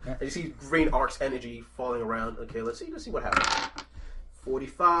field. And you see green arcs energy falling around. Okay, let's see what happens.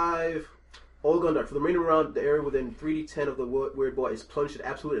 45, All gone dark. For the remaining round, the area within 3d10 of the weird boy is plunged in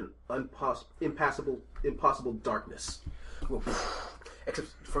absolute and impossible darkness. Except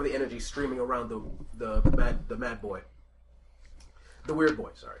for the energy streaming around the mad boy. The weird boy,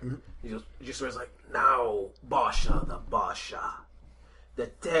 sorry. He just sort of like, now, Basha the Basha. The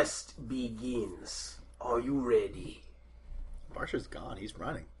test begins. Are you ready? Barsha's gone. He's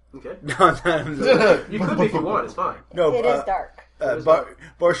running. Okay. No, You could be if you want, it's fine. no. It is dark.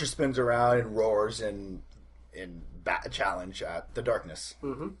 Barsha spins around and roars in challenge at the darkness.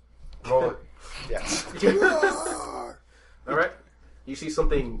 Roll it. Yes. Alright. You see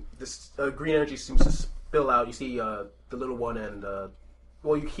something, this green energy seems to spill out. You see the little one and,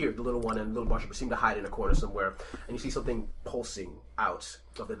 you hear the little one and little Basha seem to hide in a corner somewhere. And you see something pulsing out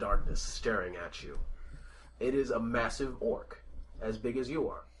of the darkness, staring at you. It is a massive orc, as big as you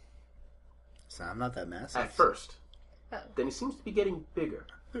are. So I'm not that massive. At first. Oh. Then it seems to be getting bigger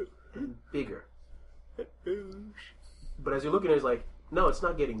and bigger. But as you're looking at it, it's like, no, it's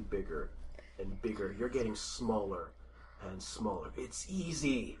not getting bigger and bigger. You're getting smaller and smaller. It's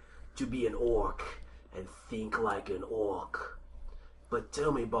easy to be an orc and think like an orc. But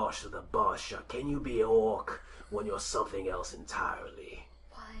tell me, Basha the Basha, can you be an orc when you're something else entirely?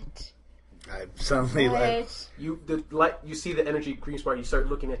 What? I suddenly like. You see the energy green spark. You start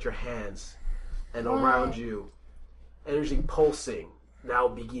looking at your hands, and around you, energy pulsing. Now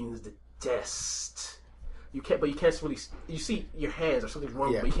begins the test. You can't really. You see your hands or something's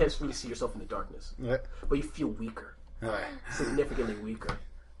wrong, but you can't really see yourself in the darkness. But you feel weaker, significantly weaker.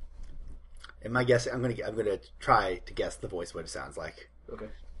 In my guess, I'm gonna try to guess the voice what it sounds like. Okay.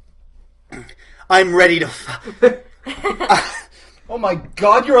 I'm ready to. Oh my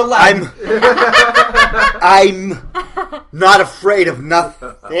God, you're alive! I'm not afraid of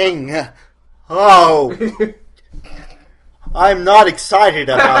nothing. Oh, I'm not excited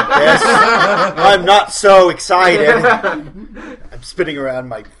about this. I'm not so excited. I'm spinning around.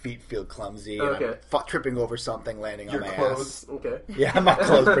 My feet feel clumsy. Okay. And I'm tripping over something, landing on my clothes. ass. Okay. Yeah, my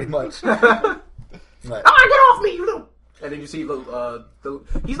clothes, pretty much. But, Get off me, you little! And then you see he's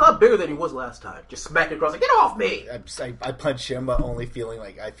a lot bigger than he was last time. Just smack it across, like, get off me! I punch him, but only feeling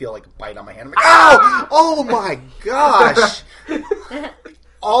like I feel like a bite on my hand. I'm like, ow! Oh my gosh!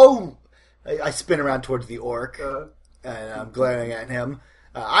 Oh! I spin around towards the orc, and I'm glaring at him.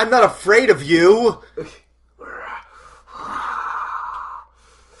 I'm not afraid of you!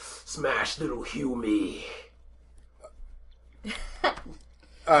 Smash, little Hughie.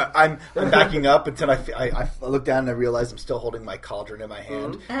 I'm backing up until I look down and I realize I'm still holding my cauldron in my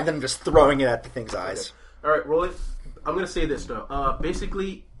hand, and then I'm just throwing it at the thing's eyes. Okay. All right, roll it. I'm gonna say this though.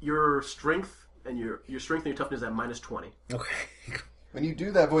 Basically, your strength and your toughness is at -20. Okay. When you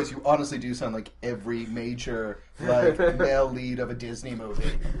do that voice, you honestly do sound like every major male lead of a Disney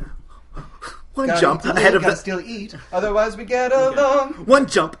movie. One jump ahead of the. Still eat, otherwise we get along. One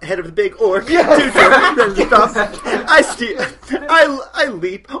jump ahead of the big orc. Two jumps, then stop. I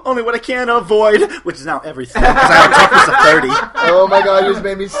leap only when I can't avoid, which is now everything because I have a toughness of 30. Oh my God, you just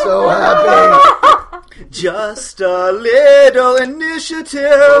made me so happy. Just a little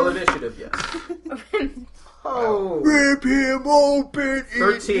initiative. Roll initiative, yes. Rip him open.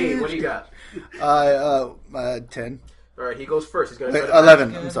 13. What do you got? 10. All right, he goes first. He's gonna try to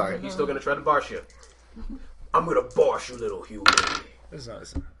 11. I'm sorry. He's still gonna try to barsh you. I'm gonna barsh you, little Hughie. It's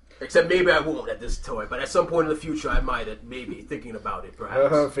not. Except maybe I won't at this time, but at some point in the future I might maybe thinking about it,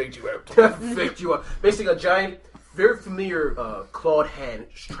 perhaps. Faked you out. Faked you out. Basically, a giant, very familiar clawed hand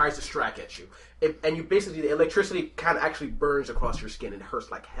tries to strike at you. And you basically, the electricity kind of actually burns across your skin and it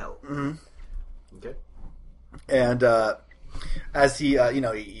hurts like hell. Mm-hmm. Okay. And as he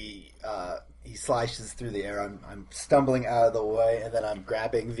slashes through the air, I'm stumbling out of the way, and then I'm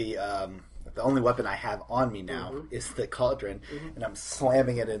grabbing the only weapon I have on me now is the cauldron, and I'm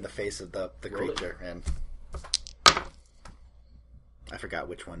slamming it in the face of the creature. And I forgot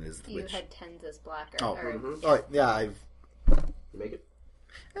which one is You which. had 10s as black. Oh, yeah, I've. You make it?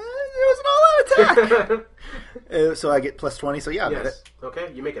 It was an all-out attack! So I get plus 20, so yeah, I made it. Okay,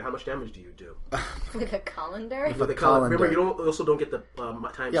 you make it. How much damage do you do? With a colander? With a colander. Remember, you also don't get the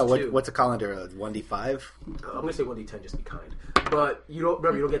times Yeah, 2. what's a colander? 1d5? I'm going to say 1d10 just to be kind. But you don't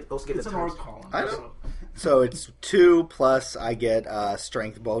also get It's the an times. orc column. I know. So it's 2 plus I get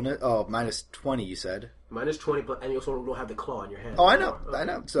strength bonus. Oh, minus 20, you said. -20, but and you also don't have the claw in your hand. Oh, I know. Okay. I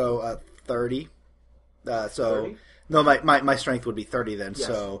know. So 30. So 30? no, my strength would be 30 then. Yes.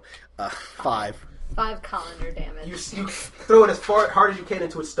 So 5. 5 colander damage. You throw it as hard as you can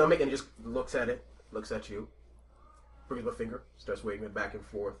into its stomach, and it just looks at you, brings a finger, starts waving it back and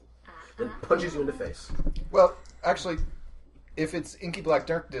forth, then punches you in the face. Well, actually, if it's inky black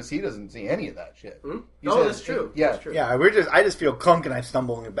darkness, he doesn't see any of that shit. Hmm? You Oh, said- that's true. Yeah, That's true. Yeah, I just feel clunk and I'm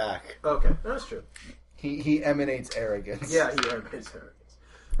stumbling back. Okay, that's true. he emanates arrogance. Yeah, he arrogance.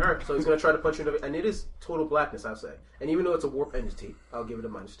 All right, so he's gonna try to punch you in the, and it is total blackness, I'll say. And even though it's a warp entity, I'll give it a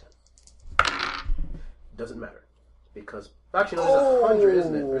 -10. Doesn't matter because actually no, there's 100,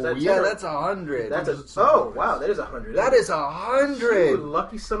 isn't it? Or is that 10 yeah, or- that's 100. that's a wow, that is 100. That is You 100.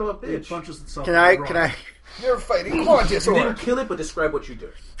 lucky son of a It bitch. punches itself. Can in I? the Can groin. I? You're fighting Quantus You didn't Orc. kill it, but describe what you do.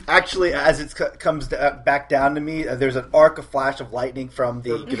 Actually, as it comes back down to me, there's an arc of flash of lightning from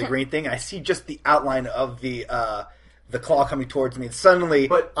the green thing. I see just the outline of the claw coming towards me. And suddenly,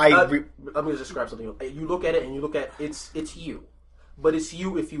 But I I'm going to describe something. You look at it and you look at it's you, but it's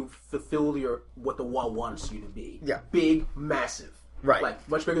you if you fulfill what the wall wants you to be. Yeah. Big, massive, Right. Like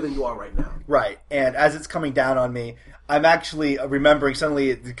much bigger than you are right now. right. And as it's coming down on me, I'm actually remembering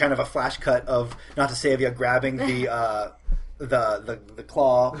suddenly kind of a flash cut of Not to Savia grabbing the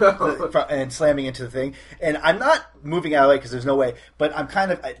claw and slamming into the thing. And I'm not moving out of the way because there's no way, but I'm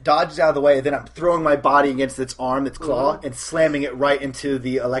kind of it dodges out of the way, and then I'm throwing my body against its arm, its claw, and slamming it right into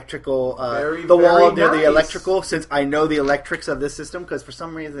the electrical, the wall very near the nice. electrical, since I know the electrics of this system, because for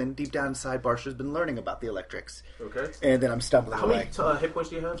some reason, deep down inside, Barsha's been learning about the electrics. Okay. And then I'm stumbling How away. many hit points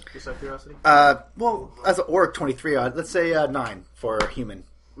do you have? Just out of curiosity. Well, as an orc, 23, let's say 9 for a human.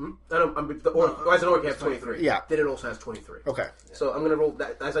 The orc, as an orc, you have 23. Yeah. Then it also has 23. Okay. So I'm gonna roll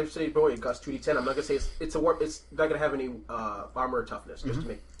that. As I said before, it costs 2d10. I'm not gonna say it's a warp. It's not gonna have any armor or toughness, just to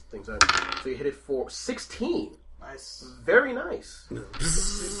make things out. So you hit it for 16. Nice. Very nice.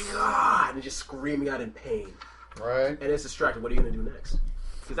 God, and just screaming out in pain. Right. And it's distracted. What are you gonna do next?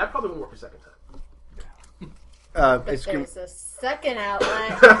 Because that probably won't work a second time. It's There's a second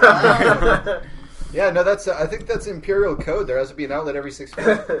outlet. Yeah, no, that's. I think that's Imperial code. There has to be an outlet every 6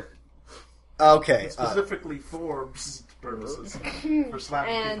 feet. okay. Specifically for purposes. For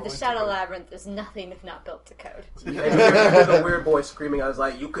slapping And people the into Shadow it. Labyrinth is nothing if not built to code. And you hear the weird boy screaming. I was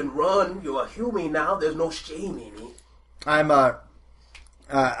like, "You can run. You're a human now. There's no shame in it." I'm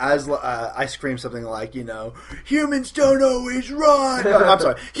I scream something like, humans don't always run. No, I'm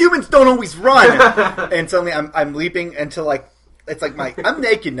sorry, humans don't always run. And suddenly I'm leaping until it's like I'm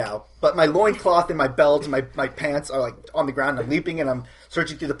naked now, but my loincloth and my belt and my pants are like on the ground. I'm leaping and I'm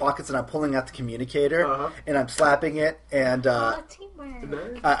searching through the pockets and I'm pulling out the communicator and I'm slapping it and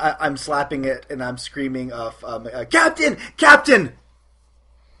Teamwork. I'm slapping it and I'm screaming of Captain, Captain.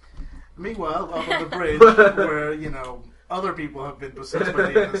 Meanwhile, up on the bridge, where, other people have been possessed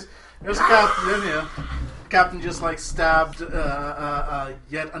by demons, there's a captain, Captain just, stabbed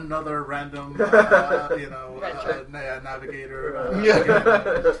yet another random,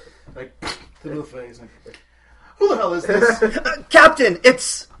 navigator. Like, to the face. Like, who the hell is this? Captain,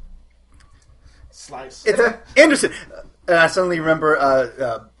 it's Slice. Anderson. And I suddenly remember,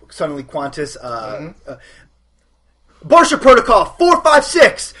 Quantus, Barsha Protocol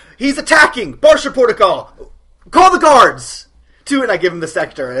 456. He's attacking. Barsha Protocol. Call the guards. 2, and I give him the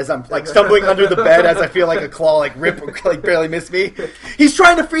sector as I'm stumbling under the bed as I feel like a claw rip barely miss me. He's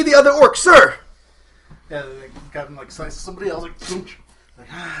trying to free the other orc, sir. Yeah, the captain slices somebody else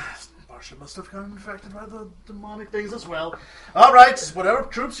Barsha must have gotten infected by the demonic things as well. All right, whatever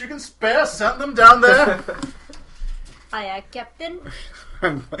troops you can spare, send them down there. Aye, Captain.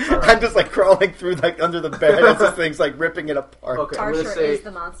 I'm just crawling through under the bed as this thing's ripping it apart. Okay, I'm gonna Barsha say is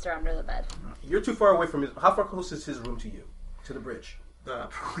the monster under the bed. you're too far away from his. How far close is his room to you? To the bridge?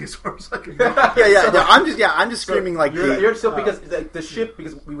 Probably as far as I can go. I'm just screaming You're still because the ship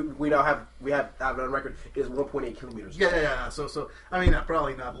because we now have on record is 1.8 kilometers. Yeah. So I mean,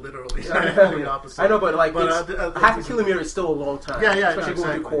 probably not literally. Probably opposite. I know, but half a it's- kilometer is still a long time. Yeah, especially exactly.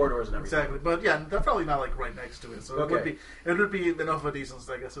 going through corridors and everything. Exactly, but yeah, they're probably not right next to it. So Okay. it would be enough of a distance.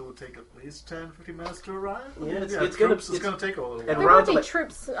 I guess it would take at least 10-15 minutes to arrive. Yeah, it's troops, gonna- it's going to take a little and while. There rounds will are be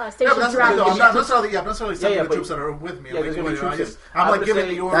troops Yeah, stationed but that's throughout I'm the not ship. necessarily sending Yeah, the but- troops that are with me. yeah, there's gonna be troops. I'm I'm gonna giving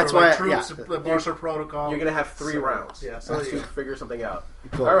say- the order That's why- troops, yeah. the Barsha protocol. You're gonna have 3 So, rounds. yeah, so to yeah. figure something out.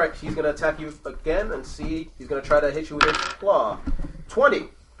 Cool. All right, he's gonna attack you again and see. He's gonna try to hit you with his claw. 20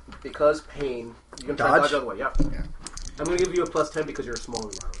 because pain. You can try to Dodge? dodge the other way. Yeah. I'm gonna give you a +10 because you're a smaller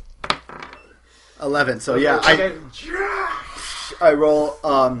round. 11. So Okay. I roll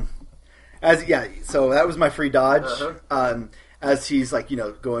so that was my free dodge. As he's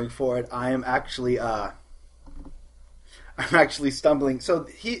going for it, I'm actually stumbling. So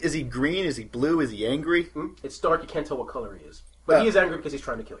is he green? Is he blue? Is he angry? It's dark. You can't tell what color he is, but he is angry because he's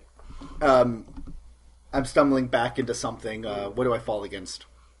trying to kill you. I'm stumbling back into something. What do I fall against?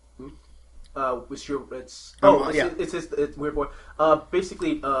 It's yeah. it's weird boy.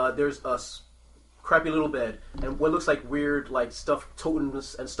 Basically, there's a crappy little bed, and what looks like weird, like stuff,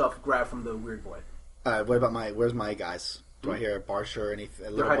 totems and stuff grabbed from the weird boy. What about where's my guys? Do I hear a Barsha or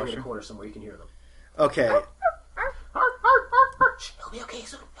anything? They're hiding in the corner somewhere. You can hear them. Okay. He'll be okay,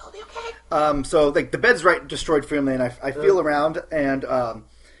 son. He'll be okay. So like the bed's right destroyed for me, and I feel around, and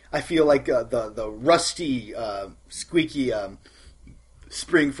I feel like the rusty, squeaky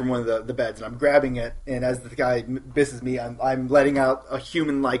spring from one of the beds, and I'm grabbing it, and as the guy misses me, I'm letting out a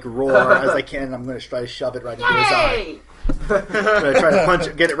human-like roar as I can, and I'm going to try to shove it right into his eye. I'm going to try to punch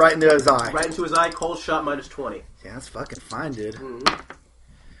it, get it right into his eye. Right into his eye, cold shot, -20. Yeah, that's fucking fine, dude.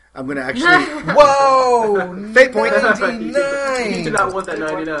 I'm going to actually... Whoa! Fate point. 99! You do not want that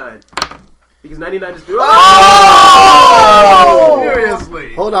 99. Because 99 is... Oh!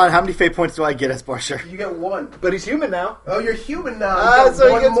 Seriously. Hold on, how many fate points do I get as Barsha? You get 1. But he's human now. Oh, you're human now. You So get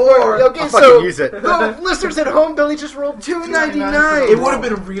he one gets more. Okay, I'll so fucking use it. the listeners at home, Billy just rolled 299. It would have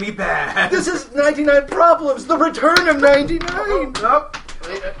been really bad. This is 99 problems. The return of 99. Nope.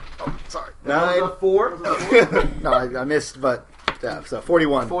 Sorry. That was a 4. No, I missed, but... Yeah, so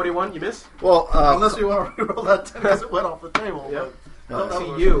 41. 41, you miss? Well, Unless you want to reroll that 10 because it went off the table. Yeah. But Up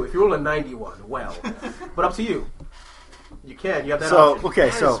to you. If you roll a 91, well. But up to you. You can. You have that so option.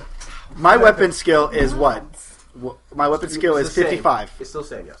 okay, so my weapon skill is what? My weapon skill It's is the same. 55. It's still the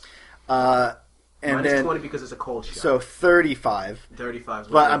same, yes. And Minus then 20 because it's a cold shot. so 35. 35 is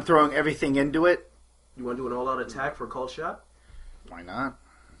what But you I'm throwing everything into it. You want to do an all-out attack for a cold shot? Why not?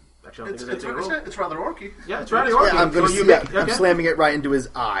 Actually, I don't It's, think it's, there's anything wrong. it's rather orky. Yeah, it's right. Yeah, I'm gonna. you Yeah, make, I'm okay. slamming it right into his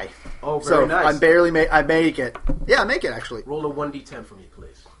eye. Oh, very So nice. I'm barely. I make it. Yeah, I make it actually. Roll a 1d10 for me,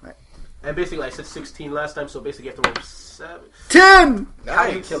 please. Right. And basically, I said 16 last time, so basically you have to roll 7. 10. How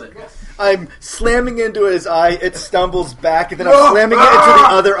do you kill it? I'm slamming into his eye. It stumbles back, and then I'm slamming it into the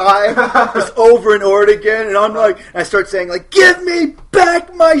other eye, just over and over again. And I'm like, and I start saying like, "Give me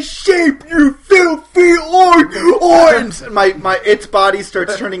back my shape, you filthy oi!" And its body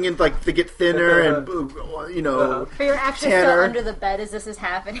starts turning into like to get thinner and But you're actually Tanner. still under the bed as this is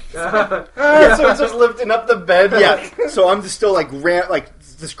happening. Yeah, so it's just lifting up the bed. yeah. So I'm just still like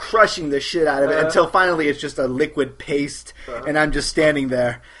just crushing the shit out of it until finally it's just a liquid paste, and I'm just standing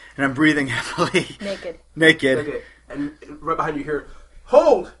there and I'm breathing heavily, naked. Okay. And right behind you here,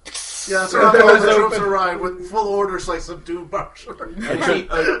 hold! Yeah, so now the troops arrive with full orders like subdue Barsha. And see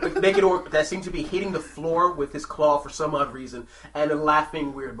a naked orc that seems to be hitting the floor with his claw for some odd reason, and a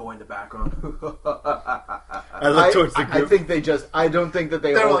laughing weird boy in the background. I look towards the I group. think they just. I don't think that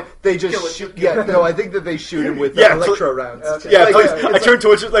they. They're all, like, they just kill it, shoot. kill it. Yeah, no, I think that they shoot him with Yeah, electro rounds. Okay. Yeah, Like, please. it's I like- turn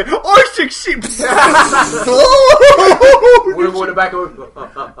towards you like, I succeed. We're going to back over.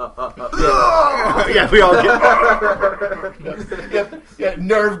 Yeah, we all get. Yeah,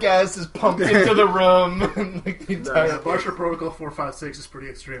 nerve gas is pumped into the room. Like the entire- Yeah, Barsha Protocol 456 is pretty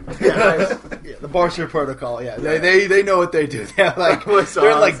extreme. Yeah, the Barsha Protocol. Yeah, they know what they do. They're like awesome.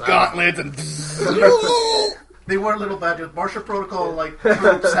 gauntlets and. They wear little badges. Barsha Protocol, like,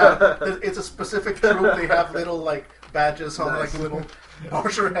 troops have... It's a specific troop. They have little, like, badges on, like, little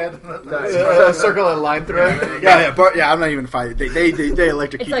Barsha head. circle and line through it. Yeah. I'm not even fighting. They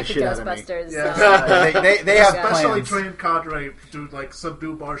electrocute It's like the the shit out of me. Ghostbusters. Yeah. They have Specially plans. trained cadre to, like,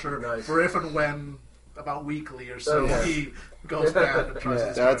 subdue Barsha Nice. for if and when, about weekly or so, Okay. he goes bad and tries to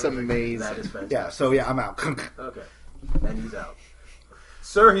That's destroy everything. amazing. That is fantastic. Yeah, so yeah, I'm out. Okay. And he's out.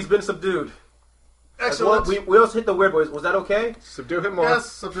 Sir, he's been subdued. Excellent. We also hit the weird boys. Was that okay? Subdue him more. Yes,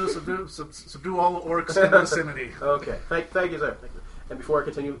 subdue all orcs in the vicinity. Okay. Thank you, sir. Thank you. And before I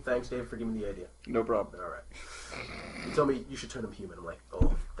continue, thanks, Dave, for giving me the idea. No problem. All right. You told me you should turn him human. I'm like,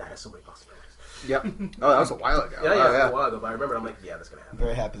 oh, that has so many possibilities. Yep. Oh, that was a while ago. Yeah, Oh, yeah, a while ago, but I remember. I'm like, yeah, that's gonna I'm happen.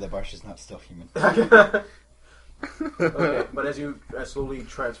 very happy that Barsha's not still human. Okay, but as you slowly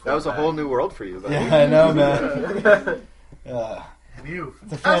transform, That was a back- whole new world for you. Though. I know, man. And you, fan-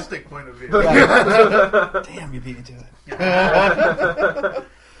 fantastic point of view. Damn, you beat me to it. I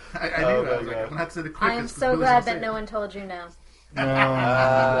knew that. I was like, I'm gonna have to say the I quickest. am so glad that no one told you no.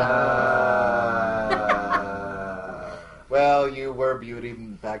 Well, you were Beauty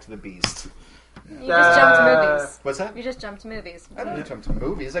and Back to the Beast. You just jumped movies. What's that? You just jumped movies. I don't jump to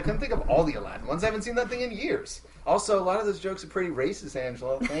movies. I couldn't think of all the Aladdin ones. I haven't seen that thing in years. Also, a lot of those jokes are pretty racist,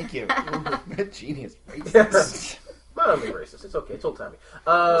 Angela. Thank you. Genius. Racist. Mildly racist. It's okay. It's old timey.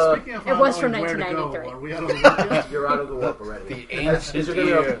 Speaking of It was from knowing where to go, 1993. are we out of the loop yet? You're out of the warp already. The ancient As you're getting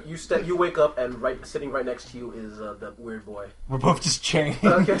year. up, you wake up and sitting right next to you is the weird boy. We're both just chained.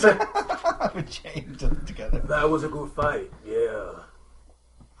 Okay. We're chained together. That was a good fight. Yeah.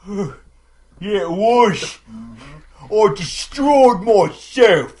 Yeah, it was. I destroyed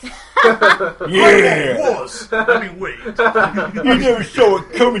myself. Yeah. Was. I mean, wait. You never saw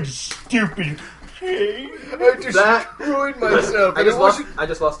it coming, stupid I destroyed myself. I just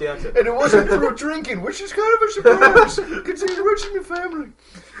lost the accent. And it wasn't through drinking, which is kind of a surprise, considering mentioning your family.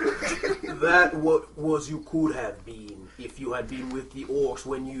 That what was you could have been if you had been with the orcs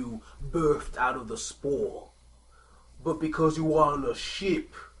when you birthed out of the spore. But because you are on a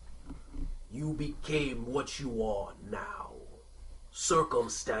ship, you became what you are now.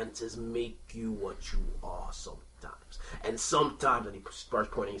 Circumstances make you what you are sometimes. And sometimes, and he starts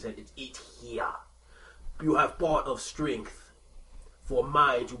pointing his head, it's it here. You have part of strength for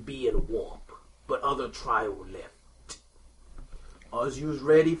mind to be in warp, but other trial left. Are you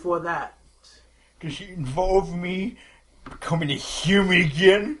ready for that? Does it involve me becoming a human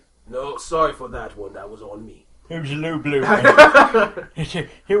again? No, sorry for that one. That was on me. It was a low blow. Man. It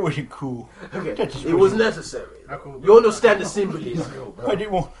wasn't cool. Okay, That just it was wasn't- necessary. You understand the symbolism. I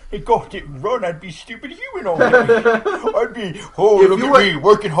didn't want. It got it run. I'd be stupid human already. I'd be. Oh, look at me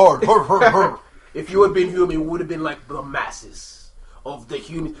working hard. If you had been human, you would have been like the masses of the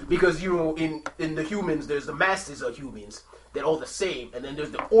humans. Because, you know, in the humans, there's the masses of humans. They're all the same. And then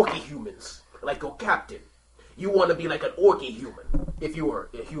there's the orky humans, like your captain. You want to be like an orky human, if you were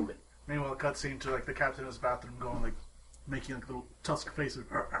a human. Meanwhile, cutscene to like the captain in his bathroom going like, making like a little tusk face.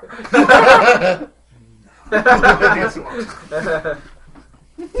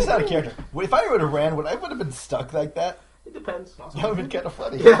 Just out of character. If I would have ran, would I have been stuck like that? It depends. That would have been kind of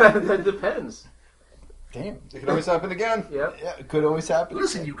funny. Yeah, that depends. Damn. It could always happen again. Yeah. Yeah, it could always happen.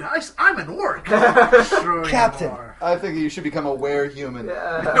 Listen, you guys, I'm an orc. Sure Captain. you are. I think you should become a were-human.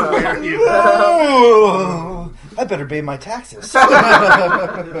 Where are you? Oh, I better pay my taxes. No!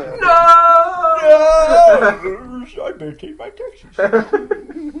 I better pay my taxes.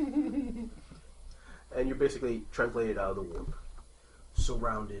 And you're basically translated out of the warp,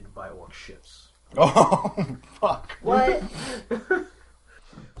 surrounded by orc ships. Oh, fuck. What?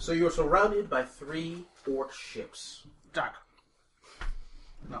 So you're surrounded by 3 orc ships. Attack.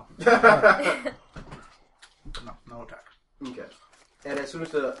 No. No attack. Okay. And as soon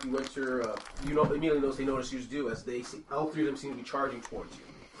as you enter, immediately notice you do as they see, all 3 of them seem to be charging towards you.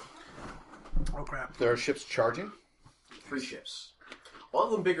 Oh crap. There are ships charging? 3 ships. All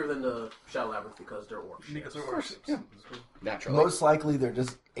of them bigger than the Shadow Labyrinth because they're orc Because ships. they're orc ships. Naturally. Most likely, they're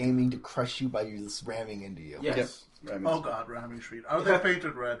just aiming to crush you by just ramming into you. Yes. Oh god, Ramming Street. Are they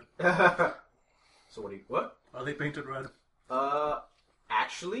painted red? So what? Are they painted red?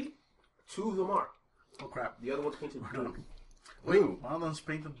 Actually, 2 of them are. Oh crap. The other one's painted blue. Wait, one of them's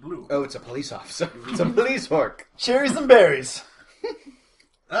painted blue. Oh, it's a police officer. It's a police orc. Cherries and berries.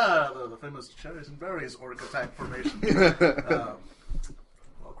 The famous cherries and berries orc attack formation.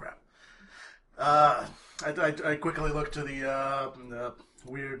 Oh crap. I quickly looked to the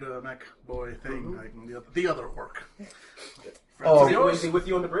weird mech boy thing, the other orc. Oh, Is he with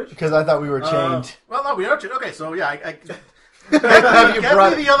you on the bridge? because I thought we were chained. Well, no, we are too. Okay, so yeah, Have you get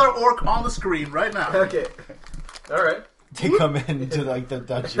brought me the other orc on the screen right now. Okay. All right. To come into like the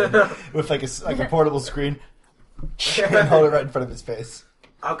dungeon with like a portable screen and hold it right in front of his face.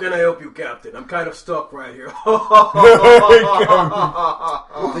 How can I help you, Captain? I'm kind of stuck right here.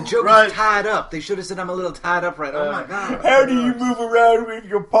 The joke Right. is tied up. They should have said I'm a little tied up right. Oh my god. How do you move around with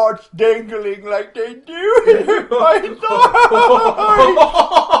your parts dangling like they do in your python?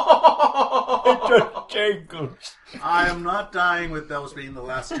 It just dangles. I am not dying with those being the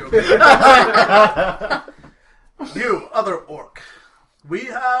last joke. You, other orc. We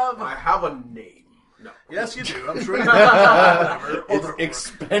have... I have a name. No. Yes, you do. I'm sure you do. Other orc.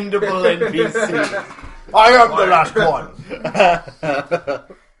 Expendable NPC. I am the last one.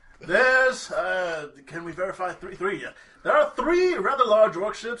 There's, can we verify three? Yeah. There are 3 rather large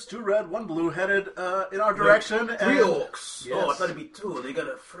orc ships, 2 red, 1 blue, headed in our direction. 3 and- orcs. Yes. Oh, I thought it'd be 2. They got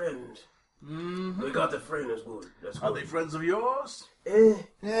a friend. Mm-hmm. We got the friend. That's good. That's good. Are they friends of yours? Eh.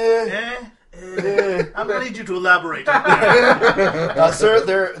 I'm going to need you to elaborate on that. Sir,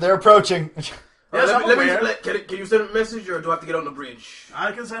 they're approaching. Yes, let I'm me, aware. can you send a message or do I have to get on the bridge?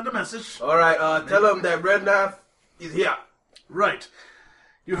 I can send a message. All right. Tell them that Red Knife is here. Right.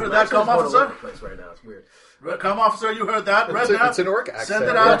 You heard I'm that, actually come just all over officer? the place right now. It's weird. Come officer, you heard that? Red It's an orc accent. Send it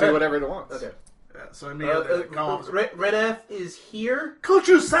It'll out. do whatever it wants. Okay. Yeah, so immediately, come officer. Red Knife is here. Could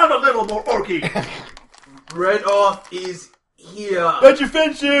you sound a little more orky? Red Off is here. That's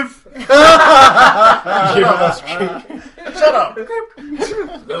offensive. Shut up.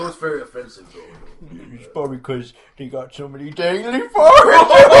 That was very offensive, though. It's probably because they got so many dangling forward.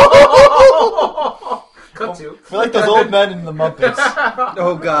 Cut to. I feel like those old men in the Muppets.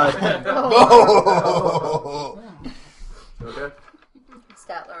 Oh god. Okay.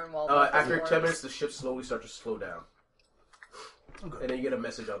 Statler and Waldorf. After 10 minutes, the ship slowly starts to slow down. And then you get a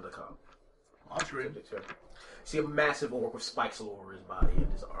message on the com. On screen. See a massive orc with spikes all over his body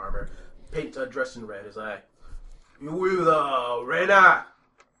and his armor, dressed in red. He's like, "You with Rena?"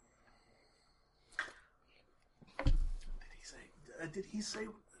 Did he say?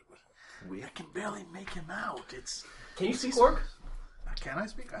 I can barely make him out. Can you speak orc? Can I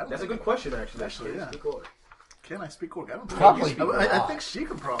speak? I don't That's a think good question, actually. Actually, yeah. Speak orc. Can I speak orc? I don't think Probably I think she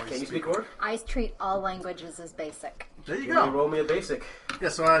can probably Can you speak. speak orc? I treat all languages as basic. There you Can go. you roll me a basic? Yeah,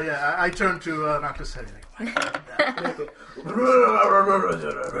 so I turn to not to say anything.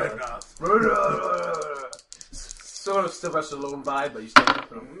 Sort of Sylvester Stallone vibe, but you still.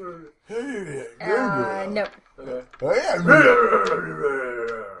 No. Okay.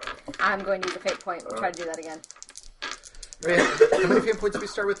 I'm going to use a fate point. We'll try to do that again. How many fate points do we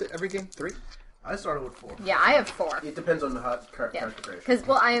start with every game? 3? I started with 4. Yeah, I have 4. It depends on the character Yeah, creation. because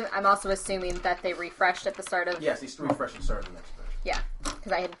I'm also assuming that they refreshed at the start of. Yes, these 3 refresh and start the next version. Yeah,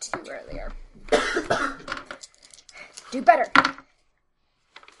 because I had 2 earlier. Do better.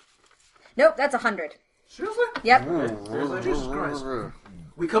 Nope, that's 100. Seriously? Yep. Jesus Christ.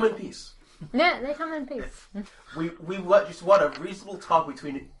 We come in peace. Yeah, they come in peace. We just want a reasonable talk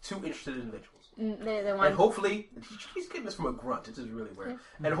between 2 interested individuals. They And want. hopefully, he's getting this from a grunt. This is really weird.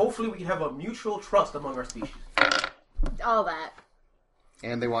 And hopefully, we can have a mutual trust among our species. All that.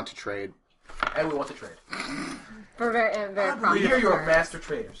 And they want to trade. And we want to trade. For very We prominent hear you're terms. master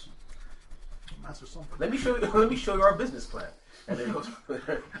traders. Master something. Let me show you our business plan. And then it goes.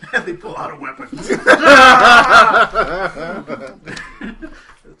 And they pull out a weapon.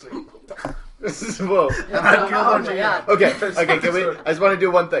 Whoa. Oh my god. Okay, can we? I just want to do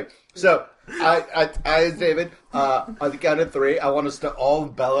one thing. So, I as David, on the count of 3, I want us to all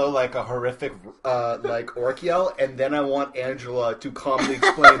bellow like a horrific, like orc yell, and then I want Angela to calmly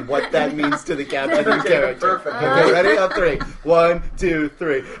explain what that means to the captain and character. Perfect. Okay, ready? On 3. 1, 2,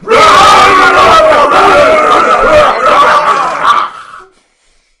 3.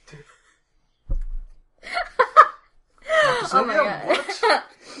 Oh my god.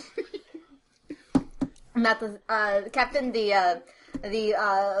 Not the captain, the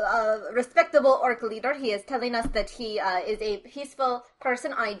respectable orc leader. He is telling us that he is a peaceful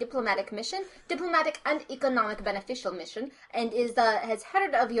person on a diplomatic and economic beneficial mission, and has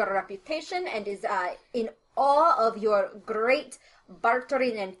heard of your reputation and is in awe of your great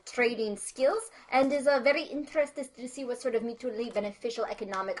bartering and trading skills, and is very interested to see what sort of mutually beneficial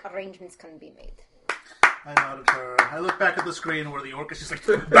economic arrangements can be made. I nodded her. I look back at the screen where the orc is just like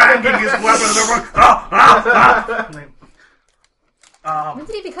banging his weapon and everyone. When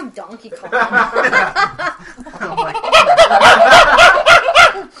did he become Donkey Kong? I'm like,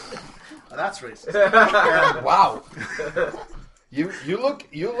 that's racist. Wow. You look,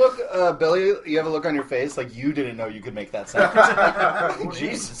 Billy. You have a look on your face like you didn't know you could make that sound.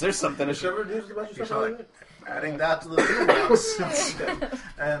 Jesus, there's something to show. Adding that to the toolbox.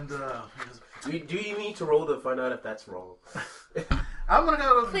 And Do you need to roll to find out if that's wrong? I'm gonna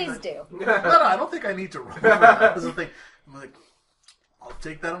go. Please do. No, I don't think I need to roll for that. That's the thing. I'm like, I'll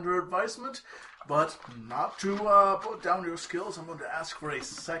take that under advisement, but not to put down your skills. I'm going to ask for a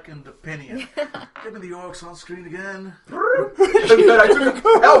second opinion. Give me the orcs on screen again. And then I took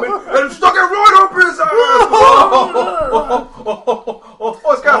a helmet and stuck it right up his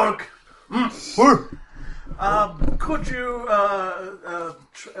ass. Orc. Could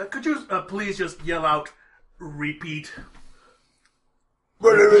you please just yell out, repeat?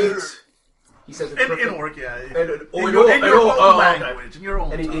 He says it In orc, yeah. in In your your own okay. language, in your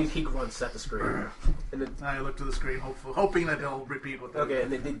own And tongue. he grunts at the screen. And then, I look to the screen, hoping that he'll repeat what they okay,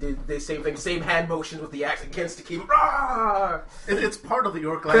 and they did the same thing, same hand motions with the axe against the key. Rawr! It's part of the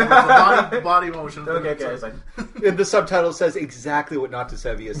orc language, the body motion. Okay, it's like, And the subtitle says exactly what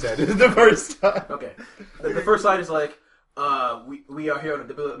Natasevia said the first time. okay. The first line is like, we are here on a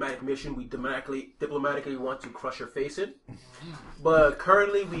diplomatic mission. We diplomatically want to crush your face in. But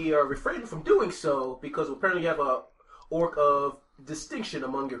currently we are refraining from doing so because apparently you have a orc of distinction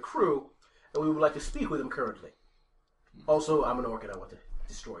among your crew, and we would like to speak with him currently. Also, I'm an orc and I want to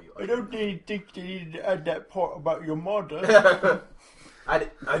destroy you. I don't think you need to add that part about your mother. I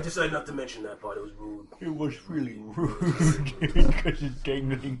decided not to mention that part. It was rude. It was really rude because it's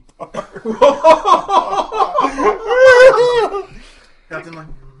dangling part. Captain like,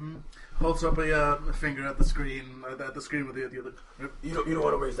 holds up a finger at the screen with the other. You don't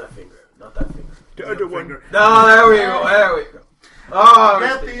want to raise that finger. Not that finger. The other one. Finger. No, there we go. Oh,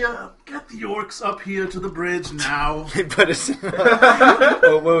 Get the orcs up here to the bridge now. But it's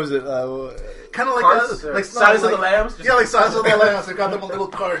what was it? Kind of like Carts, like Silence of the Lambs? Yeah, like Silence of the Lambs. They got them a little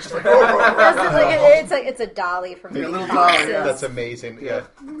cart, just like Yes, it's a dolly from Yeah, Beauty little and the dolly, yeah. Beast. That's amazing. Yeah.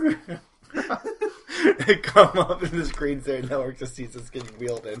 They come up and the screen's there, and Orc just sees this getting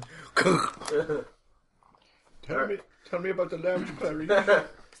wheeled in. Tell me about the lamb Clary.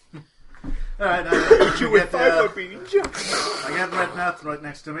 Alright, I get Red Nath right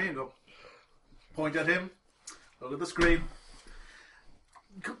next to me and go, point at him, look at the screen.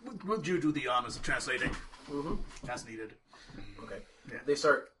 Would you do the honors of translating? Mm-hmm. As needed. Okay. Yeah. They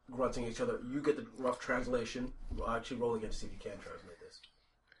start grunting each other. You get the rough translation. Well, actually, roll again to see if you can translate this.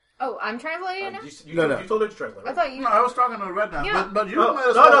 Oh, I'm translating it now? You told her to translate, right? I thought you... No, I was talking to Red Nath, Yeah. but you No, might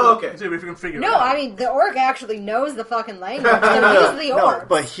as no, well okay. see if you can figure it No, out. I mean, the orc actually knows the fucking language. So use the No, orc.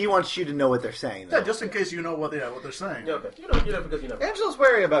 but he wants you to know what they're saying. Though. Yeah, just in case you know what they're saying. Yeah, okay. You know, because you know. Angela's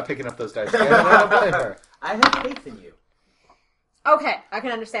wary about picking up those dice again, and I don't blame her. I have faith in you. Okay, I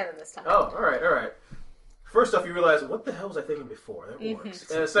can understand them this time. Oh, all right. First off, you realize, what the hell was I thinking before? That works.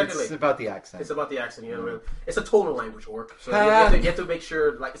 Secondly, It's about the accent. it's about the accent. You know, it's a tonal language, orc. So you have to make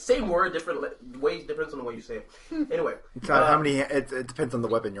sure, like, same word, different ways, depends on the way you say it. Anyway, It's not how many. It depends on the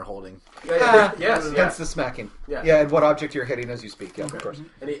weapon you're holding. yes. Hence the smacking. Yeah. Yeah, and what object you're hitting as you speak. Yeah, of course.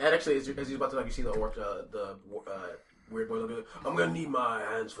 And actually, as he's about to talk, you see the orc, the weird boy looking. I'm gonna need my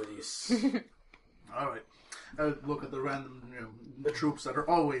hands for this. All right. I look at the random troops that are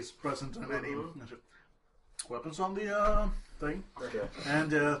always present in any weapons on the thing. Okay.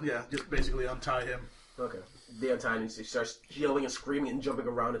 And, just basically untie him. Okay. They untie him. He starts yelling and screaming and jumping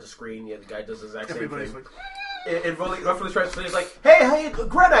around at the screen. Yeah, the guy does the exact same Everybody's thing. like, It roughly translates. He's like, "Hey,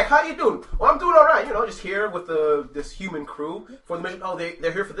 Grenak, how you doing? Well, I'm doing all right. You know, just here with this human crew for the mission. Oh,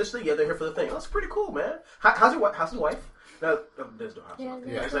 they're here for this thing. Yeah, they're here for the thing. Oh, that's pretty cool, man. How's his wife? No, there's no house.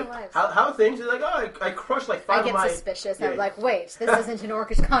 Yeah, He's no like, wives. how are things? He's like, oh, I crushed like I five get of my. suspicious. Yeah, I'm like, wait, this isn't an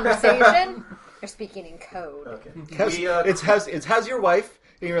orcish conversation. They're speaking in code. Okay. It's how's your wife?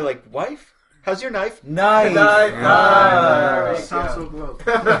 And you're like, wife? How's your knife? Knife. Nice. sounds so close.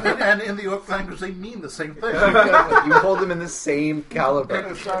 And in the orc language, they mean the same thing. You hold them in the same caliber.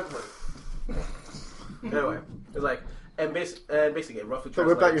 Exactly. Anyway, it's like, and basically, roughly So translated.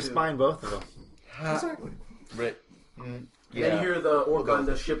 rip out your to- spine, both of them. Exactly. And then you hear the orc on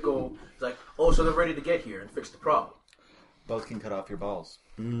the ship go, it's like, oh, so they're ready to get here and fix the problem. Both can cut off your balls.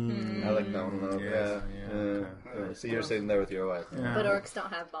 I like that one. Yeah. So you're sitting there with your wife. But orcs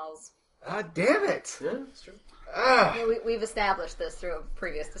don't have balls. Ah, damn it! Yeah, that's true. We've established this through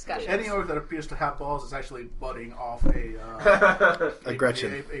previous discussions. Any orc that appears to have balls is actually budding off a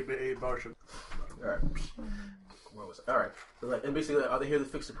Gretchen. a Barsham. Alright. Where was it? Alright. So like, and basically, are they here to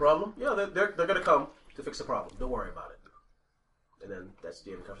fix the problem? Yeah, they're going to come to fix the problem. Don't worry about it. And then that's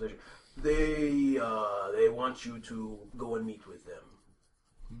the end of the conversation. They want you to go and meet with them.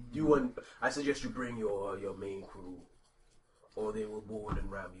 I suggest you bring your main crew, or they will board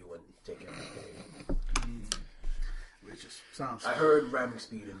and ram you and take everything. Which just sounds. I heard ramming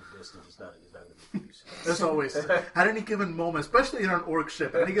speed in the distance is not going to be used. As always, at any given moment, especially in an orc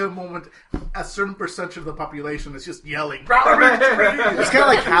ship, at any given moment, a certain percentage of the population is just yelling. It's kind of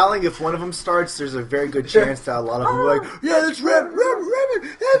like howling. If one of them starts, there's a very good chance that a lot of them are like, yeah, let's ram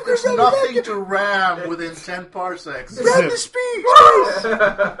it. There's nothing to ram within 10 parsecs. Ram the speed.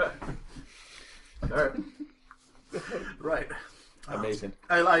 Alright. Right. Amazing.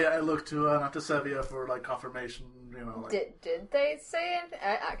 I look to Sevia for like confirmation. Did they say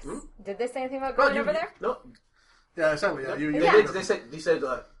did they say anything about Well, going over there? No. Yeah, exactly. Yeah, you, Yeah. They said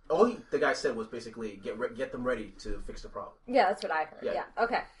all the guy said was basically get them ready to fix the problem. Yeah, that's what I heard. Yeah. Yeah.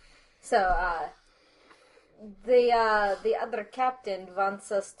 Okay. So the other captain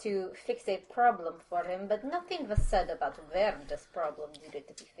wants us to fix a problem for him, but nothing was said about where this problem needed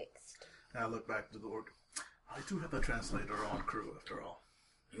to be fixed. I look back to the orc. I do have a translator on crew, after all.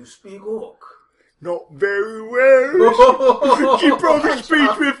 You speak orc. Not very well. She probably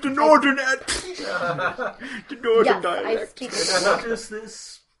speaks with the northern Yes, I dialect. speak. What is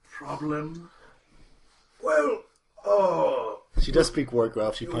this problem? Well, She does speak work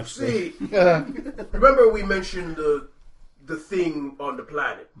well. She you punches me. see, remember we mentioned the thing on the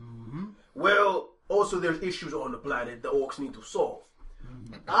planet? Mm-hmm. Well, also there's issues on the planet the orcs need to solve.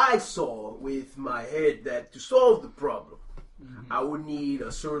 Mm-hmm. I saw with my head that to solve the problem, I would need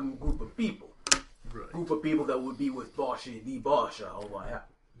a certain group of people. Right. Group of people that would be with Barsha, the Barsha, all my hat.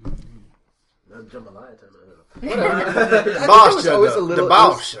 Jambalaya time. It was always a little. the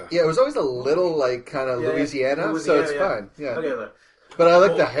Bausha. Yeah, it was always a little like kind of Louisiana, so it's fine. Yeah. Okay, But I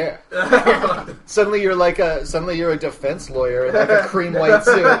like the hair. Suddenly you're a defense lawyer in like a cream white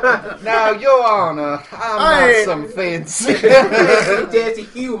suit. Now, Your Honor, I'm not some fancy. You dare to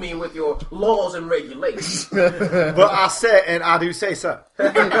hew me with your laws and regulations. But I said, and I do say so.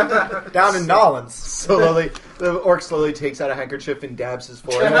 Down in Nolans. Slowly, the orc slowly takes out a handkerchief and dabs his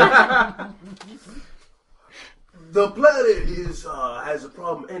forehead. The planet has a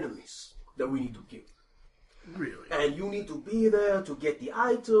problem enemies that we need to kill. Really? And you need to be there to get the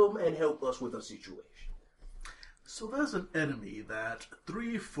item and help us with the situation. So there's an enemy that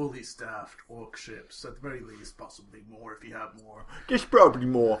 3 fully staffed orc ships, at the very least, possibly more if you have more. There's probably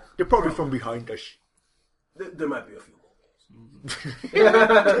more. They're probably from behind us. There might be a few more.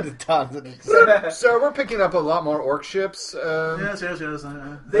 So we're picking up a lot more orc ships. Yes. They have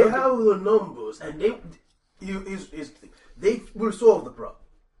the numbers, and they will solve the problem.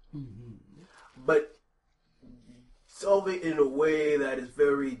 But solve it in a way that is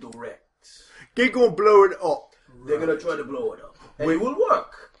very direct. They're gonna blow it up. They're going to try to blow it up. And it will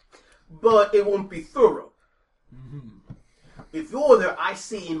work. But it won't be thorough. If you're there, I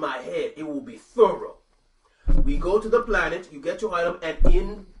see in my head, it will be thorough. We go to the planet, you get your item,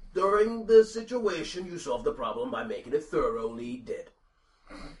 and during the situation, you solve the problem by making it thoroughly dead.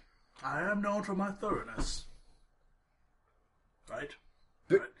 I am known for my thoroughness. Right?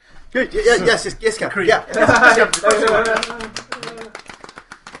 Yes, Captain. Yeah.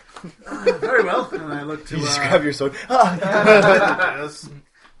 Very well. And I look to... You just grab your sword. Yes.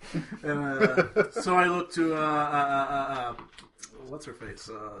 And, so I look to... what's her face?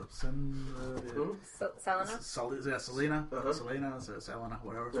 Selena? Selena? Selena,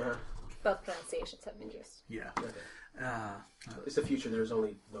 whatever. Both pronunciations have been used. Yeah. It's the future. There's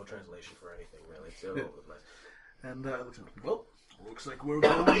only no translation for anything, really. It's all over the place. And I look to well, looks like we're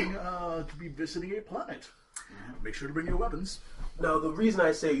going to be visiting a planet. Make sure to bring your weapons. Now, the reason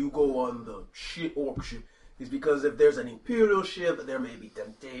I say you go on the orc ship is because if there's an Imperial ship, there may be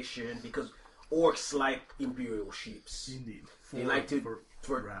temptation, because orcs like Imperial ships. Indeed. They like to...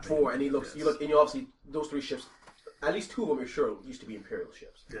 For grabbing. and you look, and you obviously, those 3 ships, at least 2 of them, you're sure, used to be Imperial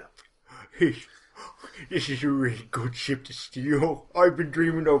ships. Yeah. This is a really good ship to steal. I've been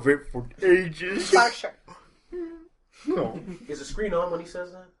dreaming of it for ages. Barsher. No. Is the screen on when he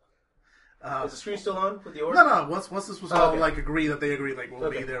says that? Is the screen still on with the orcs? No. Once this was all okay. like agreed, like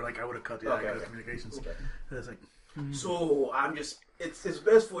we'll be there. Like I would have cut communications. Okay. It's like, So I'm just, it's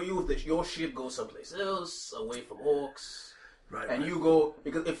best for you if your ship goes someplace else, away from orcs, right. and you go,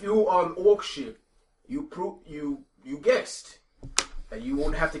 because if you are on orc ship, you guessed, and you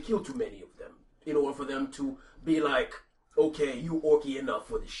won't have to kill too many of them in order for them to be like, okay, you orky enough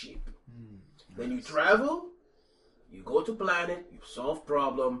for the ship. Then you travel, you go to planet, you solve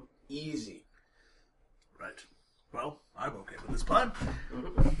problem, easy. Right. Well, I'm okay with this plan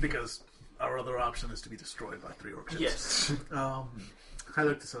because our other option is to be destroyed by 3 orc ships. Yes. I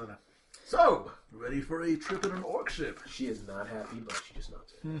look to Selena. So, ready for a trip in an orc ship? She is not happy, but she just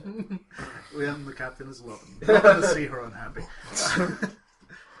nods it. And the captain is loving to see her unhappy.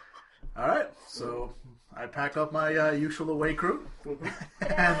 All right, so I pack up my usual away crew.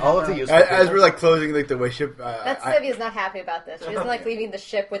 And, All of the useful As we're like closing like the way ship, That's Sylvia's not happy about this. She doesn't like leaving the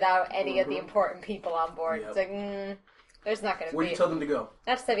ship without any of the important people on board. Yep. It's like, there's not going to Where be. do you tell them to go?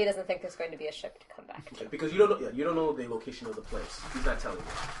 Not Sylvia doesn't think there's going to be a ship to come back to. Because you don't know the location of the place. He's not telling you.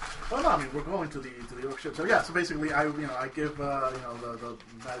 well, no, I mean we're going to the orc ship. So yeah, so basically I give the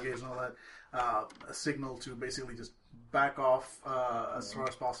navigators and all that a signal to basically just back off as far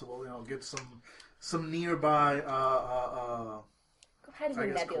as possible. Get some nearby. How do I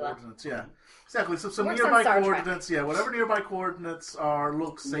you guess nebula? coordinates, yeah. Exactly, so some Works on nearby Star Trek. coordinates, whatever nearby coordinates are,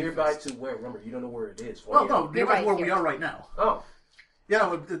 look safest. Nearby to where? Remember, you don't know where it is. Well, no, nearby right where here. we are right now. Oh.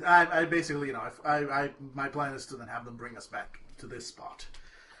 Yeah, I basically, my plan is to then have them bring us back to this spot.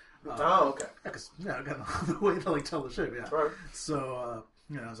 Okay. Because, I got no way to, tell the ship, yeah. Right. So,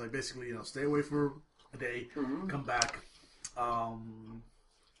 it's like, basically, stay away for a day, come back.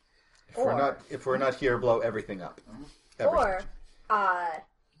 If we're not here, blow everything up. Everything. Or,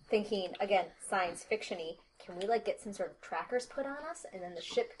 thinking, again, science fiction-y, can we, get some sort of trackers put on us, and then the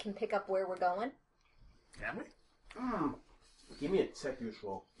ship can pick up where we're going? Can we? Give me a tech use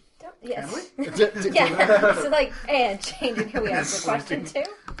roll. Yes. Can we? Yeah. So, and changing who we ask the question to.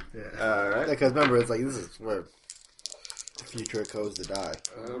 all right. Because remember, it's like this is where the future goes to die.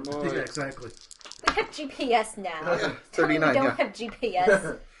 Yeah, exactly. We have GPS now. Tell me 39, we don't yeah. have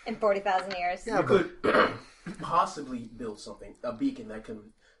GPS in 40,000 years. You could possibly build something, a beacon that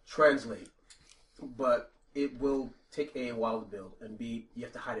can translate, but it will take A, a while to build, and B, you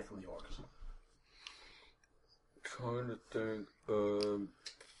have to hide it from the orcs. trying to think.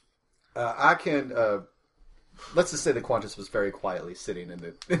 I can. Let's just say that Qantas was very quietly sitting in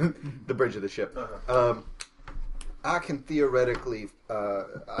the bridge of the ship. I can theoretically,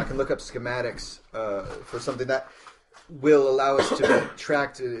 I can look up schematics for something that will allow us to be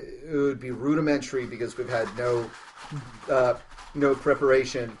tracked. It would be rudimentary because we've had no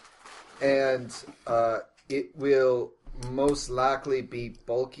preparation, and it will most likely be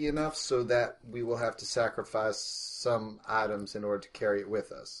bulky enough so that we will have to sacrifice some items in order to carry it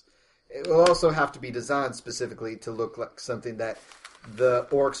with us. It will also have to be designed specifically to look like something that the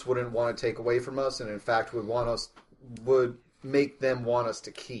orcs wouldn't want to take away from us, and in fact would make them want us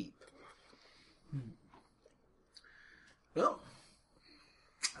to keep. Well,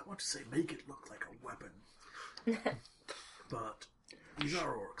 I want to say make it look like a weapon. But these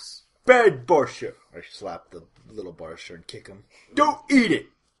are orcs. Bad Barsha. I slap the little Barsha and kick him. Don't eat it.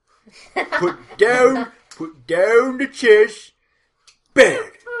 Put down the chest.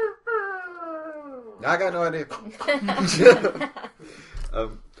 Bad. I got no idea.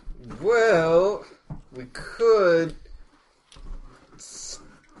 Well, we could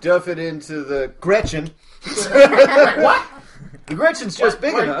stuff it into the Gretchen. What? The Gretchen's just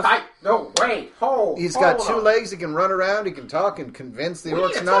big enough. No, wait, hold. He's hold got two on. legs. He can run around. He can talk and convince the We orcs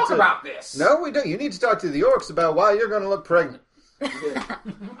need to not talk to. about this. No, we don't. You need to talk to the orcs about why you're going to look pregnant.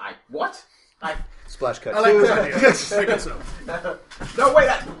 What? Splash cut. I like this idea. I guess so. No, wait.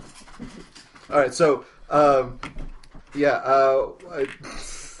 All right, so Qantas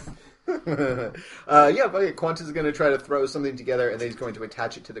is going to try to throw something together, and then he's going to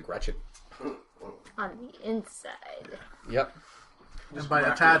attach it to the Gretchen. On the inside. Yep, And by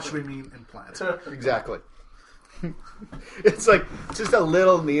attach, we mean implant. exactly. It's like just a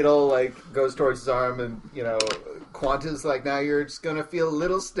little needle goes towards his arm, and Qantas now you're just gonna feel a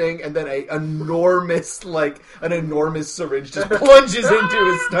little sting, and then an enormous syringe just plunges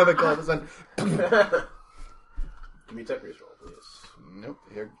into his stomach all of a sudden. Give me a tech research roll, please. Nope.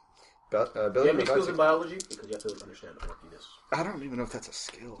 Here, Do you Billy. have any skills in biology? Because you have to understand the workiness. I don't even know if that's a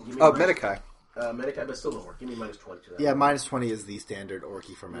skill. You mean Oh, minus- Medicae. Medicae, but still don't work. Give me minus 20 to that. Yeah, minus 20 is the standard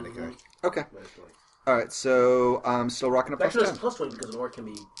Orky for Medicae. Okay. Minus 20. All right. So I'm still rocking a plus Actually, it's 10. plus 20 because an orc can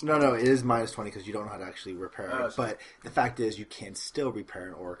be... No, it is minus 20 because you don't know how to actually repair it. Oh, sorry. But the fact is, you can still repair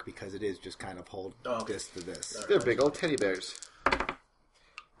an orc because it is just kind of hold okay. this to this. They're big old teddy bears.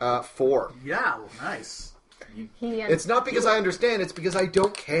 4. Yeah, well, nice. It's not because I understand. It's because I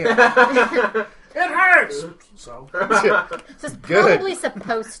don't care. It hurts! So, This is probably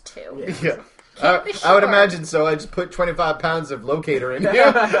supposed to. Yeah. Can't be I would sure. imagine so. I just put 25 pounds of locator in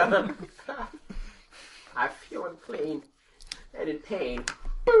here. I feel in pain and in pain.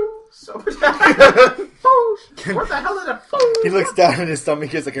 Boom! So much. Boom! What the hell is that? Boom! He looks down and his stomach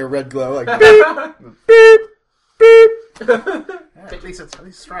gets a red glow, at least it's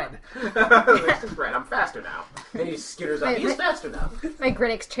thread. This is right. I'm faster now. And he skitters up. He's faster now. My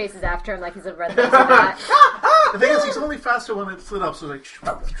Grinix chases after him like he's a red bat. The thing is, he's only faster when it's lit up, so like...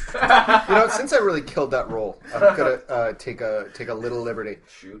 Since I really killed that roll, I'm gonna take a little liberty.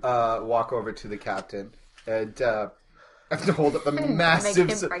 Shoot. Walk over to the captain and I have to hold up a Make him massive,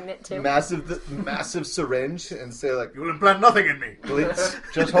 pregnant too. massive syringe and say You will implant nothing in me. Please,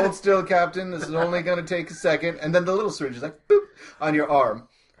 just hold still, Captain. This is only going to take a second. And then the little syringe is like, boop, on your arm.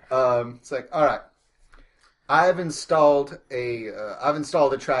 It's like, all right. I've installed a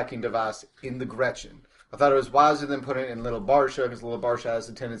tracking device in the Gretchen. I thought it was wiser than putting it in Little Barsha, because Little Barsha has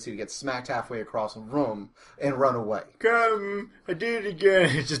a tendency to get smacked halfway across a room and run away. Come, I did it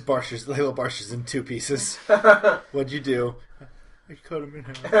again. It's just little Barsha's in 2 pieces. What'd you do? I cut him in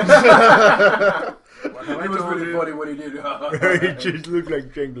half. It was really funny what he did. It just looked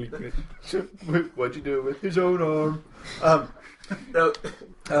like jangly fish. What'd you do with his own arm?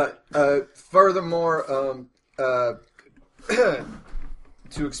 Furthermore,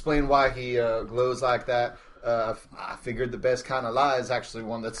 to explain why he glows like that, I figured the best kind of lie is actually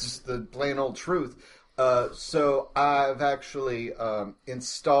one that's just the plain old truth. So I've actually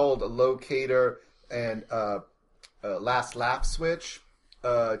installed a locator and last lap switch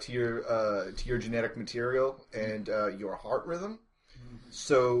to your genetic material and your heart rhythm.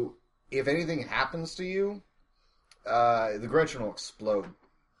 So if anything happens to you, the Gretchen will explode.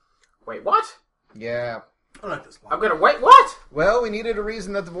 Wait, what? Yeah. I like this one. I'm gonna wait. What? Well, we needed a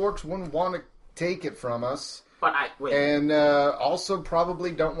reason that the orcs wouldn't want to take it from us, But wait. and also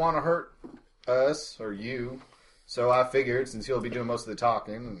probably don't want to hurt us or you. So I figured, since you'll be doing most of the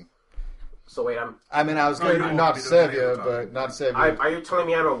talking, So wait, I was No, going you to don't not want to to do save any you, of the but not to save you. are you telling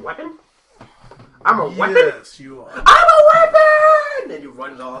me I'm a weapon? I'm a weapon? Yes, you are. I'm a weapon! And he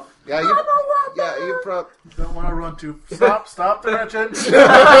runs off. Yeah, I'm a weapon! Yeah, you Don't want to run too. Stop the Gretchen.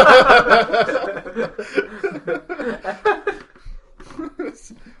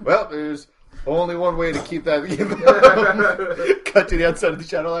 Well, there's only one way to keep that. Cut to the outside of the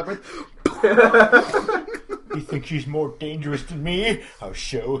Shadow Labyrinth. You think she's more dangerous than me? I'll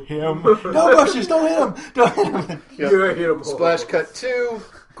show him. No, Brushes, don't hit him! Don't hit him! Yep. Splash cut 2.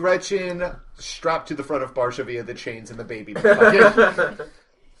 Gretchen strapped to the front of Barsha via the chains in the baby bucket.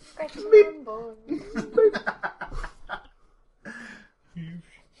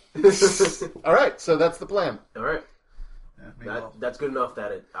 All right, so that's the plan. All right. That's good enough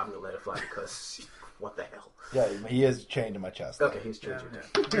that I'm going to let it fly because what the hell? Yeah, he is chained to my chest. Okay, he's changing.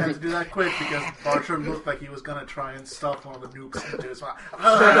 You have to do that quick because Bartram looked like he was going to try and stuff one of the nukes into his mouth.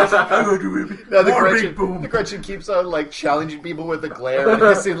 Now the Gretchen keeps on like challenging people with a glare and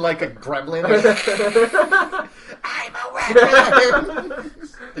hissing like a gremlin. I'm a weapon.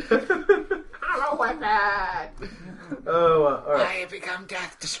 I'm a weapon. Oh, all right. I have become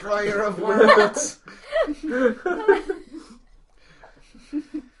Death Destroyer of Worlds.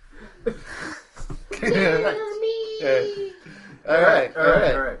 All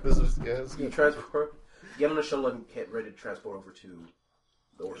right. This is good. You transport. Get on the shuttle and get ready to transport over to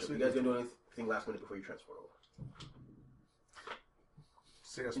the warship. You guys gonna do anything last minute before you transport over?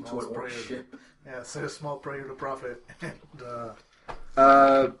 Say a Into small an prayer. warship. Yeah, say a small prayer to prophet. And,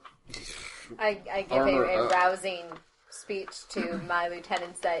 I give a rousing speech to my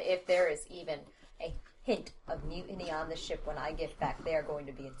lieutenants that if there is even a hint of mutiny on the ship when I get back, they are going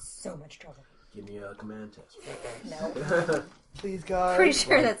to be in so much trouble. Give me a command test. No. Please, God. Pretty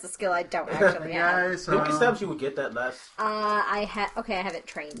sure that's a skill I don't actually have. guys, How many stabs you would get that last? I have it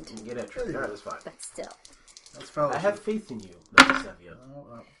trained, Get that trick. Alright, that's fine. but still. that's fellowship. I have faith in you, Natasavia.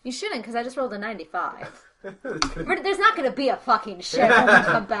 You shouldn't, because I just rolled a 95. There's not going to be a fucking ship when we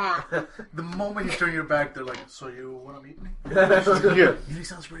come back. The moment you turn your back, they're like, "So you want to meet me?" Yeah. He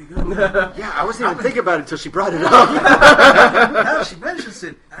sounds pretty good. Yeah, I wasn't even thinking about it until she brought it up. Now she mentions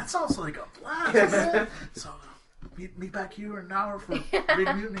it. That sounds like a blast. So meet back here in an hour for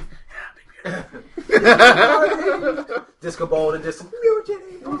Big Mutiny. Yeah, Big Mutiny. Disco ball in the distance.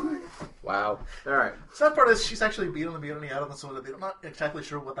 Mutiny, boy. Wow. Alright. Sad part is she's actually beating the mutiny out of them, so that they're not exactly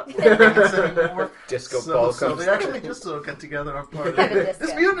sure what that word means anymore. Disco So ball they comes. actually just get together on part. Have a disco.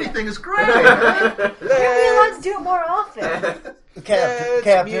 This mutiny thing is great. You're allowed to do it more often.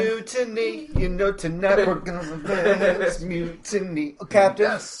 Captain. Mutiny. You know tonight we're gonna let's mutiny. Captain.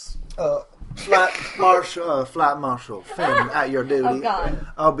 Yes. Flight Marshal Finn at your duty. Oh, God.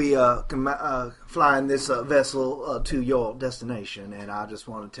 I'll be flying this vessel to your destination, and I just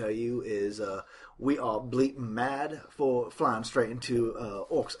want to tell you is we are bleeping mad for flying straight into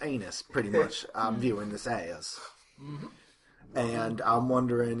Orc's anus, pretty much. I'm viewing this as. And I'm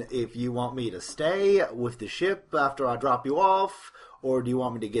wondering if you want me to stay with the ship after I drop you off, or do you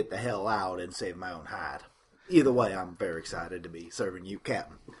want me to get the hell out and save my own hide? Either way, I'm very excited to be serving you,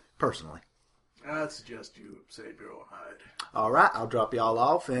 Captain, personally. I'd suggest you save your own hide. All right, I'll drop y'all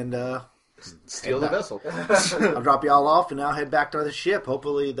off and Steal the vessel. I'll drop y'all off and I'll head back to the ship.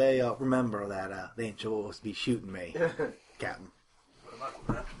 Hopefully they remember that they ain't supposed to be shooting me, Captain.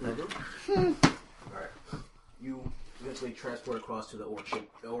 Alright. You eventually transport across to the orc ship.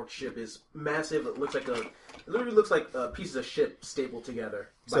 The orc ship is massive. It literally looks like pieces of ship stapled together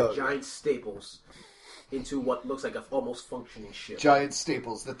by giant staples into what looks like an almost functioning ship. Giant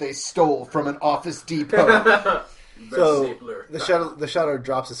staples that they stole from an Office Depot. So the shuttle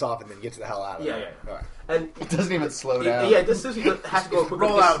drops us off and then gets the hell out of Yeah, there. yeah. All right. And It doesn't even slow down. yeah, this is has to go quickly.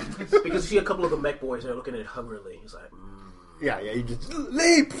 Roll out. Because you see a couple of the mech boys that are looking at it hungrily. He's like, Yeah, you just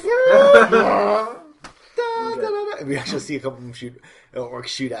leap. And we actually see a couple of them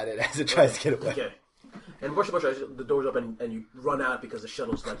shoot at it as it tries to get away. okay. And once the door's open and you run out because the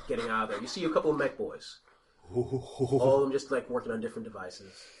shuttle's like getting out of there. You see a couple of mech boys. All of them just like working on different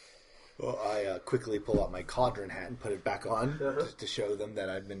devices. Well, I quickly pull out my cauldron hat and put it back on to show them that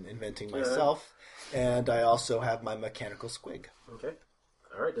I've been inventing myself. And I also have my mechanical squig. Okay.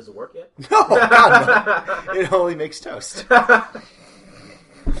 All right. Does it work yet? No, God, no. It only makes toast.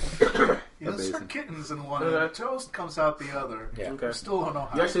 You insert kittens in one, and the toast comes out the other. Yeah. Okay. Still don't know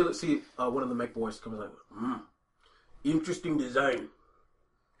how. You actually see one of the mech boys come like, interesting design.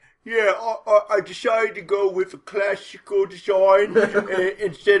 Yeah, I decided to go with a classical design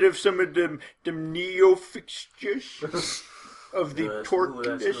instead of some of them neo fixtures of the That's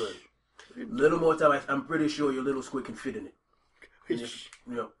torqueness. good. Little more time. I'm pretty sure your little squid can fit in it.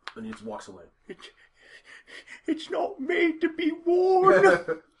 And he just walks away. It's not made to be worn.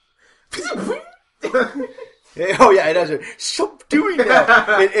 Oh yeah, it does. Stop doing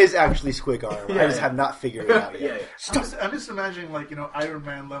that. It is actually squig armor. Yeah, I just yeah. have not figured it out yet. Yeah. I'm just imagining, like, Iron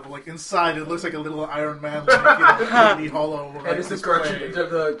Man level. Like, inside, it looks like a little Iron Man, like, completely hollow. And like, it's this display. correction.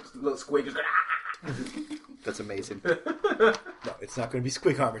 The little squig just That's amazing. No, it's not going to be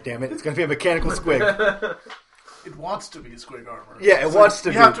squig armor. Damn it! It's going to be a mechanical squig. It wants to be squig armor. Yeah, it wants to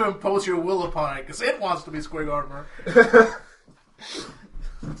You be. have to impose your will upon it, because it wants to be squig armor.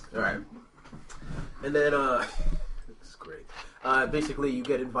 Alright. And then, this is great. Basically, you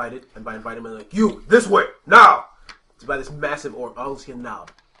get invited, and by inviting, I'm like, you, this way, now! It's by this massive orc, I always see a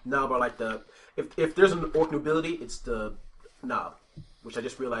knob. Knob are like if there's an orc nobility, it's the knob, which I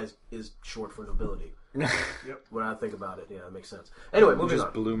just realized is short for nobility. Yep. When I think about it, yeah, that makes sense. Anyway, moving Just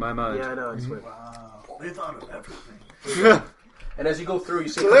on. blew my mind. Yeah, I know, I swear. Wow. They thought of everything. And as you go through, you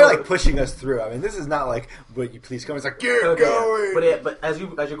see... So they're like pushing us through. I mean, this is not like, "Would you please come?" It's like, "Get going!" But as you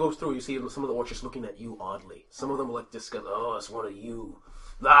go through, you see some of the orcs just looking at you oddly. Some of them will like discuss, "Oh, it's one of you.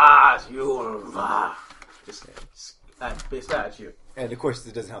 Ah, it's you. Ah." Just based at you. And of course,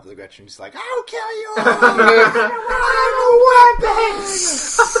 it doesn't help the Gretchen. She's like, "I'll kill you all! I'm a weapon!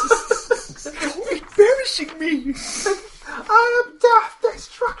 Stop embarrassing me! I am death,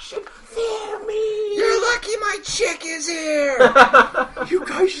 destruction. Fear me. You're lucky my chick is here! You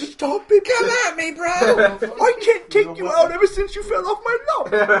guys stop it! Come at me, bro! I can't take you out ever since you fell off my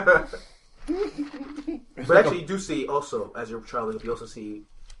log!" But actually, you do see also, as you're traveling, you also see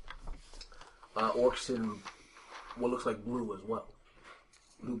orcs in what looks like blue as well.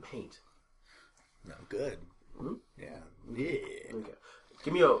 Blue paint. No, good. Hmm? Yeah. Yeah. Okay.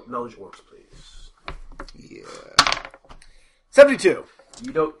 Give me a knowledge orcs, please. Yeah. 72.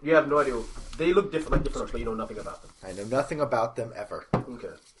 You have no idea. They look different, like different orcs, but you know nothing about them. I know nothing about them ever.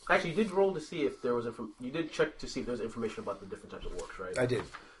 Okay. Actually, you did roll to see if there was you did check to see if there was information about the different types of orcs, right? I did.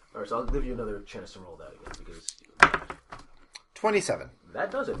 Alright, so I'll give you another chance to roll that again, because 27. that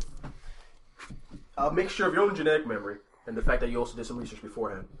does it. A mixture of your own genetic memory and the fact that you also did some research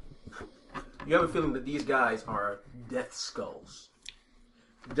beforehand. You have a feeling that these guys are Death Skulls.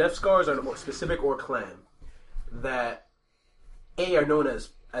 Death Skulls are a specific orc clan that are known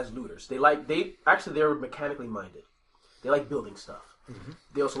as looters. They're mechanically minded. They like building stuff. Mm-hmm.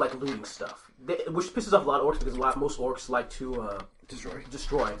 They also like looting stuff, which pisses off a lot of orcs because most orcs like to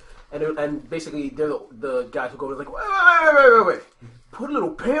destroy, and basically they're the guys who go like wait, put a little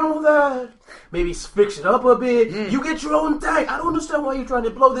pin on that, maybe fix it up a bit. You get your own tank. I don't understand why you're trying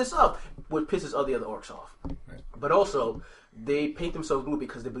to blow this up, which pisses all the other orcs off. Right. But also they paint themselves blue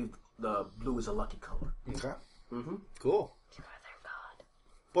because they believe the blue is a lucky color. Okay. Mm-hmm. Cool.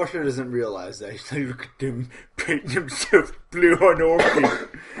 Borsha doesn't realize that. He's like, look at them painting themselves blue on Orphan.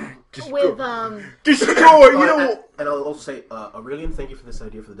 Destroy, you know. And I'll also say, Aurelian, thank you for this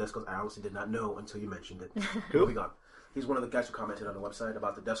idea for the death skulls. I honestly did not know until you mentioned it. Moving on. He's one of the guys who commented on the website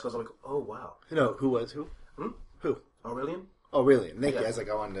about the death skulls. I'm like, oh wow. No, who was who? Hmm? Who? Aurelian? Oh, really? Thank you. Yeah. I was like,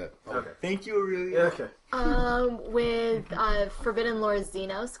 I wanted to. Oh. Okay. Thank you, Aurelian. Yeah, okay. With Forbidden Lore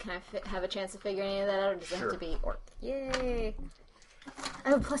Xenos, can I have a chance to figure any of that out, or does it Sure. have to be orc? Yay! I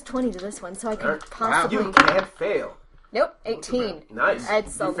have a plus 20 to this one, so I can Alright. possibly... You can't fail. Nope, 18. Nice.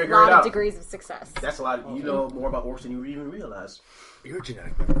 It's You a figure it lot of out. degrees of success. That's a lot. You know more about orcs than you even realize. Your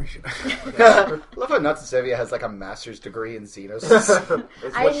genetic memory. I love how Natsevia has like a master's degree in Xenos.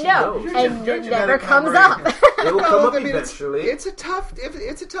 It's I what she know, knows. and Your it never genetic comes memory. up. It will come up I mean, eventually. it's a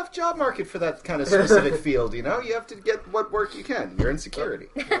tough job market for that kind of specific field. You know, you have to get what work you can. You're in security.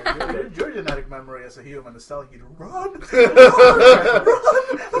 Your genetic memory as a human is telling you to run. Run!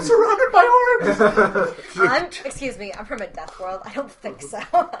 I'm surrounded by orbs. Excuse me, I'm from a death world. I don't think so.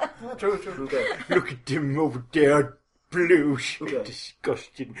 True. Okay. Look at them over there, blue. Okay.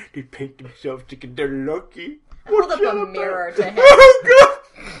 Disgusting. They paint themselves thinking they're lucky. Hold up a mirror to him. Oh, God!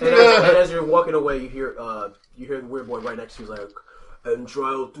 And as you're walking away, you hear the weird boy right next to you like, and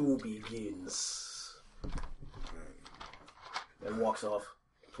trial 2 begins. And walks off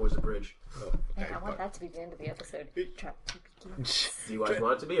towards the bridge. I want that to be the end of the episode. Trap to begin. Do you guys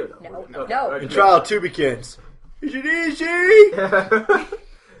want it to be or no? No. Okay. No. All right. The trial 2 begins. Is it easy?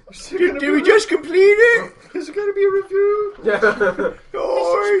 Did we just complete it? Is it going to be a review?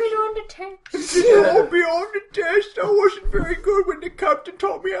 Oh, on the test. I'll be on the test. I wasn't very good when the captain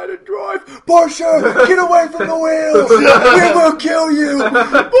taught me how to drive. Barsha, get away from the wheel. We will kill you.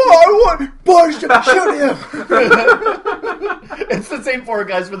 Barsha, shoot him. It's the same four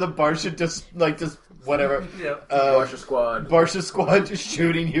guys with the bar should just whatever. Yeah. Barsha Squad. Barsha Squad just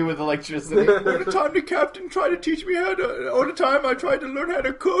shooting you with electricity. All the time the captain tried to teach me all the time I tried to learn how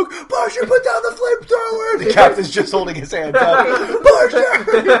to cook. Barsha, put down the flamethrower! The captain's just holding his hand up.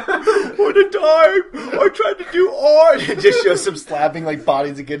 Barsha! All the time I tried to do art. It just shows some slapping like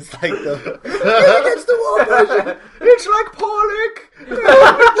bodies against like the against the wall, Barsha. It's like Pollock.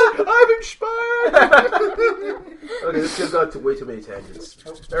 I'm inspired. Okay, this just got way too many tangents.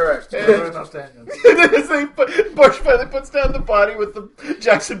 Alright. Enough tangents. Bush finally puts down the body with the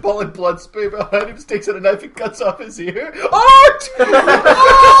Jackson Pollock blood spray behind him, sticks out a knife and cuts off his ear. Art!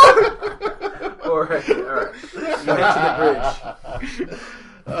 Alright. You head to the bridge.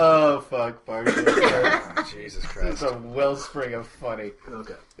 Oh, fuck, Barsha. Jesus Christ. It's a wellspring of funny.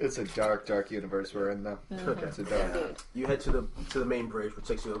 Okay. It's a dark, dark universe we're in, though. Okay. It's a dark. You head to the main bridge, which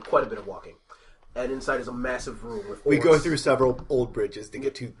takes you quite a bit of walking. And inside is a massive room with We go orcs. through several old bridges to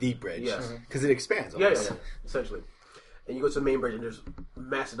get to the bridge. Yes. Because it expands Yeah, almost. essentially. And you go to the main bridge, and there's a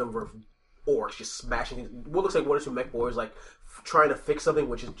massive number of orcs just smashing things. What looks like one or two mech boys, like, trying to fix something,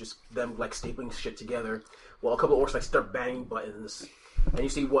 which is just them, like, stapling shit together. While a couple of orcs, like, start banging buttons. And you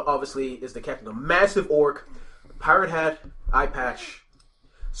see what obviously is the captain, a massive orc, pirate hat, eye patch,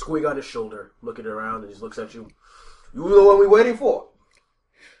 squig on his shoulder, looking around, and he looks at you. You the one we're waiting for.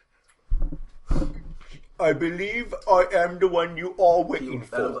 I believe I am the one you are waiting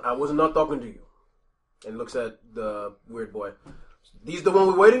for. I was not talking to you. And looks at the weird boy. These the one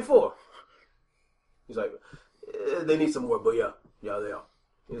we're waiting for. He's like, they need some more, but yeah, they are.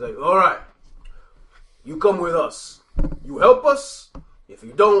 He's like, all right, you come with us. You help us. If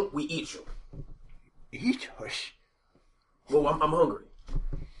you don't, we eat you. Eat us? Well, I'm hungry.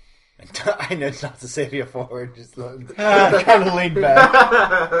 I know not to save you forward, just kind of lean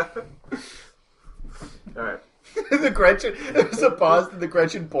back. All right. The Gretchen, there's a pause, and the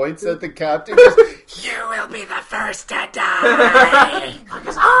Gretchen points at the captain. Goes, you will be the first to die.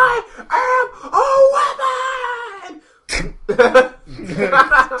 Because I am a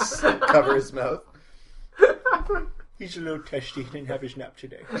woman. Cover his mouth. He's a little testy. He didn't have his nap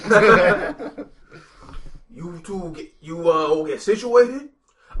today. You two get situated.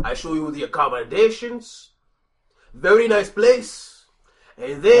 I show you the accommodations. Very nice place.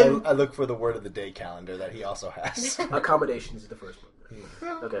 And then I look for the word of the day calendar that he also has. accommodations is the first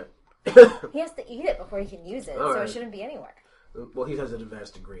one. Okay. He has to eat it before he can use it, All so right. it shouldn't be anywhere. Well, he has an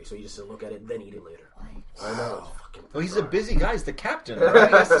advanced degree, so you just look at it, then eat it later. I know. It's fucking Well, he's a busy guy. He's the captain. Right?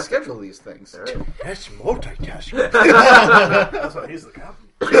 He has to schedule these things. All right. That's multitasking. That's why he's the captain.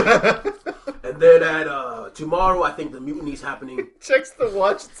 And then at tomorrow, I think the mutiny's happening. Checks the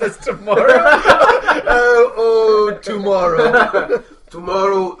watch. It says tomorrow. Tomorrow.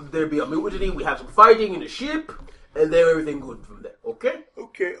 Tomorrow there'll be a mutiny. We have some fighting in the ship, and then everything good from there. Okay?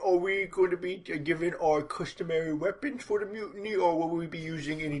 Okay, are we going to be given our customary weapons for the mutiny, or will we be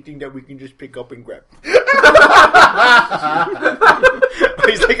using anything that we can just pick up and grab?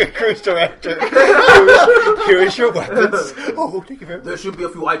 He's like a cruise director. Here is your weapons. Oh, thank you very much. There should be a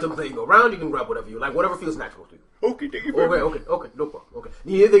few items that you go around. You can grab whatever you like, whatever feels natural to you. Okay, thank you very much. Okay, no problem. Okay.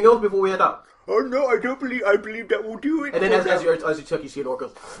 Need anything else before we head out? Oh no, I believe that will do it. And then as you check, you see an orc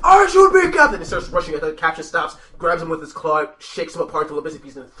goes, "I should be captain!" He starts rushing at the captain, stops, grabs him with his claw, shakes him apart to little bits and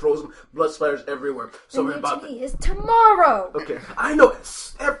pieces, and throws him. Blood splatters everywhere. So The we're about mutiny is tomorrow. Okay, I know.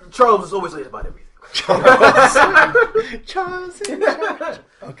 Charles is always late about everything. Charles in charge.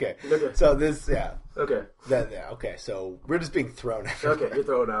 Okay, so this, Okay, okay, so we're just being thrown out. okay, you're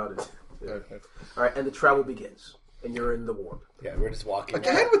thrown out. All right, and the travel begins, and you're in the warp. Yeah, we're just walking.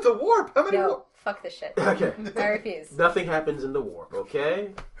 Again with the warp. How many No, warp? fuck this shit. Okay, I refuse. nothing happens in the warp.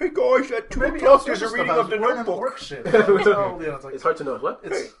 Okay, Hey guys, at 2 Maybe o'clock there's there's a reading of the notebook. work shit. it's hard to know what.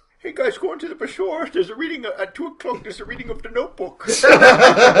 Hey guys, going to the Bashore. There's a reading at 2 o'clock. There's a reading of the notebook. I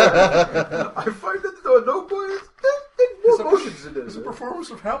find that there are no boys. There's more emotions in this. It's a performance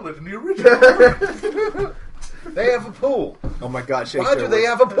of Hamlet in the original. They have a pool. Oh my God, Shakespeare! Why do they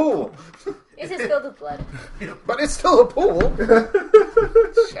have a pool? It is filled with blood. But it's still a pool.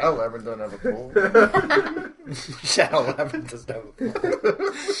 Shadow Lemon don't have a pool. Shadow Lemon doesn't have a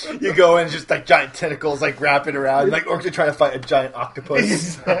pool. You go in, just like giant tentacles, like wrapping around, like orcs are trying to fight a giant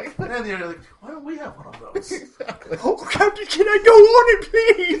octopus. And then you're like, why don't we have one of those? Oh, Captain, can I go on it,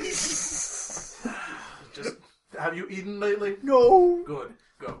 please? Just, have you eaten lately? No. Good.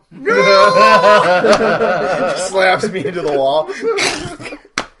 Go. Slams me into the wall.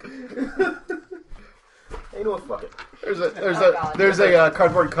 You know what? Fuck it. There's a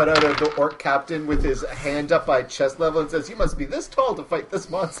cardboard cutout of the orc captain with his hand up by chest level and says, "You must be this tall to fight this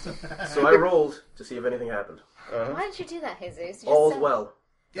monster." So I rolled to see if anything happened. Why did you do that, Jesus? You just All's said- well.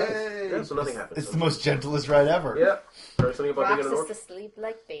 Yay! Yeah, so nothing happens. It's the most gentlest ride ever. Yeah. There's something about being Rocks an us orc. to sleep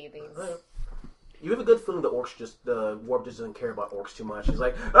like babies. You have a good feeling the warp just doesn't care about orcs too much. He's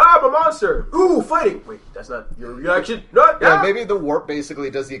like, I'm a monster! Ooh, fighting! Wait, that's not your reaction. No, Yeah, maybe the warp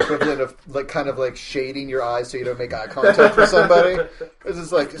basically does the equivalent of kind of shading your eyes so you don't make eye contact with somebody. It's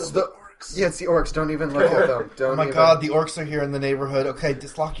just like it's the orcs. Yeah, it's the orcs. Don't even look at them. Don't. Oh my even. god, the orcs are here in the neighborhood. Okay,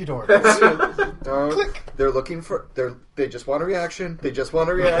 just lock your door. Don't. Click. They're looking for. They just want a reaction. They just want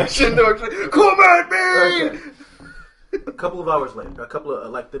a reaction. They're actually, come at me. Okay. A couple of hours later,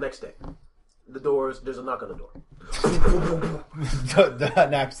 the next day, there's a knock on the door.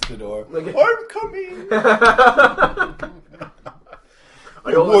 Knocks at the door. Okay. I'm coming.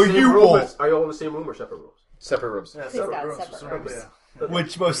 Are you all in the same room? Are you all in the same room or separate rooms? Separate rooms. Yeah, Please separate God, rooms. separate Separate, rooms. yeah.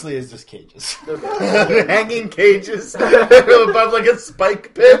 Which mostly is just cages. Hanging cages above like a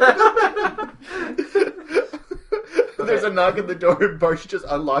spike pit. There's a knock at the door and Barsh just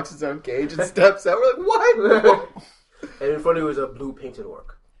unlocks his own cage and steps out. We're like, what? And in front of you is a blue painted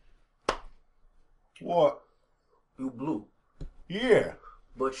orc. What? You blue. Yeah.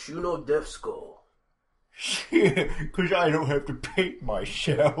 But you know Death Skull. Yeah, because I don't have to paint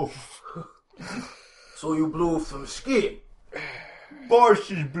myself. So you blue from skin.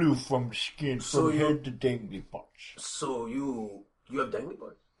 Barsh is blue from the skin, So from you- head to dangly parts. So you have dangly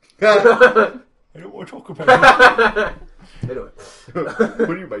butt. I don't want to talk about Anyway. What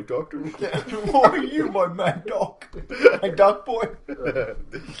are you, my doctor? it. Who are you, my mad dog? My dog boy?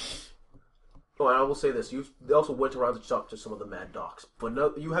 Oh, and I will say this: they also went around to talk to some of the mad dogs, but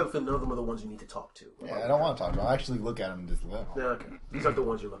you have a feeling none of them are the ones you need to talk to. Yeah, I don't want to talk to him. I'll actually look at him and just laugh. Yeah, okay. These aren't the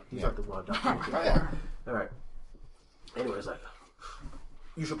ones you're looking. These aren't the ones I'm talking Oh, yeah. All right. Anyways, like,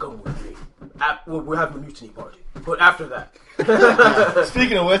 you should come with me. We're having a mutiny party, but after that,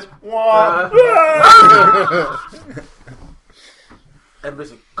 Speaking of which, and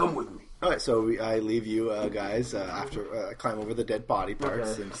basically, come with me. All right, so I leave you guys after I climb over the dead body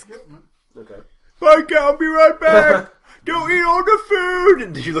parts. Okay. And just, Okay. okay, I'll be right back. Don't eat all the food.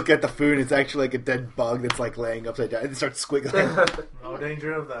 And you look at the food, it's actually like a dead bug that's like laying upside down. And it starts squiggling. No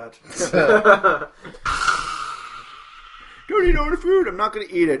danger of that. Don't eat all the food. I'm not going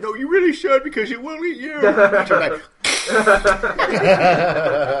to eat it. No, you really should because it will eat you. You turn back.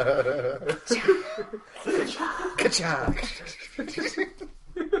 Ka-cha.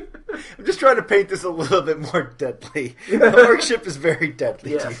 I'm just trying to paint this a little bit more deadly. The orc ship is very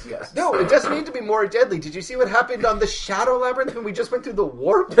deadly to Yes, you. yes. No, it doesn't need to be more deadly. Did you see what happened on the Shadow Labyrinth when we just went through the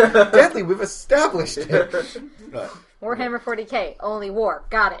warp? Deadly, we've established it. Warhammer 40k, only war.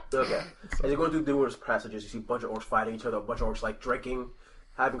 Got it. Okay. As you're going through numerous passages, you see a bunch of orcs fighting each other, a bunch of orcs like drinking,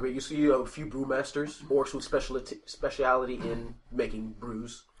 having great. You see a few brewmasters, orcs with speciality in making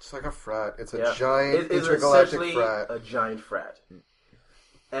brews. It's like a frat. It's a Yeah. giant It is intergalactic essentially frat. a giant frat.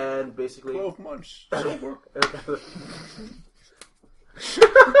 And basically, 12 months sober.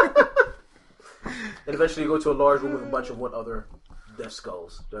 and eventually you go to a large room with a bunch of other death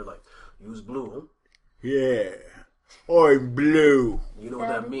skulls. They're like, use blue, huh? Yeah. I'm blue. You know what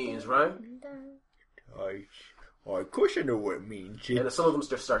that means, right? I of course I know what it means. And some of them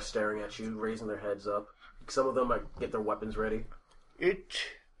just start staring at you, raising their heads up. Some of them get their weapons ready. It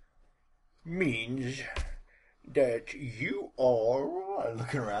means that you are,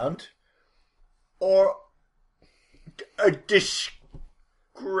 looking around, are a disgrace,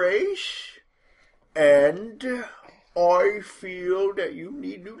 and I feel that you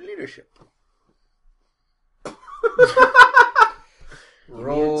need new leadership.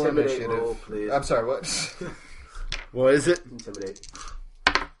 Roll Intimidate initiative. roll, please. I'm sorry, what? What is it? Intimidate.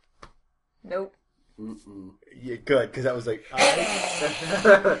 Nope. Yeah, good, because that was like...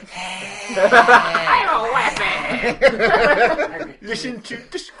 Listen to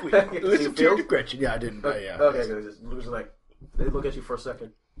the squeak. Listen to the Gretchen. Yeah, I didn't. Yeah. Okay, good. Just lose like they look at you for a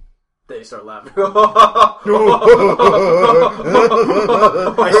second. They start laughing. I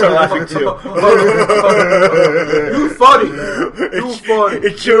start laughing too. You funny. You funny.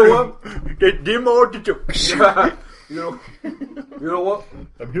 It's You know what? them all the jokes. You know what?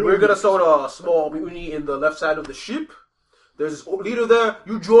 We're gonna start a small mutiny in the left side of the ship. There's this leader there.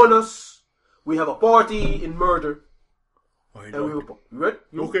 You join us. We have a party in murder. And we will. You ready?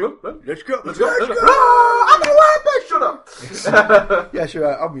 You Okay, ready? let's go. Let's go. Ah, I'm a weapon. Shut up. Yeah, sure.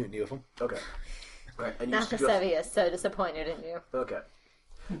 I'll mute you with them. Okay. Right, and you Natasevia is so disappointed in you. Okay.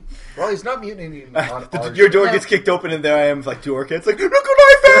 Well, he's not mutiny on our Your door No. gets kicked open, and there I am, like two orc heads. Like, look what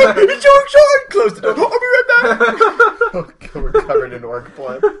I found! It's so exciting! Close the door. I'll be right back. We're covered in orc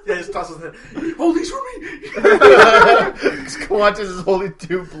blood. Yeah, just tosses it. Hold these for me. Quantus is holding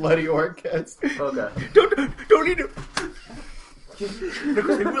two bloody orc heads. Okay. Don't need to.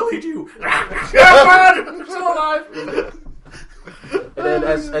 Because they will eat you. I'm still alive. And then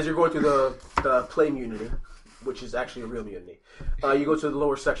as you're going through the play mutiny, which is actually a real mutiny, you go to the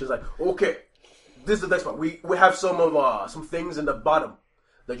lower sections like, okay, this is the next part. We have some things in the bottom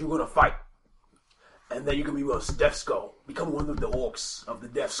that you're going to fight. And then you're going to be a Death Skull. Become one of the orcs of the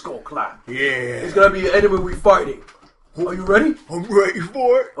Death Skull clan. Yeah. It's going to be an enemy we're fighting. Are you ready? I'm ready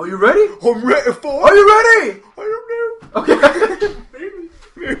for it. Are you ready? I'm ready for it. Are you ready? I don't know. Okay.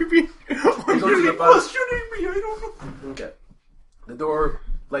 Maybe. You go to the bottom. Questioning me, I don't know. Okay. The door,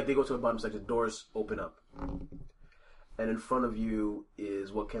 like they go to the bottom section, doors open up. And in front of you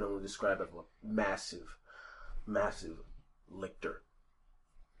is what can only describe as a massive, massive lictor.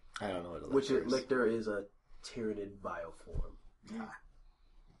 I don't know what it Which lictor is a tyrannid bioform. Yeah.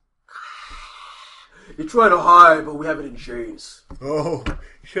 You're trying to hide, but we have it in chains. Oh,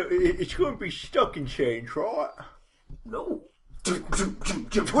 so it's going to be stuck in chains, right? No.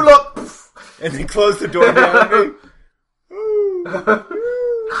 Pull up! And then close the door down.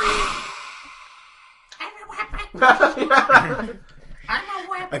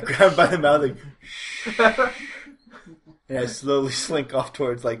 I grab him by the mouth and and I slowly slink off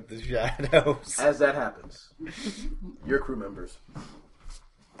towards like the shadows. As that happens, your crew members,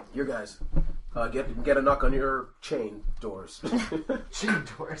 your guys, get a knock on your chain doors. Chain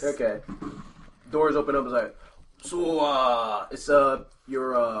doors. Okay. Doors open up. It's like, so it's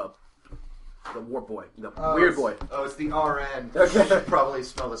your the warp boy, the weird boy. Oh, it's the RN. Okay. You should probably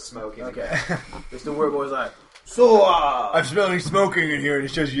smell the smoke. Okay. It's the weird boy's like, so I'm smelling smoking in here, and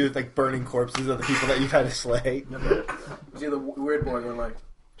it shows you like burning corpses of the people that you've had to slay. you see the weird boy going like,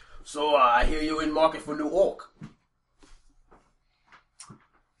 so I hear you in market for new orc.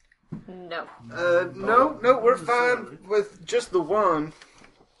 No. No, we're fine with just the one.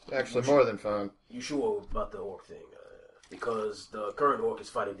 Actually, more than fine. You sure about the orc thing? Because the current orc is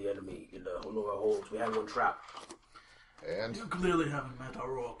fighting the enemy in the lower holds. We have one trapped. And You clearly haven't met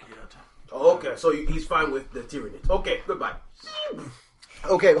our orc yet. Oh, okay, so he's fine with the Tyranids. Okay, goodbye.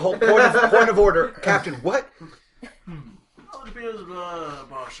 okay, point of order, Captain. What? Well, it appears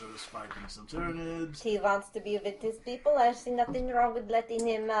Barsha is fighting some Tyranids. He wants to be with his people. I see nothing wrong with letting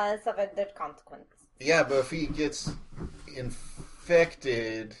him suffer their consequences. Yeah, but if he gets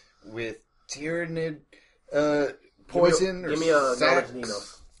infected with Tyranid poison give me a knowledge sacs. Nino.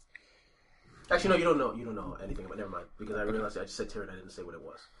 Actually, no, you don't know anything about. Never mind, because I realized I just said Tyranid. I didn't say what it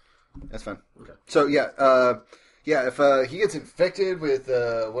was. That's fine. Okay. So if he gets infected with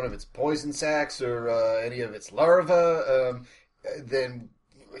one of its poison sacs or any of its larvae, then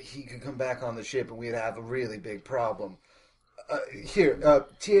he could come back on the ship and we'd have a really big problem. Here,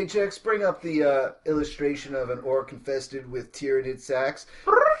 THX, bring up the illustration of an orc infested with Tyranid sacs.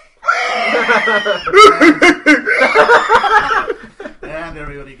 And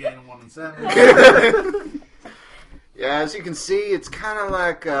everybody gained 1 insanity. Yeah, as you can see, it's kind of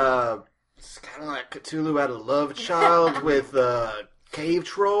like Cthulhu had a love child with cave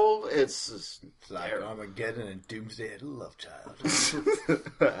troll. It's Like Armageddon and Doomsday had a love child. It's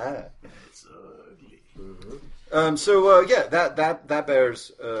ugly. that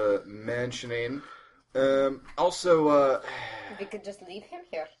bears mentioning. Also, We could just leave him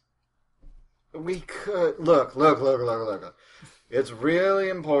here. we could look. It's really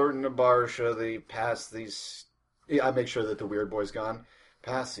important to Barsha that he pass these. I make sure that the weird boy's gone.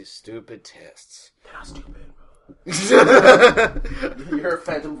 Pass these stupid tests. They're not stupid, bro. You hear a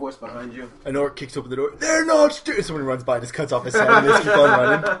phantom voice behind you. An orc kicks open the door. They're not stupid. Someone runs by and just cuts off his head and they just keep on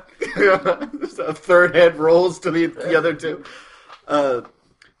running. A third head rolls to the other two.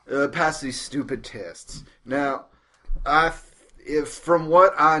 Pass these stupid tests. Now, if from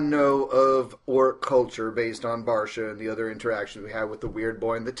what I know of orc culture based on Barsha and the other interactions we had with the weird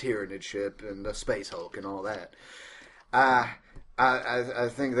boy and the Tyranid ship and the Space Hulk and all that, I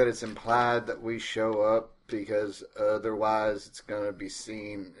think that it's implied that we show up because otherwise it's going to be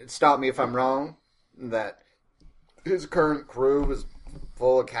seen. Stop me if I'm wrong. That his current crew is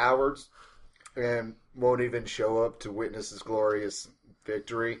full of cowards and won't even show up to witness his glorious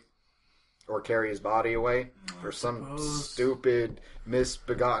victory or carry his body away for some stupid,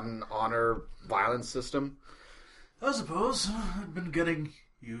 misbegotten honor violence system. I suppose I've been getting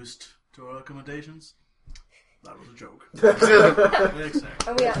used to our accommodations. That was a joke. Exactly.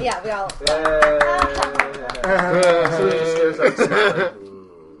 And we all. So he just stares up, smiling.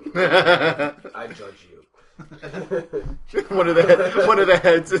 I judge you. One of the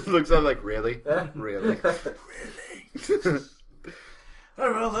heads looks up like, really? Really?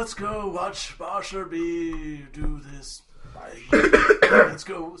 Alright, well, let's go watch Barsha do this. Let's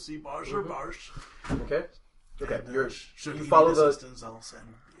go see Barsha Barsh. Okay. Okay, And, should you he follow need the. assistance, I'll send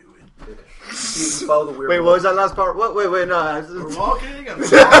you in. Okay. You follow the weird. Wait, boy. what was that last part? Wait, We're no. walking and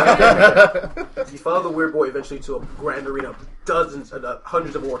walking. You follow the weird boy eventually to a grand arena, dozens,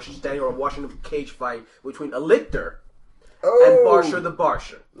 hundreds of orcs standing around watching a cage fight between a lictor and Barsha the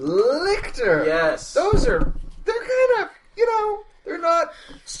Barsha. Lictor. Yes. They're kind of, they're not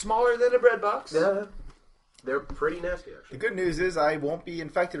smaller than a bread box. Yeah. They're pretty nasty, The actually. good news is I won't be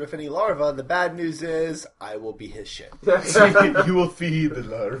infected with any larvae. The bad news is I will be his shit. You will feed the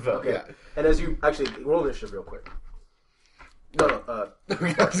larva. Okay. Yeah. And as you actually roll initiative real quick. No. I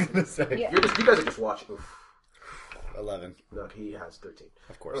was gonna say. Yeah. You guys are just watching. Oof. 11. No, he has 13.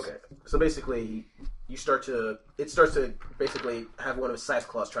 Of course. Okay. So basically, it starts to basically have one of his size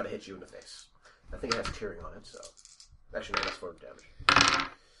claws try to hit you in the face. I think it has tearing on it, so actually no, that's for damage.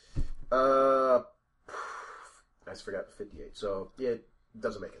 I just forgot 58. So yeah, it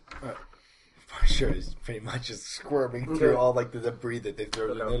doesn't make it. Sure, he's pretty much just squirming Okay. through all like the debris that they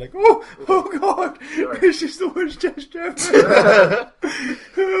throw in Okay. there. Like, oh god, Alright. this is the worst test ever.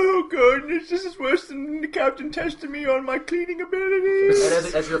 Oh god, this is worse than the captain testing me on my cleaning abilities.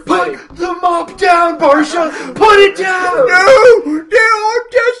 And as you're fighting, Put the mop down, Barsha! Put it down! No, they're all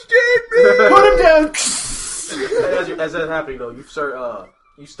testing me. Put him down! and as that's happening though, you start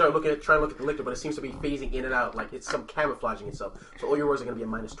trying to look at the lictor, but it seems to be phasing in and out, like it's some camouflaging itself. So all your rolls are going to be a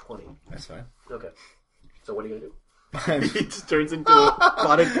minus 20. That's fine. Okay. So what are you going to do? He just turns into a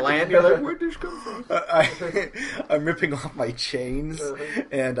potted plant. You're like, where'd this come from? I'm ripping off my chains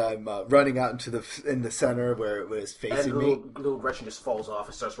and I'm running out into the center where it was And facing me. little Gretchen just falls off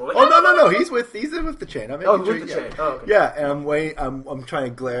and starts rolling. Oh no! He's with the chain. I'm making with sure, the chain. Oh, okay. Yeah, and I'm trying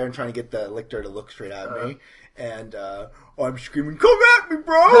to glare and trying to get the lictor to look straight at me, and I'm screaming, "Come at me,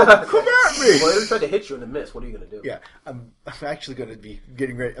 bro! Come at me!" Well, they tried to hit you in the miss. What are you going to do? Yeah, I'm actually going to be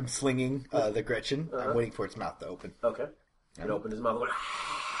getting ready. I'm slinging the Gretchen. I'm waiting for its mouth to open. Okay. It opened his mouth. Going,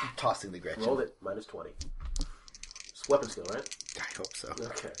 I'm tossing the Gretchen. rolled it. Minus 20. It's weapon skill, right? I hope so.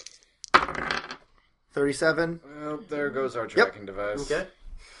 Okay. 37. Well, there goes our tracking device. Okay.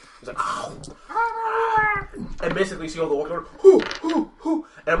 He's like, ow. And basically, you see all the orcs going, hoo, hoo, hoo.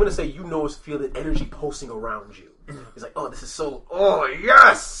 And I'm going to say, feel the energy pulsing around you. He's like, oh, this is so, oh,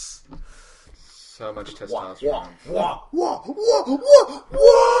 yes! So much Wah, testosterone. wah, wah.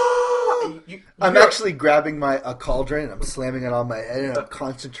 I'm actually grabbing a cauldron and I'm slamming it on my head and I'm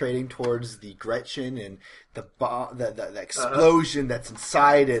concentrating towards the Gretchen and the explosion that's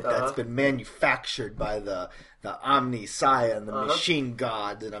inside it that's been manufactured by the Omni Saya and the machine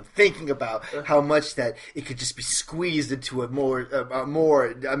god, and I'm thinking about how much that it could just be squeezed into a more.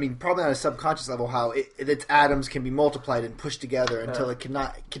 I mean, probably on a subconscious level, how its atoms can be multiplied and pushed together until it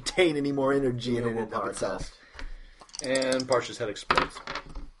cannot contain any more energy in and of itself. And Barsha's head explodes.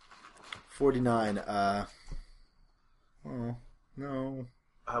 49. No.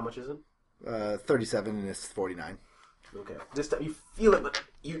 How much is it? 37 and it's 49. Okay. This time you feel it, but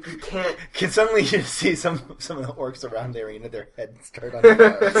you can't. Can suddenly you see some of the orcs around the arena, their heads start on fire.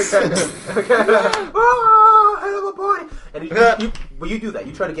 Head of a body. And you do that.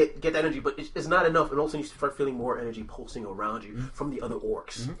 You try to get that energy, but it's not enough. And all of a sudden you start feeling more energy pulsing around you from the other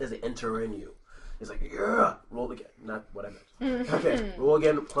orcs as they enter in you. It's like, yeah. Roll again. Not what I meant. Okay. Roll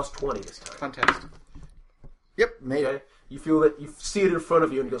again. Plus 20 this time. Fantastic. Yep, made Okay. it. You feel it. You see it in front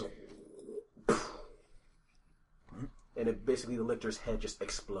of you, and it goes. And it basically the lictor's head just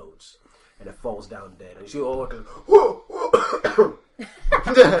explodes, and it falls down dead. And you see all goes, whoa, whoa.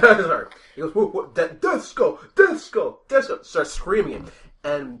 Sorry. He goes, whoa, whoa, death skull, death skull, death skull. Starts screaming it,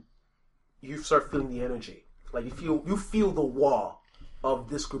 and you start feeling the energy. Like you feel the wall of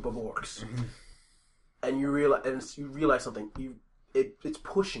this group of orcs, and you realize something. It's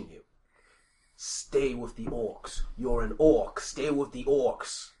pushing you. Stay with the orcs. You're an orc. Stay with the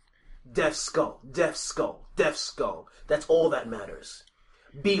orcs. Death skull, death skull, death skull. That's all that matters.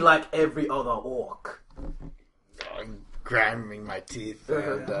 Be like every other orc. I'm grinding my teeth.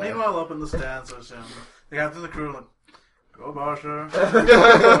 And, Meanwhile, up in the stands, the captain of the crew, like, go Barsha.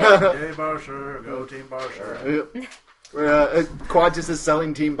 Yay, Barsha. Go Team Barsha. Qantas is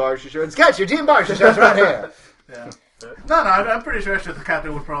selling Team Barsha shirts. Catch your Team Barsha shirts right here. Yeah. No, I'm pretty sure actually the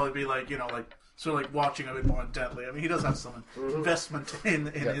captain would probably be like, sort of like watching a bit more intently. I mean, he does have some investment in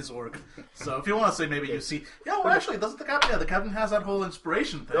his work. So if you want to say maybe you see, actually, doesn't the captain? Yeah, the captain has that whole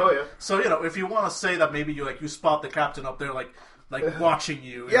inspiration thing. Oh, yeah. So if you want to say that maybe you spot the captain up there like watching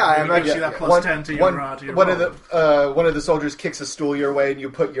you. Yeah, I maybe gives you that plus 10 to your one roll. of the soldiers kicks a stool your way, and you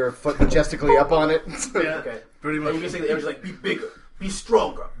put your foot majestically up on it. Yeah, Okay. pretty much. And you can say the energy like, be bigger, be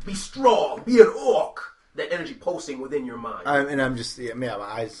stronger, be strong, be an orc. that energy pulsing within your mind. I'm just, my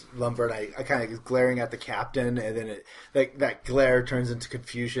eyes lumber, and I kind of get glaring at the captain, and then that glare turns into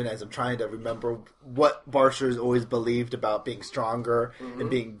confusion as I'm trying to remember what Barsha's always believed about being stronger and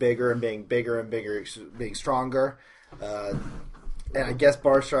being bigger and being bigger and bigger, being stronger. And I guess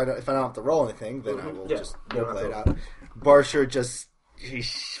Barsha, if I don't have to roll anything, then I will just play it out. Barsha he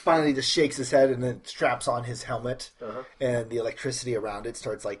finally just shakes his head and then straps on his helmet, and the electricity around it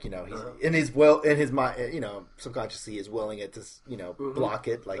starts he's in his mind, subconsciously is willing it to block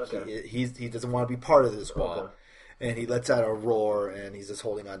it, he doesn't want to be part of this wall, and he lets out a roar and he's just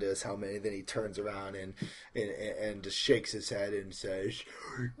holding onto his helmet, and then he turns around and just shakes his head and says,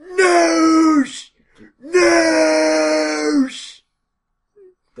 "No, no."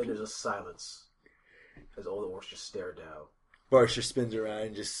 Then there's a silence as all the orcs just stare down. Barsha spins around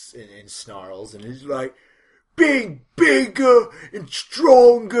and just and snarls, and he's like, "Being bigger and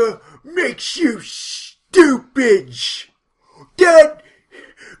stronger makes you stupid. Dad,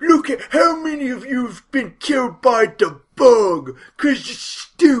 look at how many of you have been killed by the bug, 'cause you're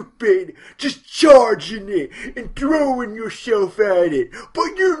stupid, just charging it and throwing yourself at it.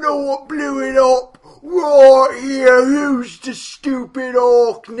 But you know what blew it up? Right here, who's the stupid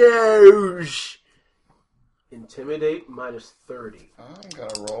orc nose?" Intimidate -30. I'm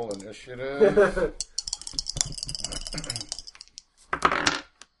gonna roll initiative.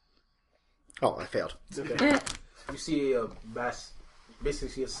 Oh, I failed. Okay. You see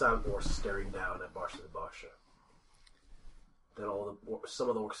basically a silent orc staring down at Barsha. Then some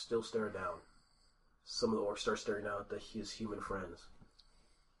of the orcs still stare down. Some of the orcs start staring down at his human friends.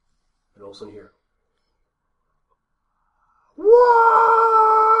 And all of a sudden here.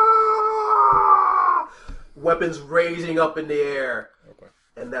 Weapons raising up in the air. Okay.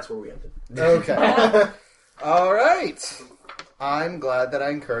 And that's where we ended. Okay. All right. I'm glad that I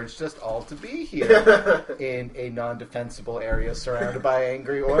encouraged us all to be here in a non-defensible area surrounded by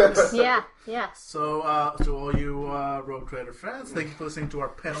angry orcs. Yeah. So, to all you Rogue Trader fans, thank you for listening to our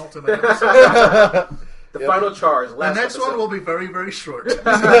penultimate episode. The final charge. The next one will be very, very short.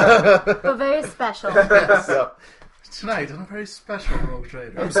 But very special. Yes. Yep. Tonight on a very special Rogue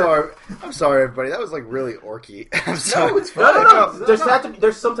Trader. I'm sorry, everybody. That was really orky. I'm sorry. No, it's fine. No.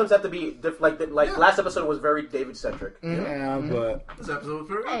 There's sometimes have to be last episode was very David centric. Yeah, but This episode was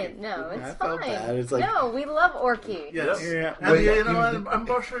very Hey, no, it's I felt fine. bad. It's like- no, we love Orky. Yes. Yeah. And and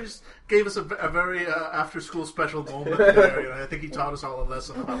Barsha gave us a very after-school special moment there. I think he taught us all a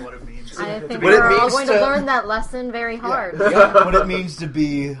lesson about what it means. I think What it we're all means going to to- learn that lesson very hard. What it means to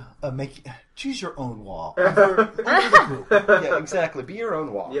be choose your own wall. Yeah, exactly. Be your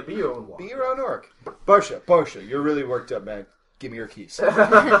own wall. Yeah, be your own wall. Be your own orc. Barsha, you're really worked up, man. Give me your keys.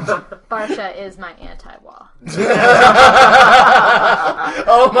 Barsha is my anti-wall.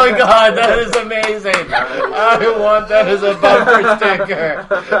 Oh my god, that is amazing. I want that as a bumper sticker.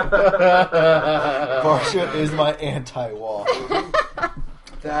 Barsha is my anti-wall.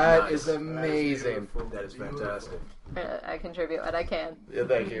 That is amazing. That is fantastic. I contribute what I can. Yeah,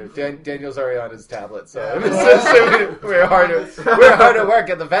 thank you. Daniel's already on his tablet, so we're hard at work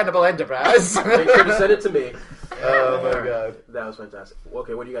at the Vanderbilt Enterprise. Make sure to send it to me. Oh my god. That was fantastic.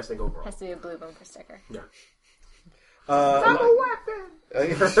 Okay, what do you guys think overall? Has to be a blue bumper sticker. Yeah.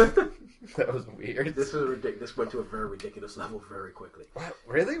 That was weird. This is ridiculous. This went to a very ridiculous level very quickly. What?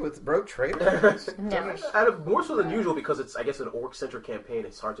 Really? With Rogue Trader? No. More so than usual because it's, I guess, an orc-centric campaign.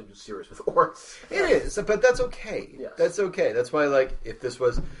 It's hard to do serious with orcs. It is, but that's okay. Yes. That's okay. That's why, if this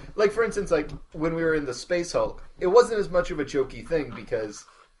was... for instance, when we were in the Space Hulk, it wasn't as much of a jokey thing because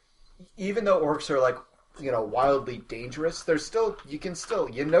even though orcs are, wildly dangerous, they're still... You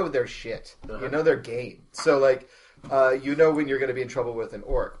know their shit. Uh-huh. You know their game. So, when you're going to be in trouble with an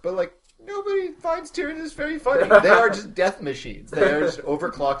orc. But, nobody finds Tyranids very funny. They are just death machines. They are just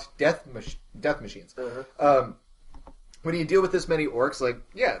overclocked death machines. Uh-huh. When you deal with this many orcs,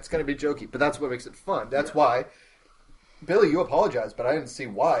 it's going to be jokey, but that's what makes it fun. That's why, Billy, you apologize, but I didn't see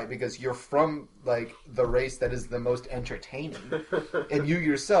why, because you're from, the race that is the most entertaining, and you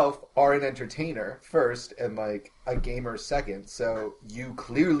yourself are an entertainer first, and, a gamer second, so you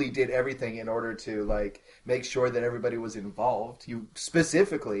clearly did everything in order to, make sure that everybody was involved. You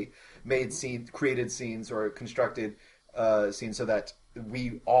specifically created scenes, or constructed scenes so that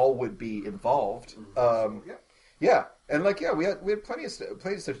we all would be involved. Yeah, and we had plenty of stuff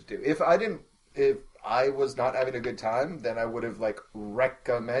to do. If I was not having a good time, then I would have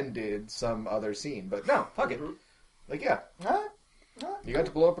recommended some other scene. But no, fuck it. You got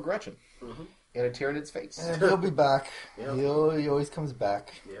to blow up a Gretchen in a Tyranid's face. And he'll be back. Yep. He always comes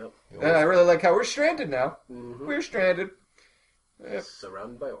back. Yep. And I really like how we're stranded now. We're stranded. Yep.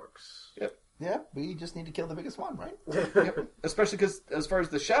 Surrounded by orcs. Yep. Yeah, we just need to kill the biggest one, right? Yep. Especially because, as far as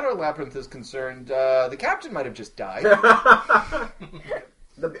the Shadow Labyrinth is concerned, the captain might have just died.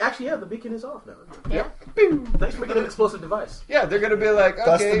 The beacon is off now. Yeah. Thanks for making an explosive device. Yeah, they're going to be like,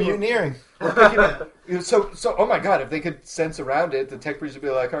 Thus okay, the we're mutineering. picking up. So, oh my god, if they could sense around it, the tech breeds would be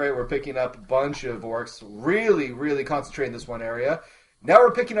like, all right, we're picking up a bunch of orcs, really, really concentrate in this one area. Now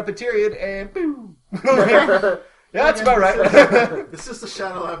we're picking up a Tyrion, and boom. Yeah, that's about right. It's just the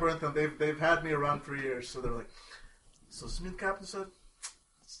Shadow Labyrinth, and they've had me around for years, so they're like, so the captain said,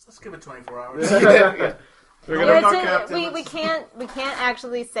 let's give it 24 hours. Yeah. We're Yeah, gonna it's Captain, we let's- can't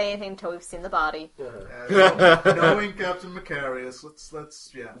actually say anything until we've seen the body. knowing Captain Macarius,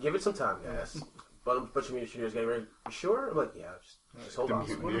 let's Give it some time, guys. Bunch of mutineers getting ready. You sure? I'm like, yeah, just hold on.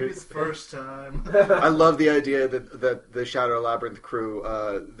 Wouldn't be the first time. I love the idea that the Shadow Labyrinth crew,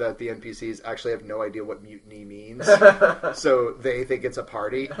 that the NPCs actually have no idea what mutiny means, so they think it's a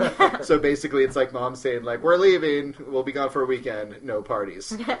party. So basically, it's like Mom saying, like, "We're leaving. We'll be gone for a weekend. No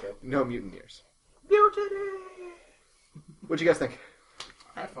parties. No mutineers." Mutiny! What do you guys think?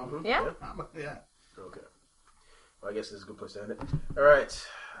 Have fun. Yeah. Yeah. Okay. Well, I guess this is a good place to end it. All right.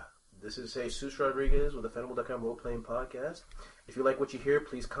 This is Jesus Rodriguez with the Fenable.com role-playing podcast. If you like what you hear,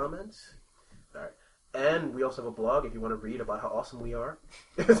 please comment. All right. And we also have a blog if you want to read about how awesome we are.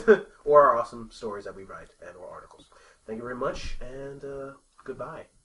 Or our awesome stories that we write and or articles. Thank you very much, and goodbye.